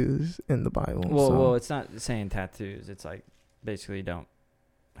tattoos in the Bible. Well, it's not saying tattoos. It's like basically don't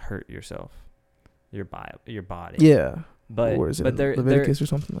hurt yourself, your body. Yeah. But or is it there, Leviticus or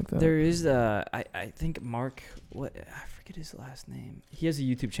something like that? There is I think Mark, what, I forget his last name. He has a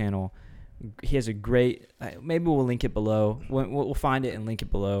YouTube channel. He has a great, maybe we'll link it below. We'll find it and link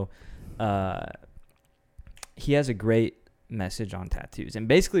it below. He has a great message on tattoos. And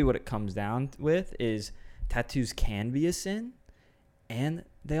basically what it comes down with is tattoos can be a sin and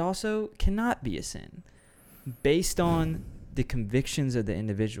they also cannot be a sin based on the convictions of the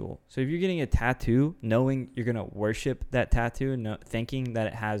individual. So if you're getting a tattoo knowing you're going to worship that tattoo and thinking that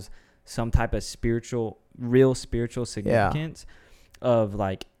it has some type of real spiritual significance of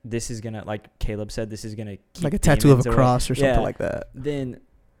like, this is going to, like Caleb said, this is going to keep like a tattoo of a away. cross or something like that. Then,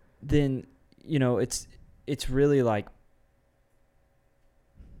 you know, it's really like,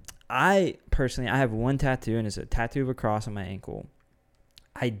 I have one tattoo and it's a tattoo of a cross on my ankle.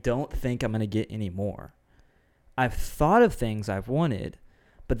 I don't think I'm going to get any more. I've thought of things I've wanted,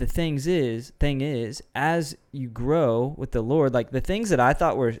 but the thing is, as you grow with the Lord, like the things that I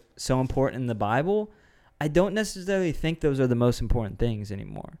thought were so important in the Bible, I don't necessarily think those are the most important things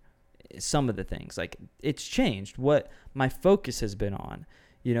anymore. Some of the things, like it's changed what my focus has been on,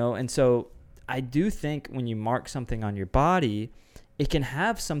 you know? And so I do think when you mark something on your body, it can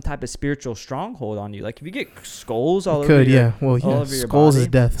have some type of spiritual stronghold on you. Like if you get skulls all over your Well, yeah, over your skulls body, is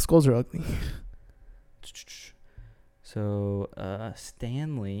death. Skulls are ugly. So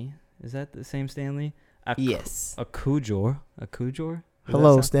Stanley, is that the same Stanley? Yes. Akujor.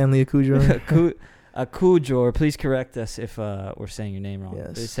 Hello, Stanley Akujor. Akujor, please correct us if we're saying your name wrong.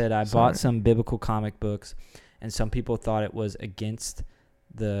 Yes. They said, I bought some biblical comic books, and some people thought it was against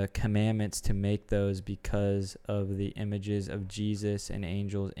the commandments to make those because of the images of Jesus and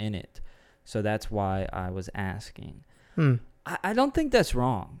angels in it. So that's why I was asking. I don't think that's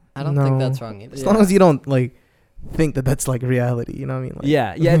wrong. I don't think that's wrong either. As long as you don't like think that that's like reality, you know what I mean? Like,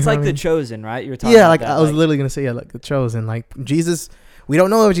 yeah, it's like The Chosen, right? You were talking yeah, about like that, I was literally gonna say, yeah, like The Chosen. Like Jesus, we don't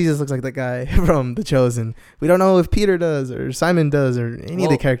know if Jesus looks like that guy from The Chosen. We don't know if Peter does or Simon does or any of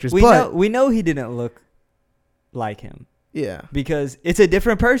the characters. We know he didn't look like him. Yeah, because it's a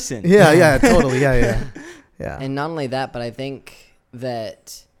different person. Yeah, totally. Yeah. And not only that, but I think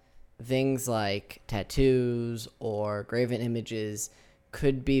that things like tattoos or graven images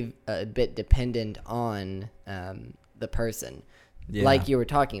could be a bit dependent on the person, like you were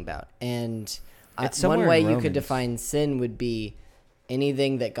talking about. And one way you could define sin would be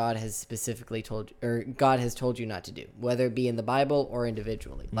anything that God has specifically told you, or God has told you not to do, whether it be in the Bible or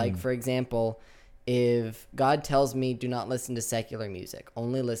individually. Like, for example, if God tells me do not listen to secular music,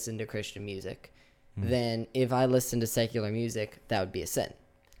 only listen to Christian music, then if I listen to secular music, that would be a sin.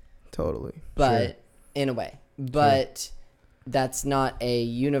 Totally. But in a way. But that's not a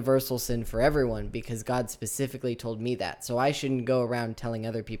universal sin for everyone because God specifically told me that. So I shouldn't go around telling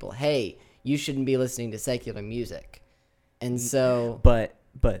other people, hey, you shouldn't be listening to secular music. And so... But...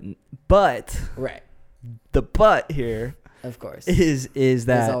 Right. The but here... Of course. Is that...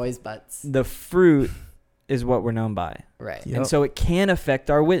 There's always buts. The fruit is what we're known by. Right. Yep. And so it can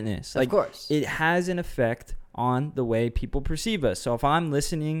affect our witness. Of course. It has an effect on the way people perceive us. So if I'm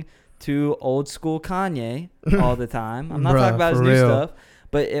listening to old school Kanye all the time, I'm not talking about his new stuff,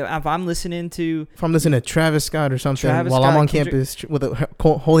 but if I'm listening to... If I'm listening to Travis Scott or something while I'm on campus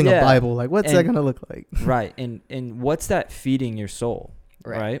holding a Bible, like what's that going to look like? Right. And what's that feeding your soul?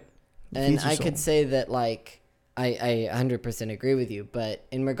 Right. And I could say that like... I 100% agree with you, but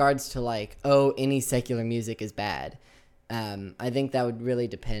in regards to like, any secular music is bad, I think that would really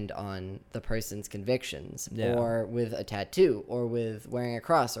depend on the person's convictions, or with a tattoo, or with wearing a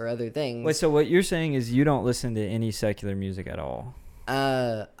cross, or other things. Wait, so what you're saying is you don't listen to any secular music at all?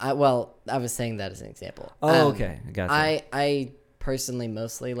 I was saying that as an example. Okay, I gotcha. I personally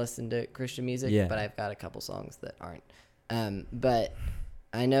mostly listen to Christian music, but I've got a couple songs that aren't. But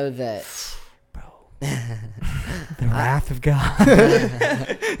I know that. The wrath of God.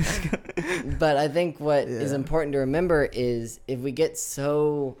 But I think what is important to remember is if we get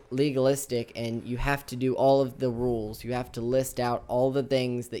so legalistic and you have to do all of the rules, you have to list out all the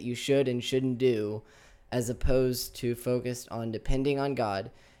things that you should and shouldn't do, as opposed to focused on depending on God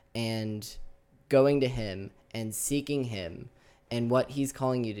and going to Him and seeking Him and what He's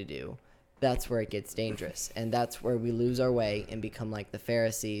calling you to do, that's where it gets dangerous. And that's where we lose our way and become like the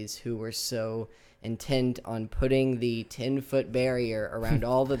Pharisees, who were so intent on putting the 10-foot barrier around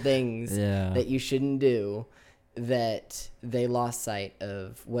all the things that you shouldn't do, that they lost sight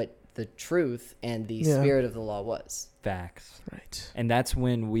of what the truth and the spirit of the law was. Facts. Right. And that's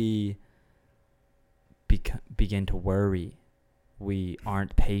when we begin to worry. We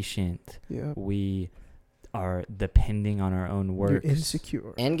aren't patient. Yeah. We are depending on our own works. You're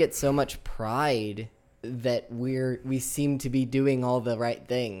insecure. And get so much pride that we seem to be doing all the right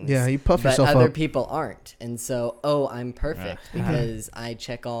things. Yeah, you puff yourself but other up. people aren't. And so, I'm perfect because I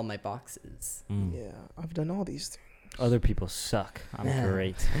check all my boxes. Yeah, I've done all these things. Other people suck. I'm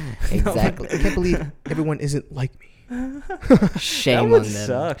great. Exactly. I can't believe everyone isn't like me. Shame on them.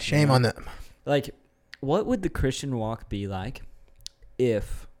 Suck, Shame man. on them. Like, what would the Christian walk be like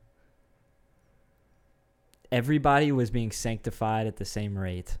if everybody was being sanctified at the same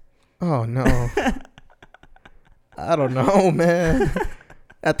rate? Oh, no. I don't know, man.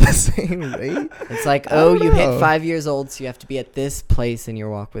 At the same rate? It's like, don't you know. hit 5 years old, so you have to be at this place in your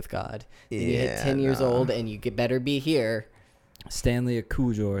walk with God. Then you hit 10 years nah. old, and you better be here. Stanley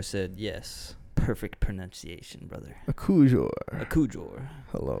Akujor said, yes. Perfect pronunciation, brother. Akujor. Akujor.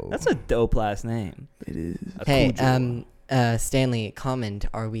 Hello. That's a dope last name. It is. Hey, Akujor. Stanley, comment,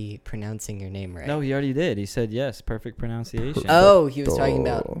 are we pronouncing your name right? No, he already did. He said yes. Perfect pronunciation. Oh, he was talking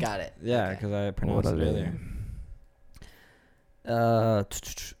about, got it. Yeah, Okay. because I pronounced it earlier.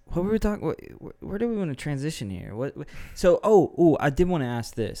 What were we talking? Where do we want to transition here? So, I did want to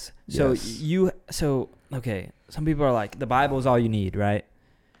ask this. So Yes. okay. Some people are like, the Bible is all you need, right?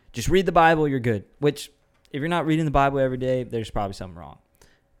 Just read the Bible, you're good. Which, if you're not reading the Bible every day, there's probably something wrong.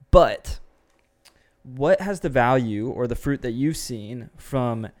 But what has the value or the fruit that you've seen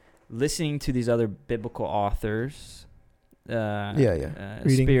from listening to these other biblical authors? Reading.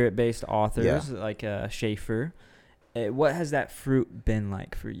 Spirit-based authors like Schaeffer. What has that fruit been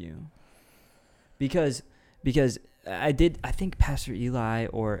like for you? Because I think Pastor Eli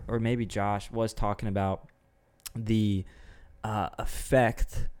or maybe Josh was talking about the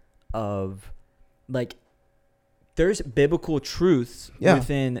effect of, like, there's biblical truths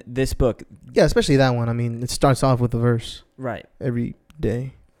within this book. Yeah, especially that one. I mean, it starts off with a verse. Right. Every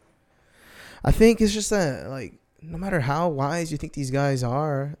day. I think it's just that, like, no matter how wise you think these guys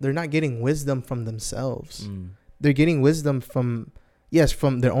are, they're not getting wisdom from themselves. They're getting wisdom from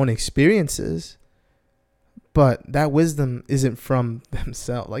their own experiences, but that wisdom isn't from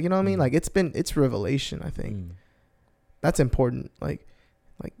themselves. Like, you know what I mean? Like, it's revelation, I think. That's important.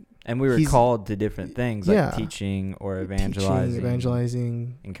 And we were called to different things, like teaching or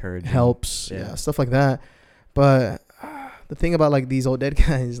evangelizing, encouraging, helps, stuff like that. But the thing about, like, these old dead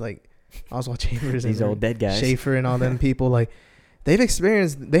guys, like Oswald Chambers, these old dead guys, Schaeffer, and all them people, like, they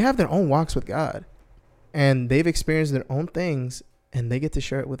have their own walks with God, and they've experienced their own things, and they get to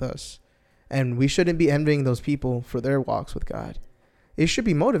share it with us. And we shouldn't be envying those people for their walks with God. It should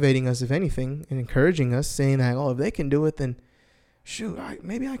be motivating us, if anything, and encouraging us, saying that, if they can do it, then shoot,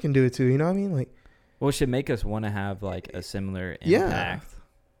 maybe I can do it too. You know what I mean? Like, well, it should make us want to have, like, a similar impact.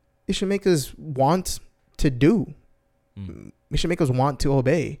 It should make us want to do. It should make us want to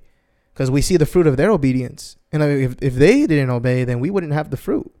obey, because we see the fruit of their obedience. And if they didn't obey, then we wouldn't have the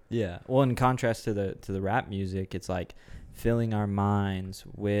fruit. Yeah. Well, in contrast to the rap music, it's like filling our minds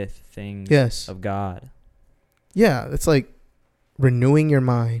with things of God. Yeah, it's like renewing your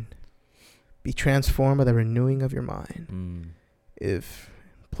mind. Be transformed by the renewing of your mind. If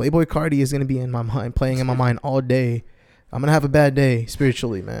Playboy Cardi is going to be in my mind, playing in my mind all day, I'm going to have a bad day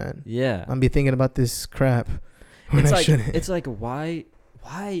spiritually, man. Yeah. I'm going to be thinking about this crap when it's I like, shouldn't. It's like, why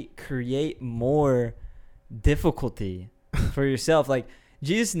create more difficulty for yourself? Like,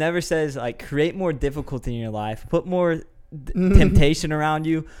 Jesus never says, like, create more difficulty in your life, put more temptation around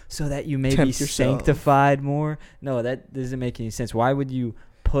you so that you may be sanctified more. No, that doesn't make any sense. Why would you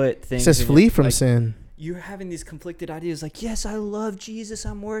put things? It says flee from sin. You're having these conflicted ideas, like, yes, I love Jesus,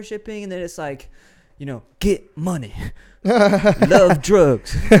 I'm worshiping, and then it's like, get money, love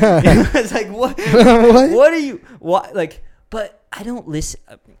drugs. It's like, what? What are you? What? Like, but I don't listen,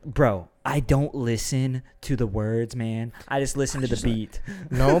 bro. I don't listen to the words, man. I just listen to the beat.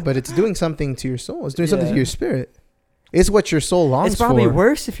 No, but it's doing something to your soul. It's doing something to your spirit. It's what your soul longs for. It's probably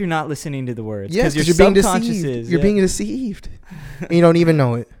worse if you're not listening to the words. Yes, because you're being deceived. You're being deceived. And you don't even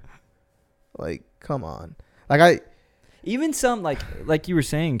know it. Like, come on. Even some, like you were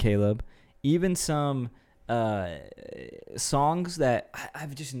saying, Caleb, even some songs that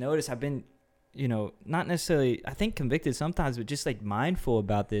I've just noticed, I've been, not necessarily, I think, convicted sometimes, but just, like, mindful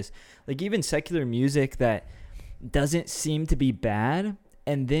about this. Like, even secular music that doesn't seem to be bad,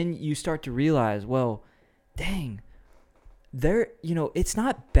 And then you start to realize, well, dang, it's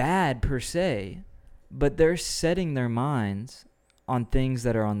not bad per se, but they're setting their minds on things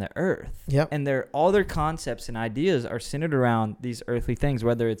that are on the earth. Yep. And all their concepts and ideas are centered around these earthly things,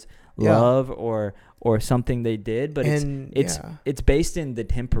 whether it's love or something they did, but it's based in the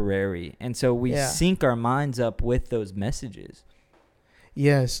temporary. And so we sync our minds up with those messages.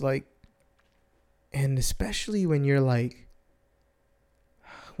 Yes, like, and especially when you're like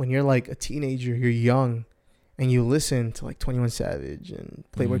a teenager, you're young, and you listen to like 21 Savage and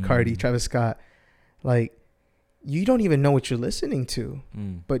Playboi Carti, Travis Scott, like, you don't even know what you're listening to,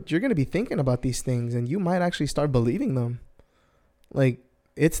 but you're going to be thinking about these things, and you might actually start believing them. Like,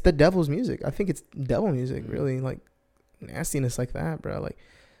 it's the devil's music. I think it's devil music, really, like nastiness like that, bro. Like,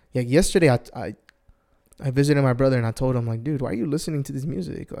 yesterday I visited my brother, and I told him, like, dude, why are you listening to this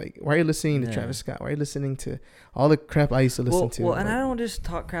music? Like, why are you listening to Travis Scott? Why are you listening to all the crap I used to listen to? Well, and like, I don't just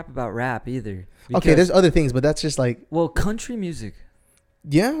talk crap about rap either. Okay, there's other things, but that's just like... Well, country music.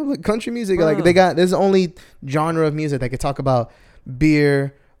 Yeah, like country music. Bro. Like, there's the only genre of music that could talk about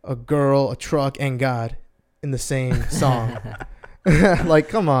beer, a girl, a truck, and God in the same song. Like,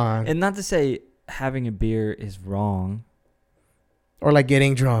 come on. And not to say having a beer is wrong. Or like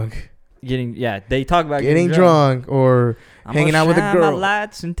getting drunk. They talk about getting drunk or hanging out with a girl. My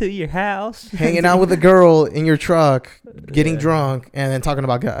lights into your house. Hanging out with a girl in your truck, getting drunk, and then talking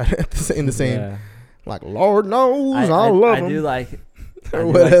about God in the same. Yeah. Like, Lord knows I love him. I do like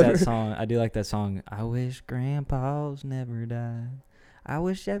that song. I do like that song. I wish grandpas never died. I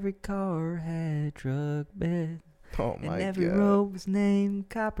wish every car had a truck bed. Oh my God. And every road was named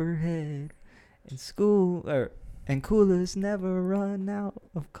Copperhead. And coolers never run out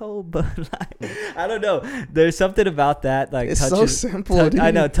of cold Bud Light. I don't know. There's something about that, like, it's so simple. Dude.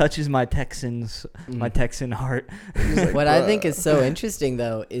 I know, touches my Texan heart. Like, what I think is so interesting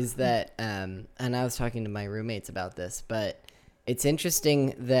though is that, and I was talking to my roommates about this, but it's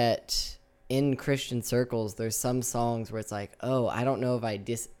interesting that in Christian circles, there's some songs where it's like, oh, I don't know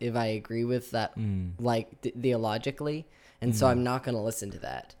if I agree with that, like theologically. And so I'm not going to listen to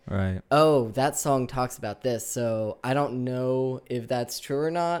that. Right. Oh, that song talks about this, so I don't know if that's true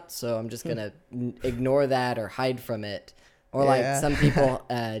or not, so I'm just going to ignore that or hide from it. Or like some people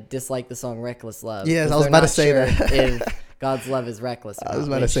dislike the song Reckless Love. Yes, I was about to say that. If God's love is reckless or not. I was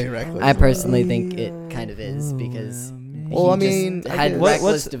about to say reckless. I personally think it kind of is because he had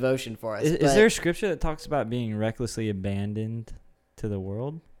reckless devotion for us. Is there a scripture that talks about being recklessly abandoned to the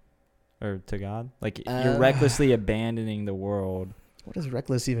world? Or to God? Like, you're recklessly abandoning the world. What does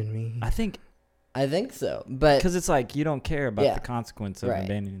reckless even mean? I think so. But because it's like you don't care about the consequence of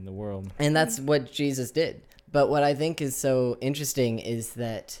abandoning the world. And that's what Jesus did. But what I think is so interesting is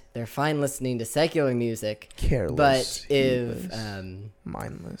that they're fine listening to secular music. Careless. But if...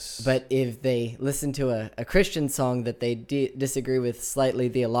 mindless. But if they listen to a Christian song that they disagree with slightly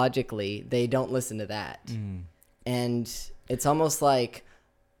theologically, they don't listen to that. And it's almost like...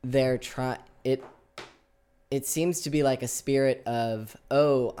 it seems to be like a spirit of,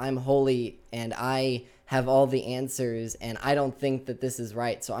 oh, I'm holy and I have all the answers and I don't think that this is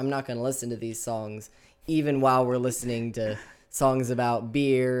right, so I'm not going to listen to these songs even while we're listening to songs about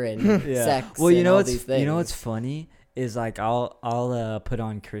beer and sex. Well, and all these things. You know what's funny is, like, I'll put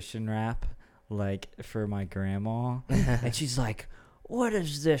on Christian rap, like, for my grandma, and she's like, what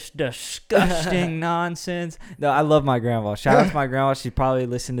is this disgusting nonsense? No, I love my grandma. Shout out to my grandma. She probably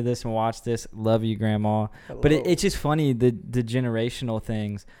listened to this and watched this. Love you, grandma. Hello. But it's just funny, the generational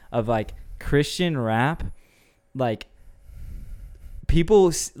things of, like, Christian rap. Like,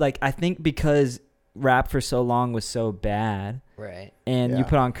 people, like, I think because rap for so long was so bad. Right. And you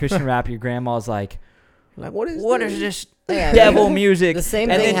put on Christian rap, your grandma's like, what is this devil music? The same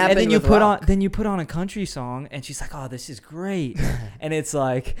thing happened and then you with put rock. on you put on a country song, and she's like, "Oh, this is great," and it's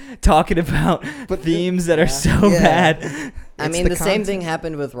like talking about themes that are so bad. I mean, the same thing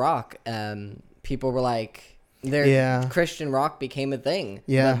happened with rock. People were like, Christian rock became a thing.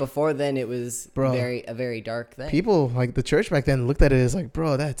 Yeah. But before then, it was a very dark thing. People, like, the church back then looked at it as like,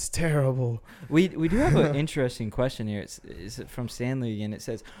 bro, that's terrible. We do have an interesting question here. It's from Stanley again. It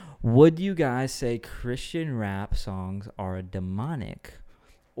says, would you guys say Christian rap songs are demonic,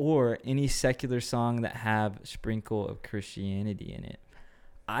 or any secular song that have a sprinkle of Christianity in it?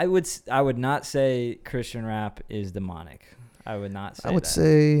 I would not say Christian rap is demonic. I would not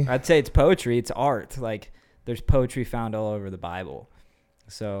say that. I'd say it's poetry. It's art. Like, there's poetry found all over the Bible.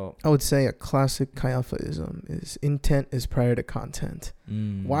 So I would say a classic Caiaphaism is intent is prior to content.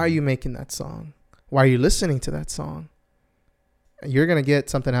 Why are you making that song? Why are you listening to that song? You're going to get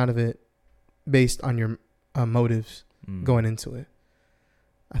something out of it based on your motives going into it.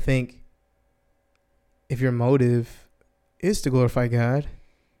 I think if your motive is to glorify God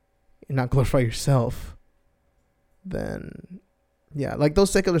and not glorify yourself, then yeah, like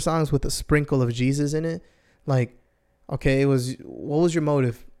those secular songs with a sprinkle of Jesus in it, like, okay, what was your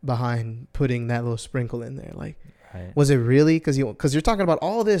motive behind putting that little sprinkle in there? Like, Right. was it really because you're talking about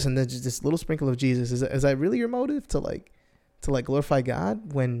all this and then just this little sprinkle of Jesus? Is that really your motive to glorify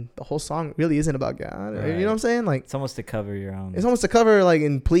God when the whole song really isn't about God? Right. You know what I'm saying? Like, It's almost to cover your own. it's almost to cover like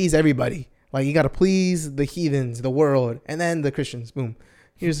and please everybody. Like, you got to please the heathens, the world, and then the Christians. Boom.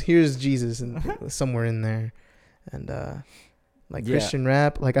 Here's Jesus and somewhere in there. And like Christian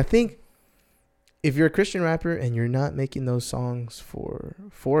rap, like I think if you're a Christian rapper and you're not making those songs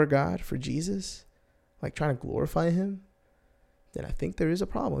for God, for Jesus, like trying to glorify him, then I think there is a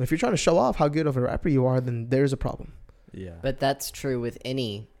problem. If you're trying to show off how good of a rapper you are, then there's a problem. Yeah. But that's true with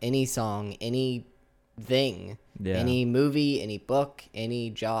any song, any thing, Yeah. any movie, any book, any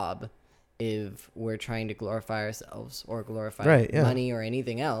job. If we're trying to glorify ourselves or glorify money or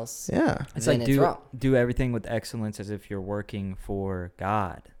anything else, It's then like do everything with excellence as if you're working for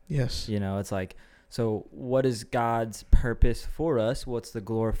God. Yes. You know, it's like, so what is God's purpose for us? What's to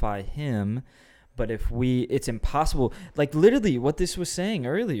glorify him? But it's impossible. Like literally what this was saying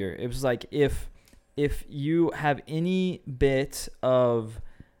earlier, it was like if you have any bit of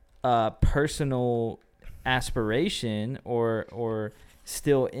personal aspiration or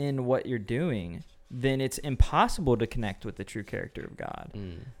still in what you're doing, then it's impossible to connect with the true character of God.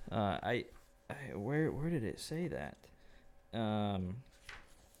 Where did it say that?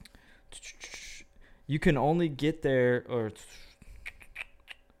 You can only get there, or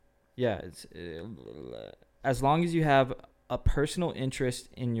it's as long as you have a personal interest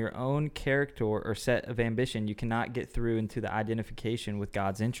in your own character or set of ambition, you cannot get through into the identification with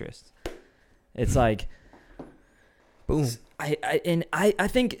God's interests. It's like, boom. I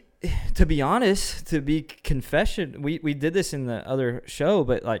think, to be honest, to be confession, we did this in the other show,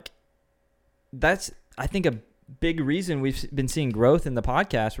 but like that's, I think, a big reason we've been seeing growth in the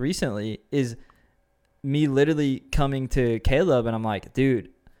podcast recently is me literally coming to Caleb and I'm like, dude,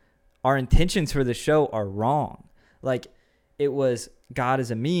 our intentions for the show are wrong. Like, it was God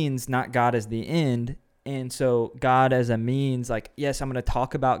as a means, not God as the end. And so God as a means, like, yes, I'm going to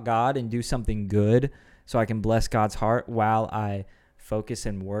talk about God and do something good so I can bless God's heart while I focus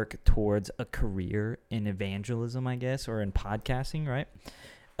and work towards a career in evangelism, I guess, or in podcasting, right?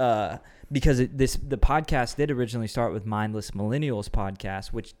 Because the podcast did originally start with Mindless Millennials podcast,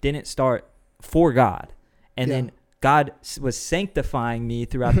 which didn't start for God. And then God was sanctifying me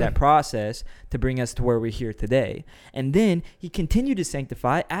throughout that process to bring us to where we're here today. And then he continued to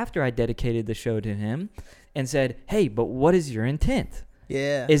sanctify after I dedicated the show to him and said, hey, but what is your intent?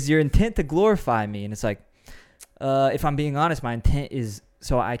 Yeah. Is your intent to glorify me? And it's like, if I'm being honest, my intent is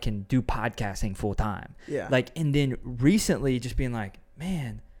so I can do podcasting full time. Yeah. Like, and then recently just being like,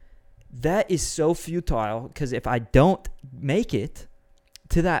 man, that is so futile, because if I don't make it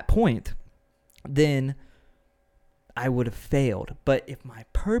to that point, then I would have failed. But if my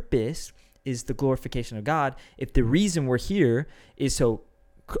purpose is the glorification of God, if the reason we're here is so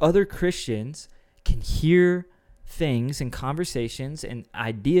other Christians can hear things and conversations and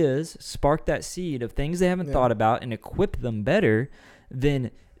ideas, spark that seed of things they haven't thought about and equip them better, then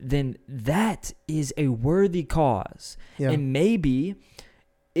that is a worthy cause. And maybe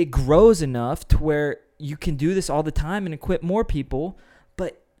it grows enough to where you can do this all the time and equip more people.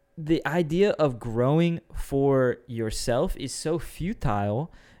 But the idea of growing for yourself is so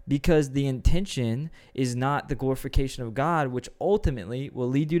futile, because the intention is not the glorification of God, which ultimately will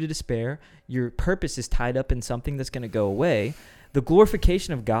lead you to despair. Your purpose is tied up in something that's going to go away. The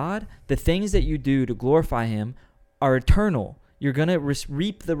glorification of God, the things that you do to glorify him, are eternal. You're going to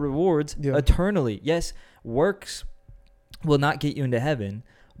reap the rewards eternally. Yes, works will not get you into heaven,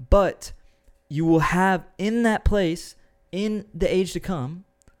 but you will have in that place, in the age to come,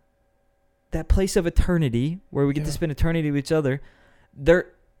 that place of eternity where we get to spend eternity with each other.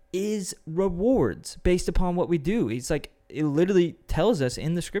 There is rewards based upon what we do. It's like, it literally tells us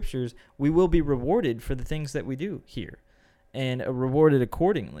in the scriptures, we will be rewarded for the things that we do here, and rewarded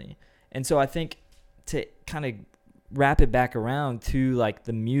accordingly. And so I think, to kind of wrap it back around to like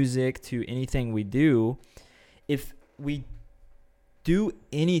the music, to anything we do, if we do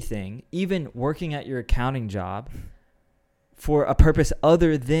anything, even working at your accounting job, for a purpose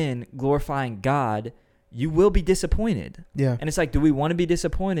other than glorifying God, you will be disappointed. Yeah. And it's like, do we want to be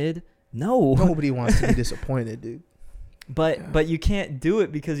disappointed? No. Nobody wants to be disappointed, dude. But you can't do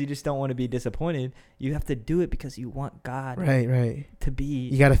it because you just don't want to be disappointed. You have to do it because you want God right to be.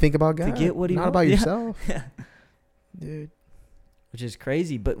 You got to think about God. To get what he not wants. about yourself. Yeah. Dude. which is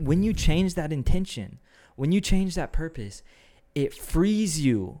crazy. But when you change that intention, when you change that purpose, it frees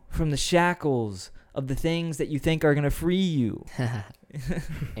you from the shackles of the things that you think are going to free you.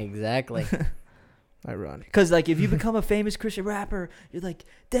 Exactly. Ironic. Because, like, if you become a famous Christian rapper, you're like,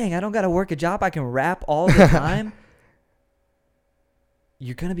 dang, I don't got to work a job. I can rap all the time.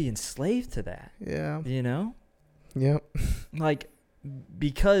 You're going to be enslaved to that. Yeah. You know? Yep. Like,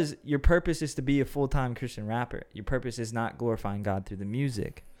 because your purpose is to be a full-time Christian rapper. Your purpose is not glorifying God through the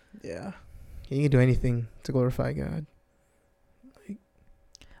music. Yeah. You can do anything to glorify God.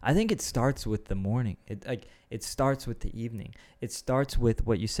 I think it starts with the morning. It starts with the evening. It starts with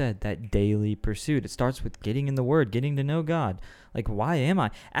what you said, that daily pursuit. It starts with getting in the Word, getting to know God. Like, why am I?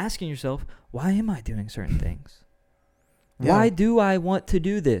 Asking yourself, why am I doing certain things? Yeah. Why do I want to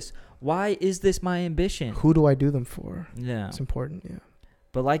do this? Why is this my ambition? Who do I do them for? Yeah. It's important, yeah.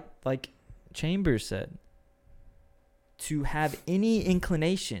 But like Chambers said, to have any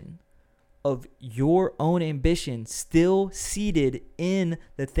inclination of your own ambition still seated in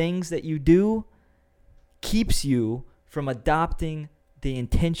the things that you do keeps you from adopting the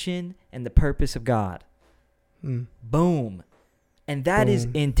intention and the purpose of God. Boom. And that is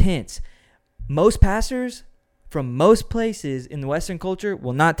intense. Most pastors from most places in the Western culture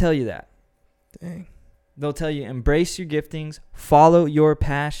will not tell you that. Dang. They'll tell you, embrace your giftings, follow your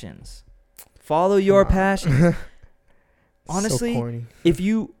passions. Follow your passions. Honestly, so corny. If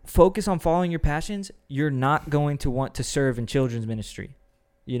you focus on following your passions, you're not going to want to serve in children's ministry.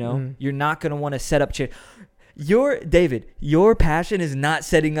 You know, you're not going to want to set up David, your passion is not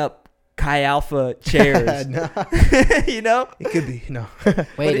setting up Chi Alpha chairs. You know, it could be. No.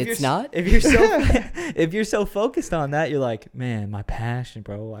 Wait, it's not? If you're so focused on that, you're like, man, my passion,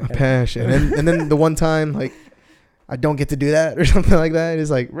 bro. My passion. And then the one time, like, I don't get to do that or something like that,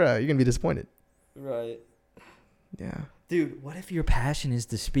 it's like, bro, you're going to be disappointed. Right. Yeah. Dude, what if your passion is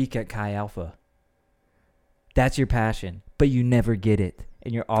to speak at Chi Alpha? That's your passion, but you never get it,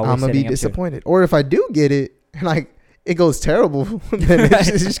 and you're always. I'm gonna be disappointed. Or if I do get it, and like it goes terrible, then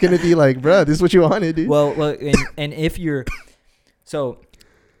it's just gonna be like, bro, this is what you wanted, dude. Well, and if you're, so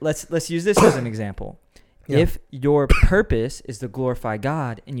let's use this as an example. Yeah. If your purpose is to glorify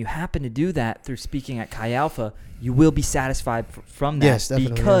God, and you happen to do that through speaking at Chi Alpha, you will be satisfied from that. Yes,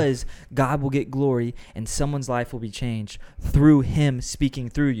 definitely, because God will get glory and someone's life will be changed through him speaking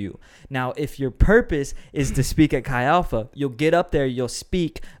through you. Now, if your purpose is to speak at Chi Alpha, you'll get up there, you'll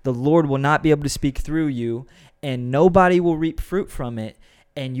speak, the Lord will not be able to speak through you, and nobody will reap fruit from it,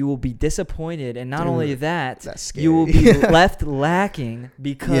 and you will be disappointed. And not only that, you will be left lacking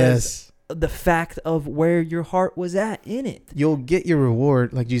because the fact of where your heart was at in it. You'll get your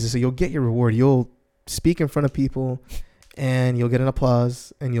reward, like Jesus said, you'll get your reward. You'll speak in front of people and you'll get an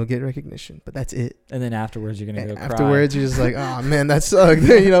applause and you'll get recognition, but that's it. And then afterwards you're going to go cry. Afterwards you're just like, oh man, that sucked.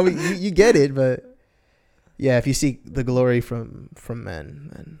 You know, you get it, but yeah, if you seek the glory from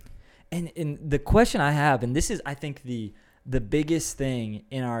men, then. And the question I have, and this is, I think, the biggest thing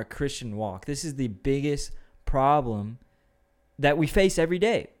in our Christian walk, this is the biggest problem that we face every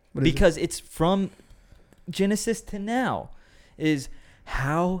day. Because it's from Genesis to now, is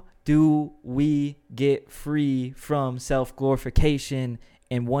how do we get free from self-glorification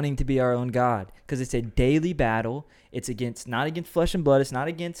and wanting to be our own God? Because it's a daily battle. It's not against flesh and blood. It's not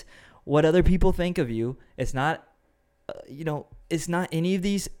against what other people think of you. It's not, it's not any of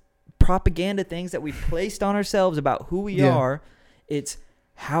these propaganda things that we've placed on ourselves about who we are. It's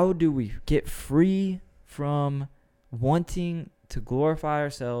how do we get free from wanting to glorify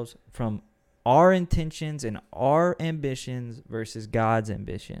ourselves from our intentions and our ambitions versus God's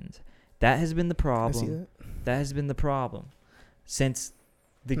ambitions. That has been the problem. I see that. That has been the problem since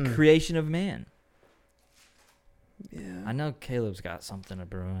the creation of man. Yeah. I know Caleb's got something to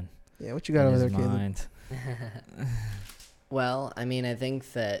brewing. Yeah, what you got over there, Caleb? Well, I mean, I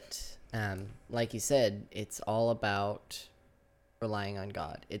think that, like you said, it's all about relying on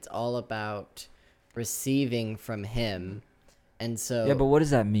God. It's all about receiving from him. And so, yeah, but what does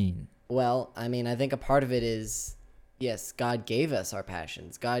that mean? Well, I mean, I think a part of it is, yes, God gave us our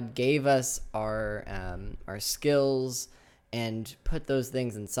passions. God gave us our skills and put those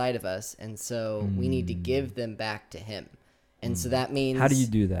things inside of us. And so we need to give them back to him. And so that means... How do you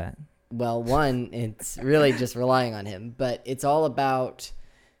do that? Well, one, it's really just relying on him. But it's all about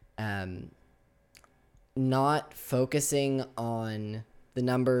not focusing on the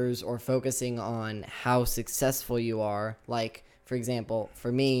numbers or focusing on how successful you are. Like, for example,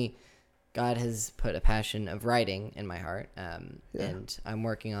 for me, God has put a passion of writing in my heart, and I'm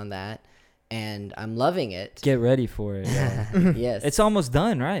working on that, and I'm loving it. Get ready for it. Yes. It's almost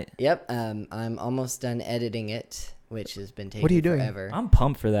done, right? Yep. I'm almost done editing it, which has been taking What are you doing? forever. I'm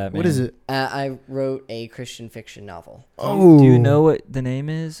pumped for that, man. What is it? I wrote a Christian fiction novel. Do you know what the name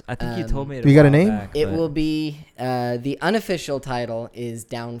is? I think you told me it. You got a while name? back, It but- will be the unofficial title is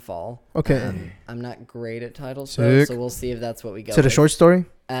Downfall. Okay. I'm not great at titles, Sick. so we'll see if that's what we go. Is it a with. short story?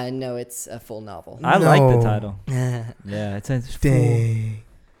 No, it's a full novel. I like the No. title. Yeah, it's full. Dang.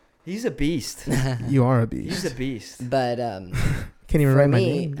 He's a beast. You are a He's beast. a beast. But Can't even for write my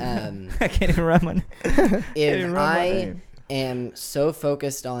me, name. I can't even run my. if I am so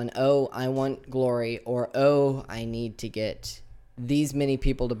focused on, oh, I want glory, or oh, I need to get these many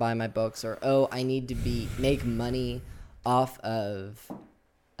people to buy my books, or oh, I need to make money off of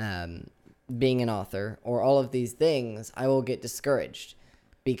being an author, or all of these things, I will get discouraged.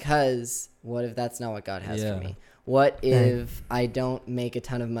 Because what if that's not what God has for me? What if I don't make a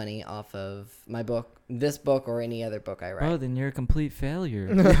ton of money off of my book, this book, or any other book I write? Bro, then you're a complete failure.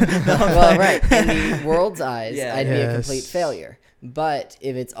 Well, right. In the world's eyes, Yeah. I'd be a complete Yes. failure. But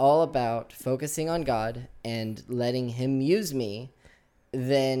if it's all about focusing on God and letting Him use me,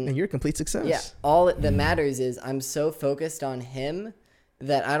 then And you're a complete success. yeah, all that matters is I'm so focused on Him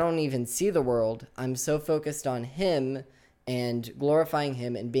that I don't even see the world. I'm so focused on Him and glorifying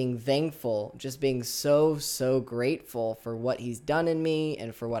Him and being thankful, just being so grateful for what He's done in me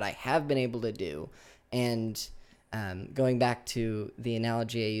and for what I have been able to do. And going back to the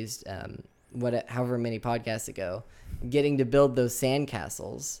analogy I used, however many podcasts ago, getting to build those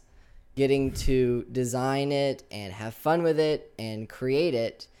sandcastles, getting to design it and have fun with it and create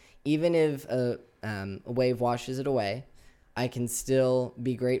it, even if a wave washes it away, I can still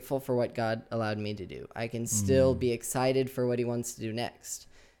be grateful for what God allowed me to do. I can still be excited for what He wants to do next.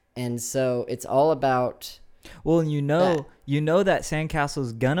 And so it's all about Well, and you know that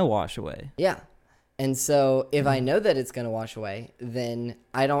sandcastle's gonna wash away. yeah. And so if I know that it's going to wash away, then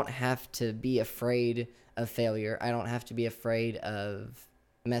I don't have to be afraid of failure. I don't have to be afraid of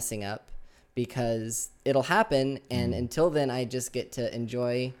messing up because it'll happen. And until then, I just get to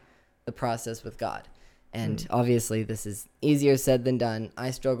enjoy the process with God. And obviously, this is easier said than done. I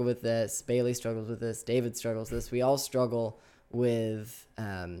struggle with this. Bailey struggles with this. David struggles with this. We all struggle with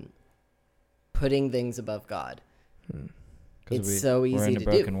putting things above God. It's so easy we're in a to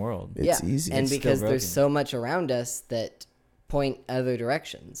broken do. world. It's easy. And It's still because there's broken. so much around us that point other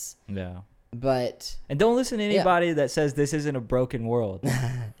directions. Yeah. But And don't listen to anybody that says this isn't a broken world.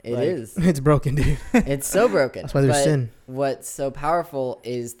 it Like- is. It's broken, dude. It's so broken. That's why there's But sin. What's so powerful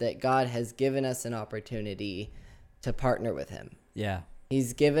is that God has given us an opportunity to partner with Him. Yeah.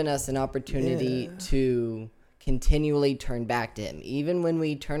 He's given us an opportunity to continually turn back to Him. Even when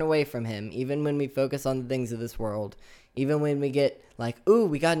we turn away from Him, even when we focus on the things of this world, even when we get like, ooh,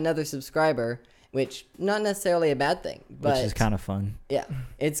 we got another subscriber, which not necessarily a bad thing, but Which is kind of fun. yeah,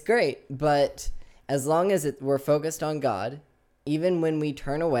 it's great. But as long as we're focused on God, even when we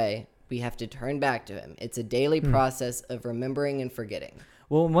turn away, we have to turn back to Him. It's a daily process of remembering and forgetting.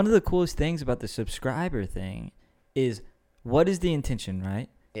 Well, one of the coolest things about the subscriber thing is what is the intention, right?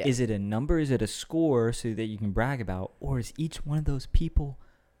 Yeah. Is it a number? Is it a score so that you can brag about? Or is each one of those people?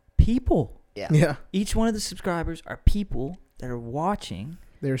 Yeah. Yeah. Each one of the subscribers are people that are watching.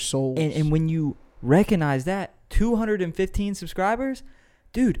 They're souls. And when you recognize that, 215 subscribers,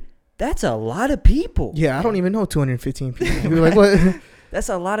 dude, that's a lot of people. yeah, I don't even know 215 people. You're like, what? That's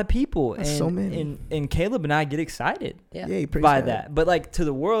a lot of people. That's and, so many. And Caleb and I get excited Yeah. Yay, praise by God. that. But like to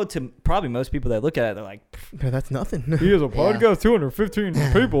the world, to probably most people that look at it, they're like, Yeah, that's nothing. he has a podcast,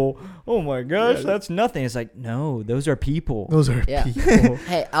 215 people. Oh my gosh, Yeah. that's nothing. It's like, no, those are people. Those are Yeah. people.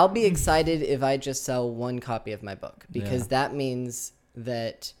 Hey, I'll be excited if I just sell one copy of my book because Yeah. that means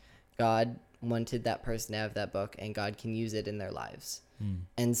that God wanted that person to have that book and God can use it in their lives.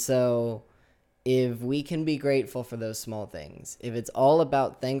 And so if we can be grateful for those small things, if it's all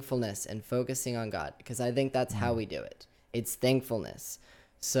about thankfulness and focusing on God, because I think that's how we do it. It's thankfulness.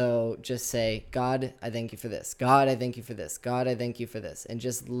 So just say, God, I thank you for this. God, I thank you for this. God, I thank you for this. And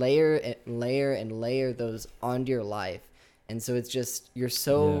just layer and layer those onto your life. And so it's just, you're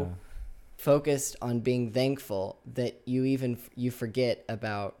so focused on being thankful that you forget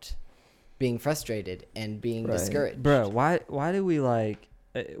about being frustrated and being Right. discouraged. Bro, why do we like,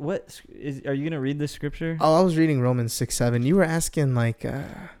 are you going to read this scripture? Oh, I was reading Romans 6:7. You were asking like,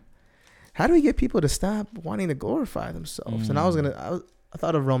 how do we get people to stop wanting to glorify themselves? And I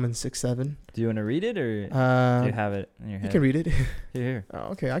thought of Romans 6:7. Do you want to read it or do you have it in your head? You can read it. Here.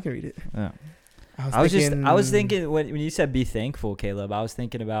 Oh, okay, I can read it. Yeah. I was thinking when you said be thankful, Caleb, I was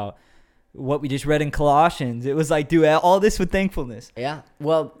thinking about what we just read in Colossians. It was like, do all this with thankfulness. Yeah.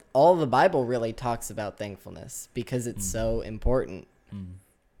 Well, all the Bible really talks about thankfulness because it's so important.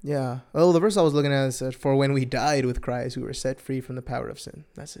 Yeah. Oh, the verse I was looking at said, "For when we died with Christ, we were set free from the power of sin."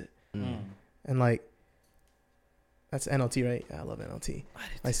 That's it. And like, that's NLT, right? Yeah, I love NLT.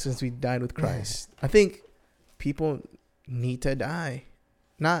 Like, since we died with Christ, I think people need to die,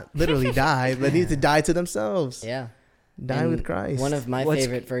 not literally die, but need to die to themselves. Yeah. Die And with Christ. One of my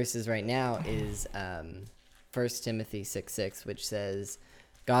favorite verses right now is 1 Timothy 6:6, which says,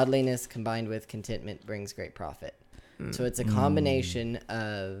 "Godliness combined with contentment brings great profit." So it's a combination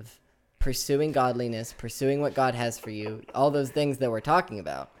of pursuing godliness, pursuing what God has for you, all those things that we're talking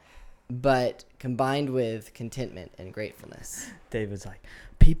about, but combined with contentment and gratefulness. David's like,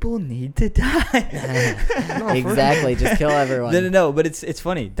 people need to die. Exactly. Just kill everyone. No. But it's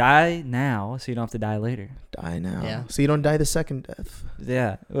funny. Die now so you don't have to die later. Die now. Yeah. So you don't die the second death.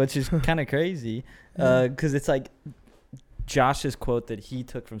 Yeah, which is kind of crazy. Because it's like Josh's quote that he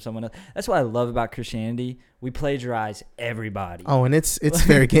took from someone else. That's what I love about Christianity. We plagiarize everybody. Oh, and it's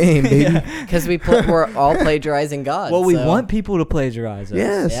fair game, baby. Because we're all plagiarizing God. Well, we so- want people to plagiarize us.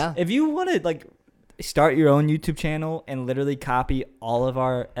 Yes. Yeah. If you want to like start your own YouTube channel and literally copy all of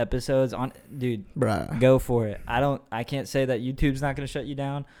our episodes on, dude, Bruh. go for it. I can't say that YouTube's not going to shut you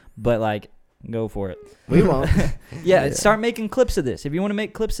down, but like, go for it. We won't. Yeah, start making clips of this. If you want to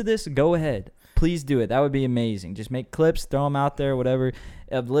make clips of this, go ahead. Please do it. That would be amazing. Just make clips, throw them out there, whatever,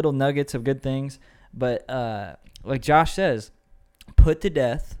 of little nuggets of good things. But like Josh says, put to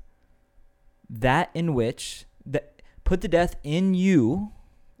death put to death in you,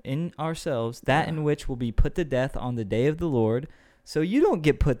 in ourselves, that in which will be put to death on the day of the Lord, so you don't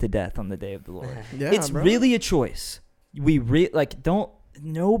get put to death on the day of the Lord. Yeah, It's bro. really a choice. Don't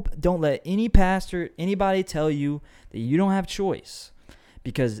let any pastor, anybody tell you that you don't have choice,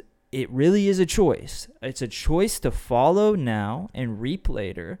 because it really is a choice. It's a choice to follow now and reap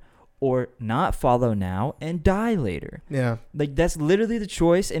later, or not follow now and die later. Yeah. Like, that's literally the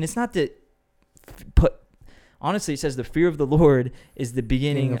choice. And it's not that honestly, it says the fear of the Lord is the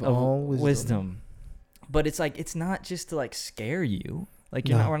beginning of all wisdom. But it's like, it's not just to like scare you. Like,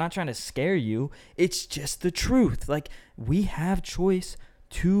 we're not trying to scare you. It's just the truth. Like, we have choice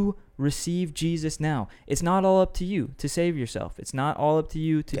to receive Jesus now. It's not all up to you to save yourself. It's not all up to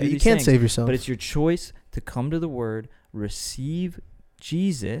you to do these you can't things, save yourself. but it's your choice to come to the Word, receive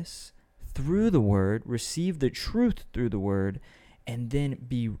Jesus through the Word, receive the truth through the Word, and then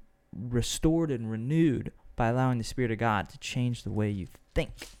be restored and renewed by allowing the Spirit of God to change the way you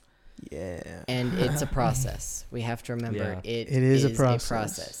think. Yeah. And it's a process. We have to remember it is a a process.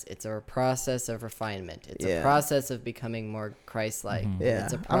 process. It's a process of refinement. It's Yeah. a process of becoming more Christ-like. Mhm. Yeah.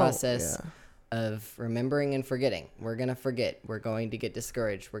 It's a process of remembering and forgetting. We're going to forget. We're going to get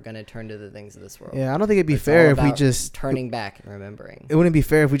discouraged. We're going to turn to the things of this world. Yeah, I don't think it'd be It's fair all if we about just turning back and remembering. It wouldn't be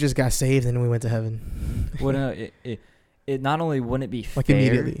fair if we just got saved and then we went to heaven. Well, no, it not only wouldn't be Like fair,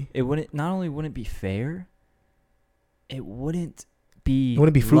 immediately. it wouldn't not only wouldn't be fair, it wouldn't be It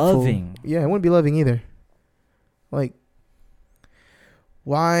wouldn't be fruitful. loving. Yeah, it wouldn't be loving either. Like,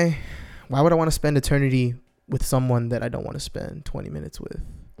 why would I want to spend eternity with someone that I don't want to spend 20 minutes with?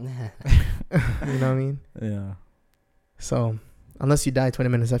 You know what I mean? Yeah. So, unless you die 20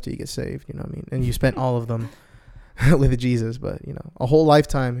 minutes after you get saved, you know what I mean? And you spent all of them with Jesus, but, you know, a whole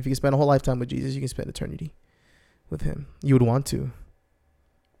lifetime. If you can spend a whole lifetime with Jesus, you can spend eternity with him. You would want to.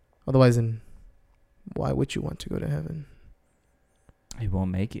 Otherwise, then why would you want to go to heaven? He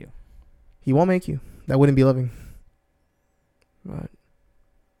won't make you. He won't make you. That wouldn't be loving. But,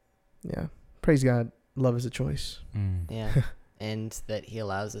 yeah. Praise God. Love is a choice. Yeah. And that he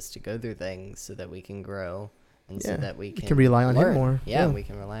allows us to go through things so that we can grow and so that we can rely on him learn. more. Yeah, we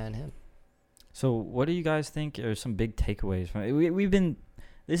can rely on him. So, what do you guys think are some big takeaways from it? We've been.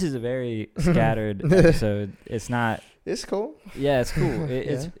 This is a very scattered episode. It's not. It's cool. Yeah, it's cool.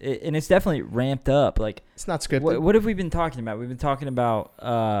 And it's definitely ramped up. Like, It's not scripted. what have we been talking about? We've been talking about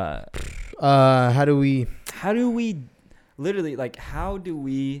How do we literally, like, how do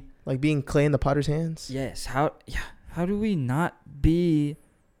we like being clay in the potter's hands? yes how do we not be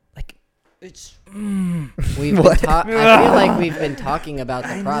like it's We've been I feel like we've been talking about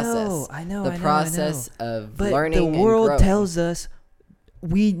the process. I know The process of but learning the world and growing. tells us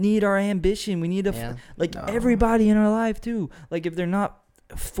we need our ambition. We need Yeah. everybody in our life too. Like, if they're not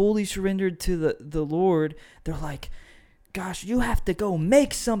fully surrendered to the Lord, they're like, gosh, you have to go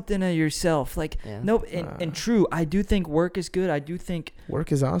make something of yourself. Like, Yeah. nope. And true, I do think work is good. I do think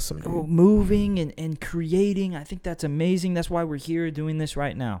Work is awesome, dude. moving and creating, I think that's amazing. That's why we're here doing this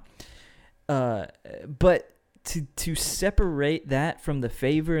right now. But to separate that from the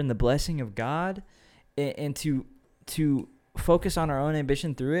favor and the blessing of God, and to focus on our own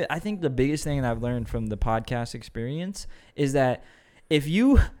ambition through it, I think the biggest thing that I've learned from the podcast experience is that if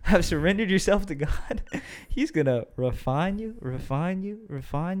you have surrendered yourself to God, he's going to refine you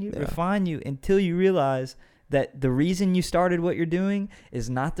until you realize that the reason you started what you're doing is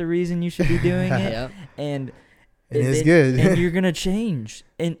not the reason you should be doing it. Yep. And it's good. And you're going to change.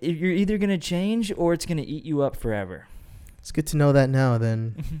 And you're either going to change or it's going to eat you up forever. It's good to know that now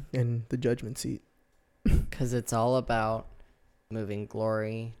than in the judgment seat. Because it's all about moving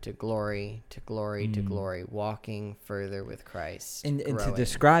glory to glory to glory to glory, walking further with Christ. And to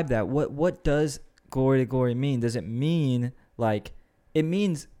describe that, what does glory to glory mean? Does it mean like, it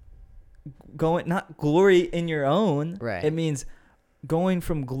means going, not glory in your own. Right. It means going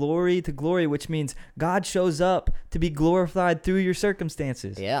from glory to glory, which means God shows up to be glorified through your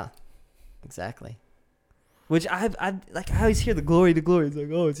circumstances. Yeah, exactly. Which I always hear the glory to glory. It's like,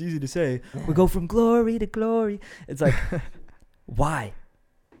 oh, it's easy to say. We go from glory to glory. It's like, why?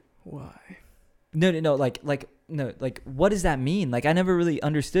 Why? No. Like, what does that mean? Like, I never really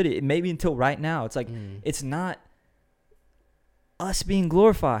understood it. Maybe until right now. It's like, it's not us being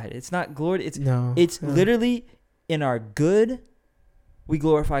glorified. It's not glory. It's literally in our good, we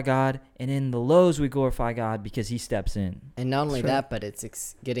glorify God, and in the lows, we glorify God because he steps in. And not only that, but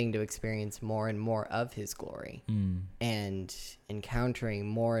it's getting to experience more and more of his glory and encountering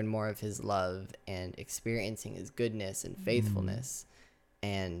more and more of his love and experiencing his goodness and faithfulness.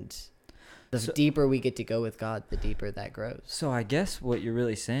 And the deeper we get to go with God, the deeper that grows. So I guess what you're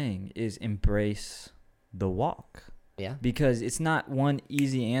really saying is embrace the walk. Yeah. Because it's not one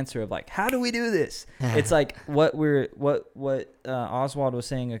easy answer of like, how do we do this? It's like what Oswald was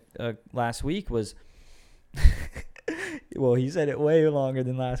saying last week was, well, he said it way longer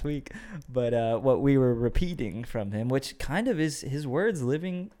than last week, but what we were repeating from him, which kind of is his words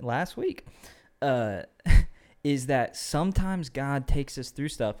living last week, is that sometimes God takes us through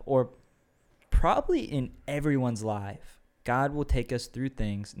stuff, or probably in everyone's life, God will take us through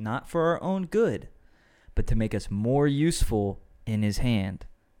things not for our own good, but to make us more useful in his hand,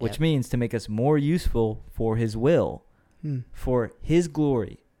 which means to make us more useful for his will, for his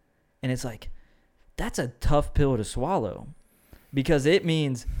glory. And it's like, that's a tough pill to swallow, because it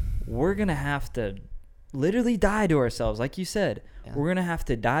means we're going to have to literally die to ourselves. Like you said, we're going to have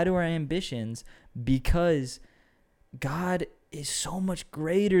to die to our ambitions, because God is so much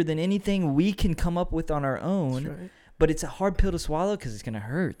greater than anything we can come up with on our own. That's right. But it's a hard pill to swallow because it's going to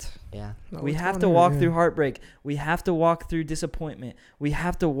hurt. Yeah. We have to walk through heartbreak. We have to walk through disappointment. We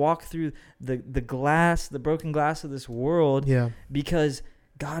have to walk through the broken glass of this world. Yeah. Because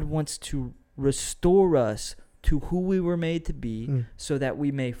God wants to restore us to who we were made to be, so that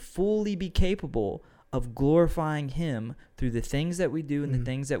we may fully be capable of glorifying him through the things that we do and the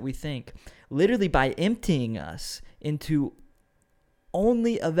things that we think. Literally by emptying us into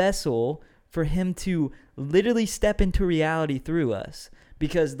only a vessel for him to literally step into reality through us.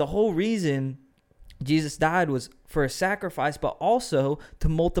 Because the whole reason Jesus died was for a sacrifice, but also to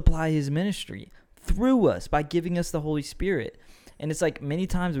multiply his ministry through us by giving us the Holy Spirit. And it's like many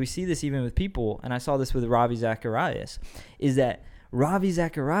times we see this even with people, and I saw this with Ravi Zacharias, is that Ravi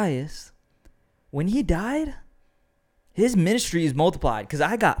Zacharias, when he died, his ministry is multiplied. Because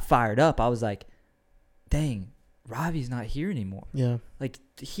I got fired up. I was like, dang, Ravi's not here anymore. Yeah. Like,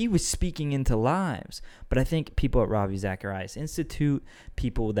 he was speaking into lives. But I think people at Ravi Zacharias Institute,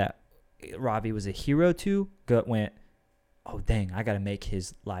 people that Ravi was a hero to, went, oh, dang, I got to make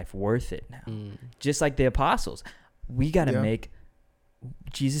his life worth it now. Just like the apostles. We got to make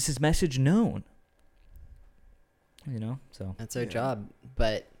Jesus' message known. You know? So that's our job.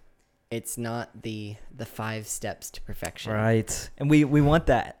 But it's not the 5 steps to perfection. Right. And we want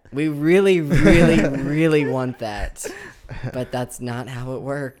that. We really, really, really want that. But that's not how it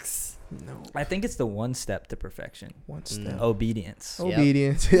works. No. I think it's the 1 step to perfection. 1 step. Obedience.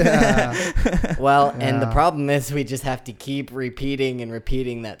 Obedience. Yeah. Well, and the problem is we just have to keep repeating and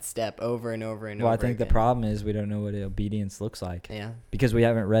repeating that step over and over and over. Well, I think again. the problem is we don't know what obedience looks like. Yeah. Because we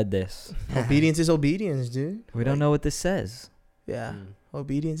haven't read this. Obedience is obedience, dude. We don't know what this says. Yeah.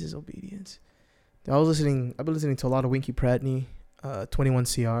 Obedience is obedience. I've been listening to a lot of Winky Pratney,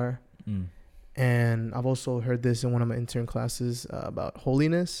 21CR. And I've also heard this in one of my intern classes about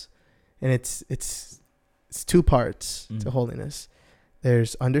holiness. And it's 2 parts to holiness.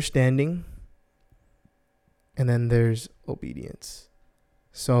 There's understanding, and then there's obedience.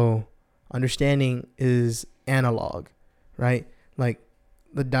 So understanding is analog, right? Like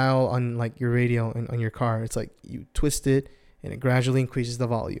the dial on like your radio and on your car. It's like you twist it and it gradually increases the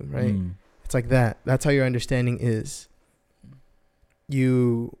volume, right? It's like that. That's how your understanding is.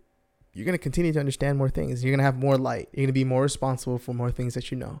 You're going to continue to understand more things. You're going to have more light. You're going to be more responsible for more things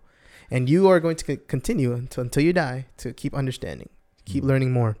that you know. And you are going to continue until you die to keep understanding. Keep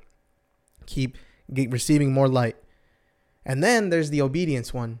learning more. Keep receiving more light. And then there's the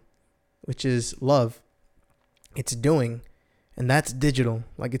obedience one, which is love. It's doing. And that's digital.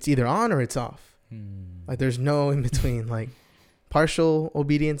 Like, it's either on or it's off. Like, there's no in between. Like, partial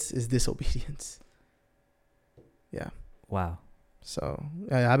obedience is disobedience. Yeah. Wow. So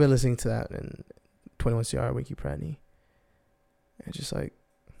I've been listening to that and 21CR, Winky Pratney. And just like,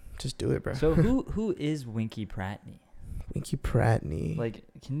 just do it, bro. So who is Winky Pratney? Winky Pratney. Like,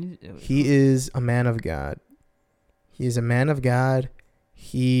 can you? He is a man of God. He is a man of God.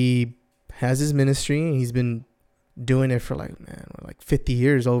 He has his ministry, and he's been doing it for like 50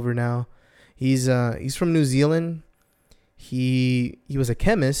 years over now. He's from New Zealand. He was a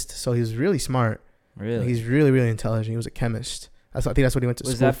chemist, so he was really smart. Really? He's really, really intelligent. He was a chemist. I think that's what he went to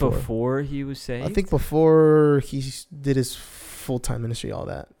school for. Was that before he was saved? I think before he did his full-time ministry, all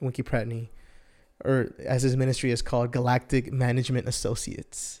that. Winky Pratney, or as his ministry is called, Galactic Management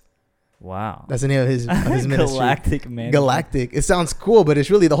Associates. Wow. That's the name of his ministry. Galactic Management. Galactic. It sounds cool, but it's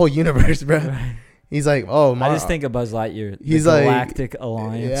really the whole universe, bro. Right. He's like, oh my. I just think of Buzz Lightyear. He's the like Galactic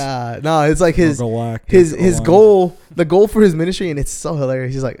Alliance. Yeah, no, it's like his Alliance. goal, the goal for his ministry, and it's so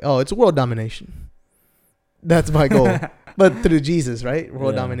hilarious. He's like, oh, it's world domination. That's my goal, but through Jesus, right?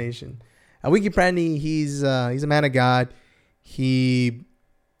 World domination. Winky Pratney, he's a man of God. He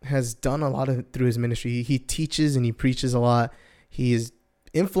has done a lot through his ministry. He teaches and he preaches a lot. He has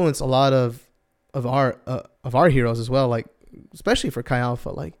influenced a lot of our heroes as well, like especially for Chi Alpha.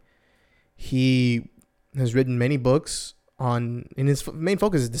 Like, he has written many books and his main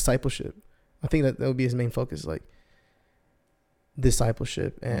focus is discipleship. I think that would be his main focus, like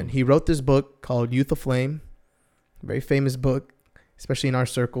discipleship. And he wrote this book called Youth Aflame, a very famous book, especially in our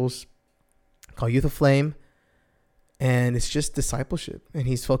circles, called Youth Aflame. And it's just discipleship. And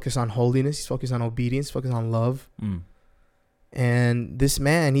he's focused on holiness. He's focused on obedience, focused on love. And this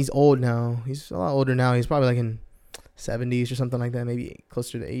man, he's old now. He's a lot older now. He's probably like in 70s or something like that, maybe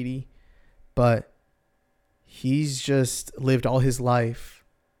closer to 80. But he's just lived all his life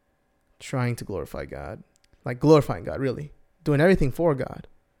trying to glorify God. Like, glorifying God, really. Doing everything for God.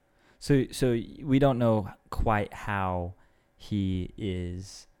 So we don't know quite how he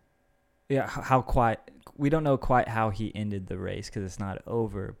is. Yeah, we don't know quite how he ended the race because it's not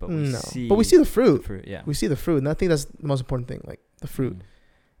over. But we see the fruit. Yeah, we see the fruit, and I think that's the most important thing, like the fruit.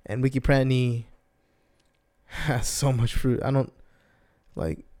 And Winky Pratney has so much fruit.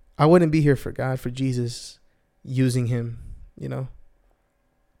 I wouldn't be here for God, for Jesus using him. You know,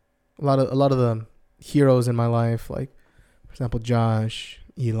 a lot of the heroes in my life, like for example, Josh,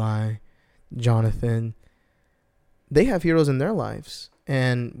 Eli, Jonathan, they have heroes in their lives.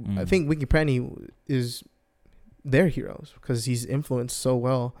 And I think Winky Pratney is their heroes because he's influenced so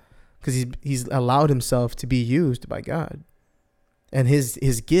well, because he's allowed himself to be used by God. And his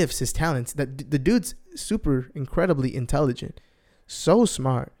gifts, his talents, that the dude's super incredibly intelligent, so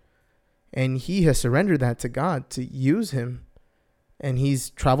smart. And he has surrendered that to God to use him. And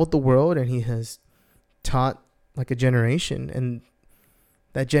he's traveled the world and he has taught like a generation. And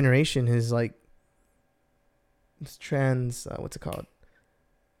that generation is like, it's what's it called?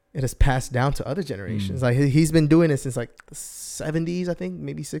 It has passed down to other generations. Like, he's been doing it since like the 70s, I think,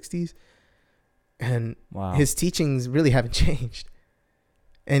 maybe 60s. And his teachings really haven't changed.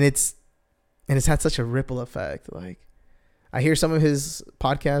 And it's had such a ripple effect. Like, I hear some of his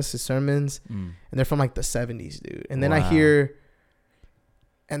podcasts, his sermons, and they're from like the 70s, dude. And then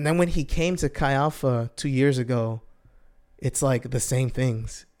and then when he came to Chi Alpha 2 years ago, it's like the same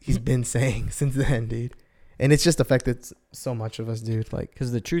things he's been saying since then, dude. And it's just affected so much of us, dude. Like,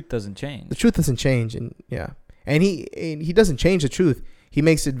 because the truth doesn't change. The truth doesn't change, and he doesn't change the truth. He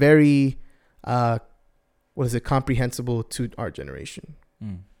makes it very, comprehensible to our generation.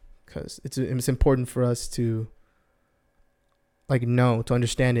 Because it's important for us to to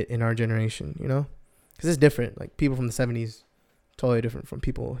understand it in our generation, you know? Because it's different. Like, people from the 70s, totally different from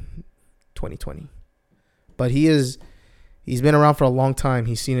people 2020. But he's been around for a long time.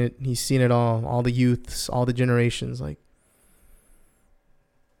 He's seen it all the youths, all the generations. Like,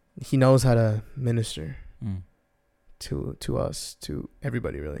 he knows how to minister to us, to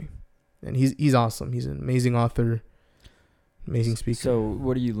everybody, really. And he's awesome. He's an amazing author, amazing speaker. So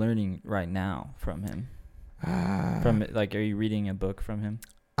what are you learning right now from him? Are you reading a book from him?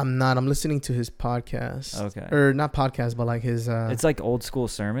 I'm not. I'm listening to his podcast. Okay. Or not podcast, but like his... it's like old school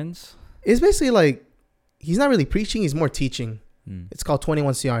sermons? It's basically like... He's not really preaching. He's more teaching. It's called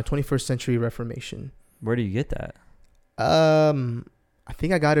 21CR, 21st Century Reformation. Where do you get that? I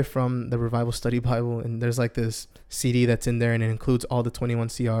think I got it from the Revival Study Bible. And there's like this CD that's in there. And it includes all the 21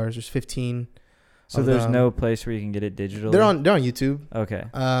 CRs. There's 15 So there's no place where you can get it digitally? They're on YouTube. Okay.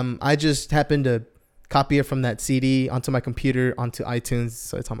 I just happened to copy it from that CD onto my computer onto iTunes,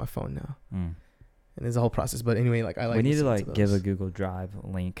 so it's on my phone now. And it's a whole process. But anyway, like I like. We need to listening like give a those. Google Drive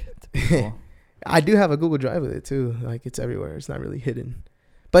link to people. I do have a Google Drive with it too. Like it's everywhere. It's not really hidden,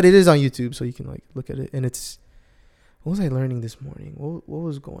 but it is on YouTube, so you can like look at it. And it's. What was I learning this morning? What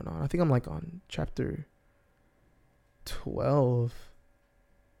was going on? I think I'm like on chapter 12.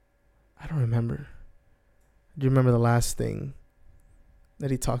 I don't remember. Do you remember the last thing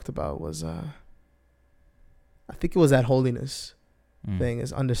that he talked about was I think it was that holiness thing,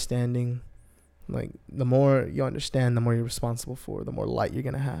 is understanding. Like the more you understand, the more you're responsible for, the more light you're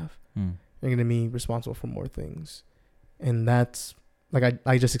gonna have. You're gonna be responsible for more things. And that's like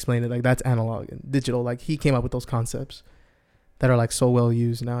I just explained it, like that's analog and digital. Like he came up with those concepts that are like so well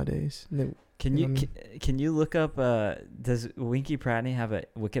used nowadays. Can you look up does Winky Pratney have a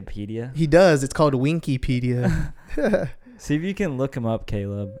Wikipedia? He does. It's called Winkipedia. See if you can look him up,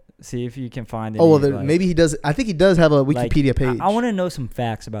 Caleb. See if you can find. Oh well, maybe he does. I think he does have a Wikipedia page. I want to know some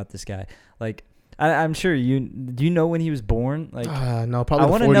facts about this guy. Like, I'm sure do you know when he was born? Like, no, probably. I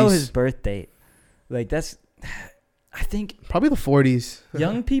want to know his birth date. Like that's, I think probably the 40s.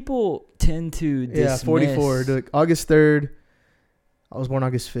 Young people tend to dismiss. 44. Like August 3rd. I was born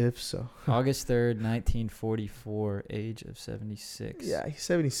August 5th, so. August 3rd, 1944, age of 76. Yeah, he's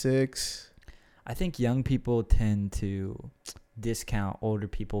 76. I think young people tend to discount older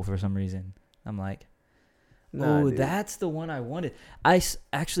people for some reason. I'm like, that's the one I wanted.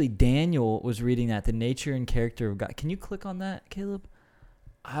 Actually, Daniel was reading that, The Nature and Character of God. Can you click on that, Caleb?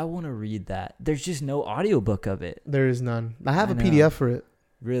 I want to read that. There's just no audiobook of it. There is none. I have a PDF for it.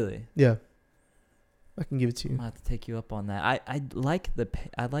 Really? Yeah. I can give it to you. I'm gonna have to take you up on that. I like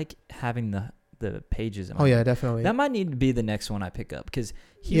having the pages in my yeah, definitely. That might need to be the next one I pick up because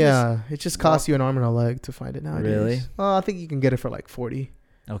it just costs you an arm and a leg to find it nowadays. Really? Oh, I think you can get it for like 40.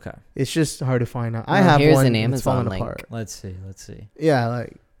 Okay. It's just hard to find out. Well, I have here's one. an And it's falling Amazon link. apart. Let's see. Yeah,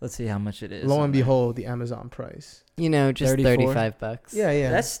 let's see how much it is. Lo and behold, the Amazon price. Just 34? $35. Yeah.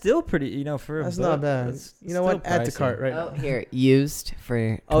 That's still pretty. For that's a book, not bad. that's You know what? still Add to pricey. cart right Oh, now. here, used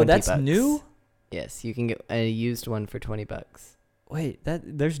for that's $20. new. Yes, you can get a used one for $20. Wait,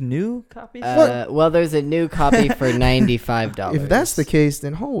 there's new copies. Well, there's a new copy for $95. If that's the case,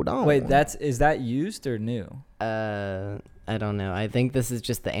 then hold on. Wait, is that used or new? I don't know. I think this is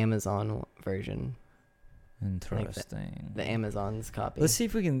just the Amazon version. Interesting. The Amazon's copy. Let's see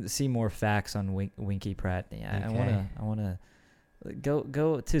if we can see more facts on Winky Pratney. I wanna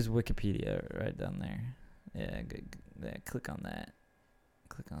go to his Wikipedia right down there. Yeah, good. Yeah, click on that.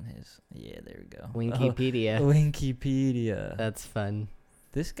 Click on his. Yeah, there we go. Winkipedia. Winkipedia. That's fun.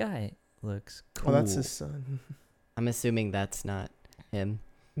 This guy looks cool. Oh, that's his son. I'm assuming that's not him.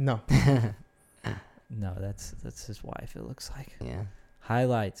 No. No, that's his wife. It looks like. Yeah.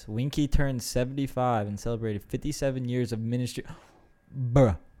 Highlights. Winky turned 75 and celebrated 57 years of ministry.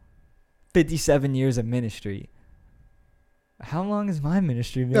 Bruh. 57 years of ministry. How long is my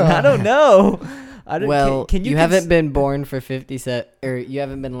ministry been? I don't know. Can you haven't been born for 57, or you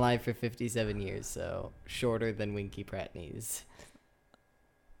haven't been alive for 57 years, so shorter than Winky Pratney's.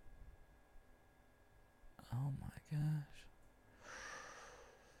 Oh my gosh.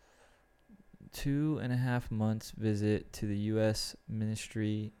 2.5 months visit to the U.S.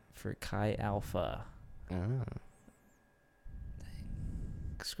 ministry for Chi Alpha. Oh.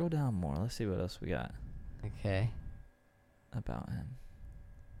 Scroll down more. Let's see what else we got Okay. about him.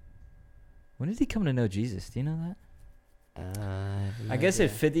 When did he come to know Jesus? Do you know that? I guess at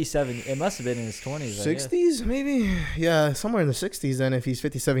 57, it must have been in his 20s. 60s, maybe? Yeah, somewhere in the 60s then if he's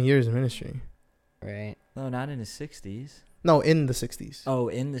 57 years in ministry. Right. No, not in his 60s. No, in the 60s. Oh,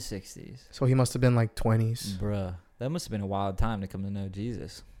 in the 60s. So he must have been like 20s. Bruh. That must have been a wild time to come to know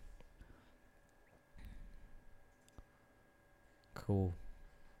Jesus. Cool.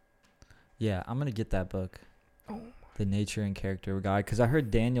 Yeah, I'm going to get that book. The Nature and Character of God. Because I heard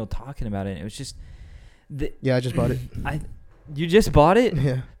Daniel talking about it. And it was just... Yeah, I just bought it. You just bought it?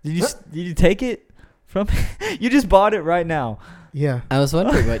 Yeah. Did you take it from... You just bought it right now. Yeah. I was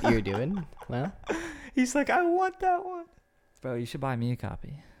wondering what you were doing. Well, He's like, I want that one. Bro, you should buy me a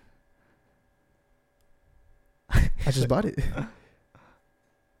copy. I just bought it.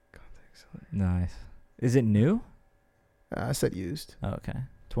 Nice. Is it new? I said used. Oh, okay.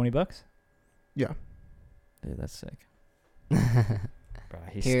 $20? Yeah. Dude, that's sick. Bro,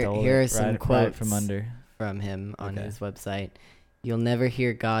 he stole here it are some right quotes from under. from him on Okay. his website. You'll never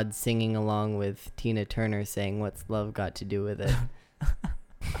hear God singing along with Tina Turner saying, "What's love got to do with it?"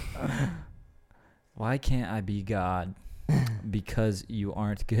 Why can't I be God? because you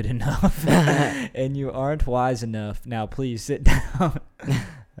aren't good enough and you aren't wise enough. Now, please sit down.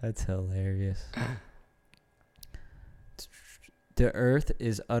 That's hilarious. The earth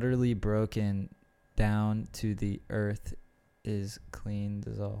is utterly broken down to the earth is clean,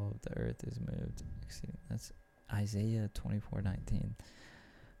 dissolved. The earth is moved. That's Isaiah 24:19.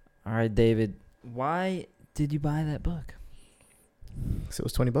 All right, David, why did you buy that book? So it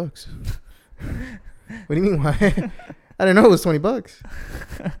was $20. What do you mean why? I didn't know it was $20.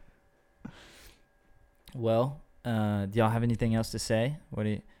 Well, do y'all have anything else to say?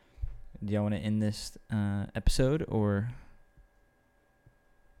 Do y'all want to end this episode, or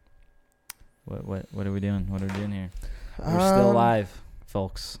what are we doing? What are we doing here? We're still alive,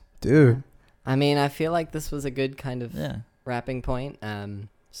 folks. Dude. I mean, I feel like this was a good kind of wrapping point.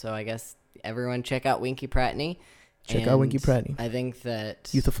 So I guess everyone check out Winky Pratney. Check out Winky Pratney. I think that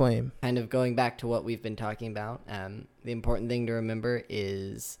Youth Aflame. Kind of going back to what we've been talking about, the important thing to remember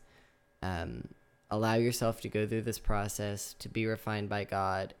is allow yourself to go through this process, to be refined by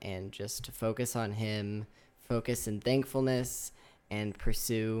God, and just to focus on Him, focus in thankfulness, and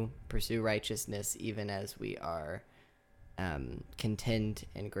pursue righteousness, even as we are content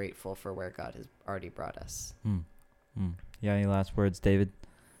and grateful for where God has already brought us. You got any last words, David,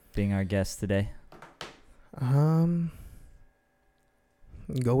 being our guest today? Go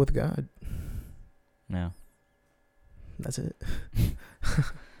with God. No. That's it.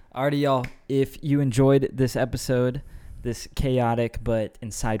 Alrighty, y'all. If you enjoyed this episode, this chaotic but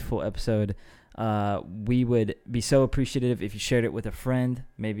insightful episode, we would be so appreciative if you shared it with a friend,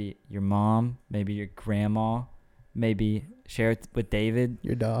 maybe your mom, maybe your grandma, maybe share it with David.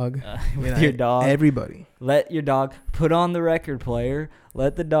 Your dog. With your dog. Everybody. Let your dog put on the record player.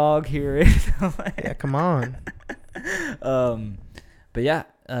 Let the dog hear it. Yeah, come on. But yeah,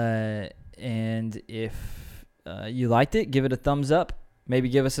 and if you liked it, give it a thumbs up. Maybe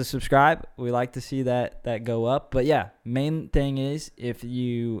give us a subscribe. We like to see that go up. But yeah, main thing is, if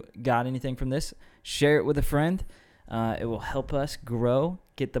you got anything from this, share it with a friend. It will help us grow,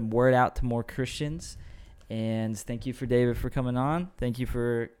 get the word out to more Christians. And thank you for David for coming on. Thank you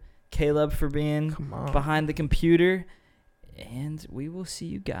for Caleb for being behind the computer. And we will see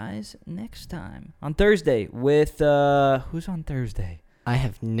you guys next time on Thursday with who's on Thursday? I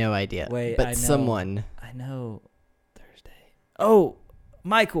have no idea. Wait, but I know, someone. I know Thursday. Oh,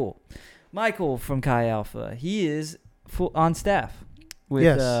 Michael from Chi Alpha. He is on staff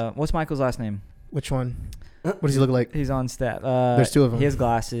with what's Michael's last name? Which one? What does he look like? He's on staff. There's two of them. He has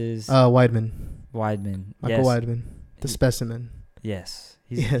glasses. Weidman. Michael Weidman. The specimen. Yes.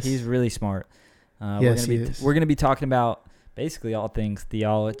 He's really smart. Yes, he is. We're going to be talking about basically all things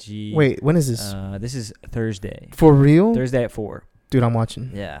theology. Wait, when is this? This is Thursday. For real? Thursday at 4. Dude, I'm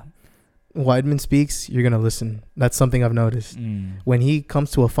watching. Yeah. Weidman speaks, you're going to listen. That's something I've noticed. When he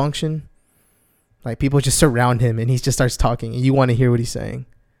comes to a function, like, people just surround him and he just starts talking and you want to hear what he's saying.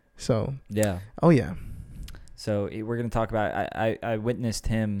 So, yeah. Oh, yeah. So we're going to talk about, I witnessed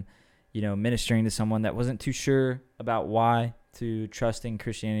him, ministering to someone that wasn't too sure about why to trust in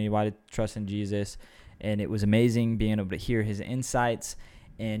Christianity, why to trust in Jesus. And it was amazing being able to hear his insights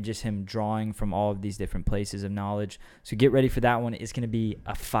and just him drawing from all of these different places of knowledge. So get ready for that one. It's going to be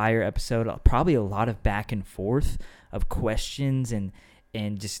a fire episode, probably a lot of back and forth of questions and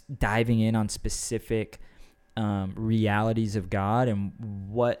just diving in on specific realities of God and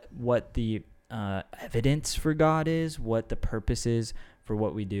what the evidence for God is, what the purpose is for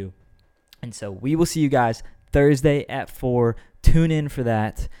what we do. And so we will see you guys Thursday at 4. Tune in for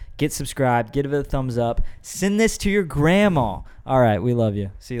that. Get subscribed. Give it a thumbs up. Send this to your grandma. All right. We love you.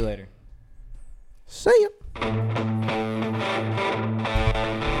 See you later. See ya.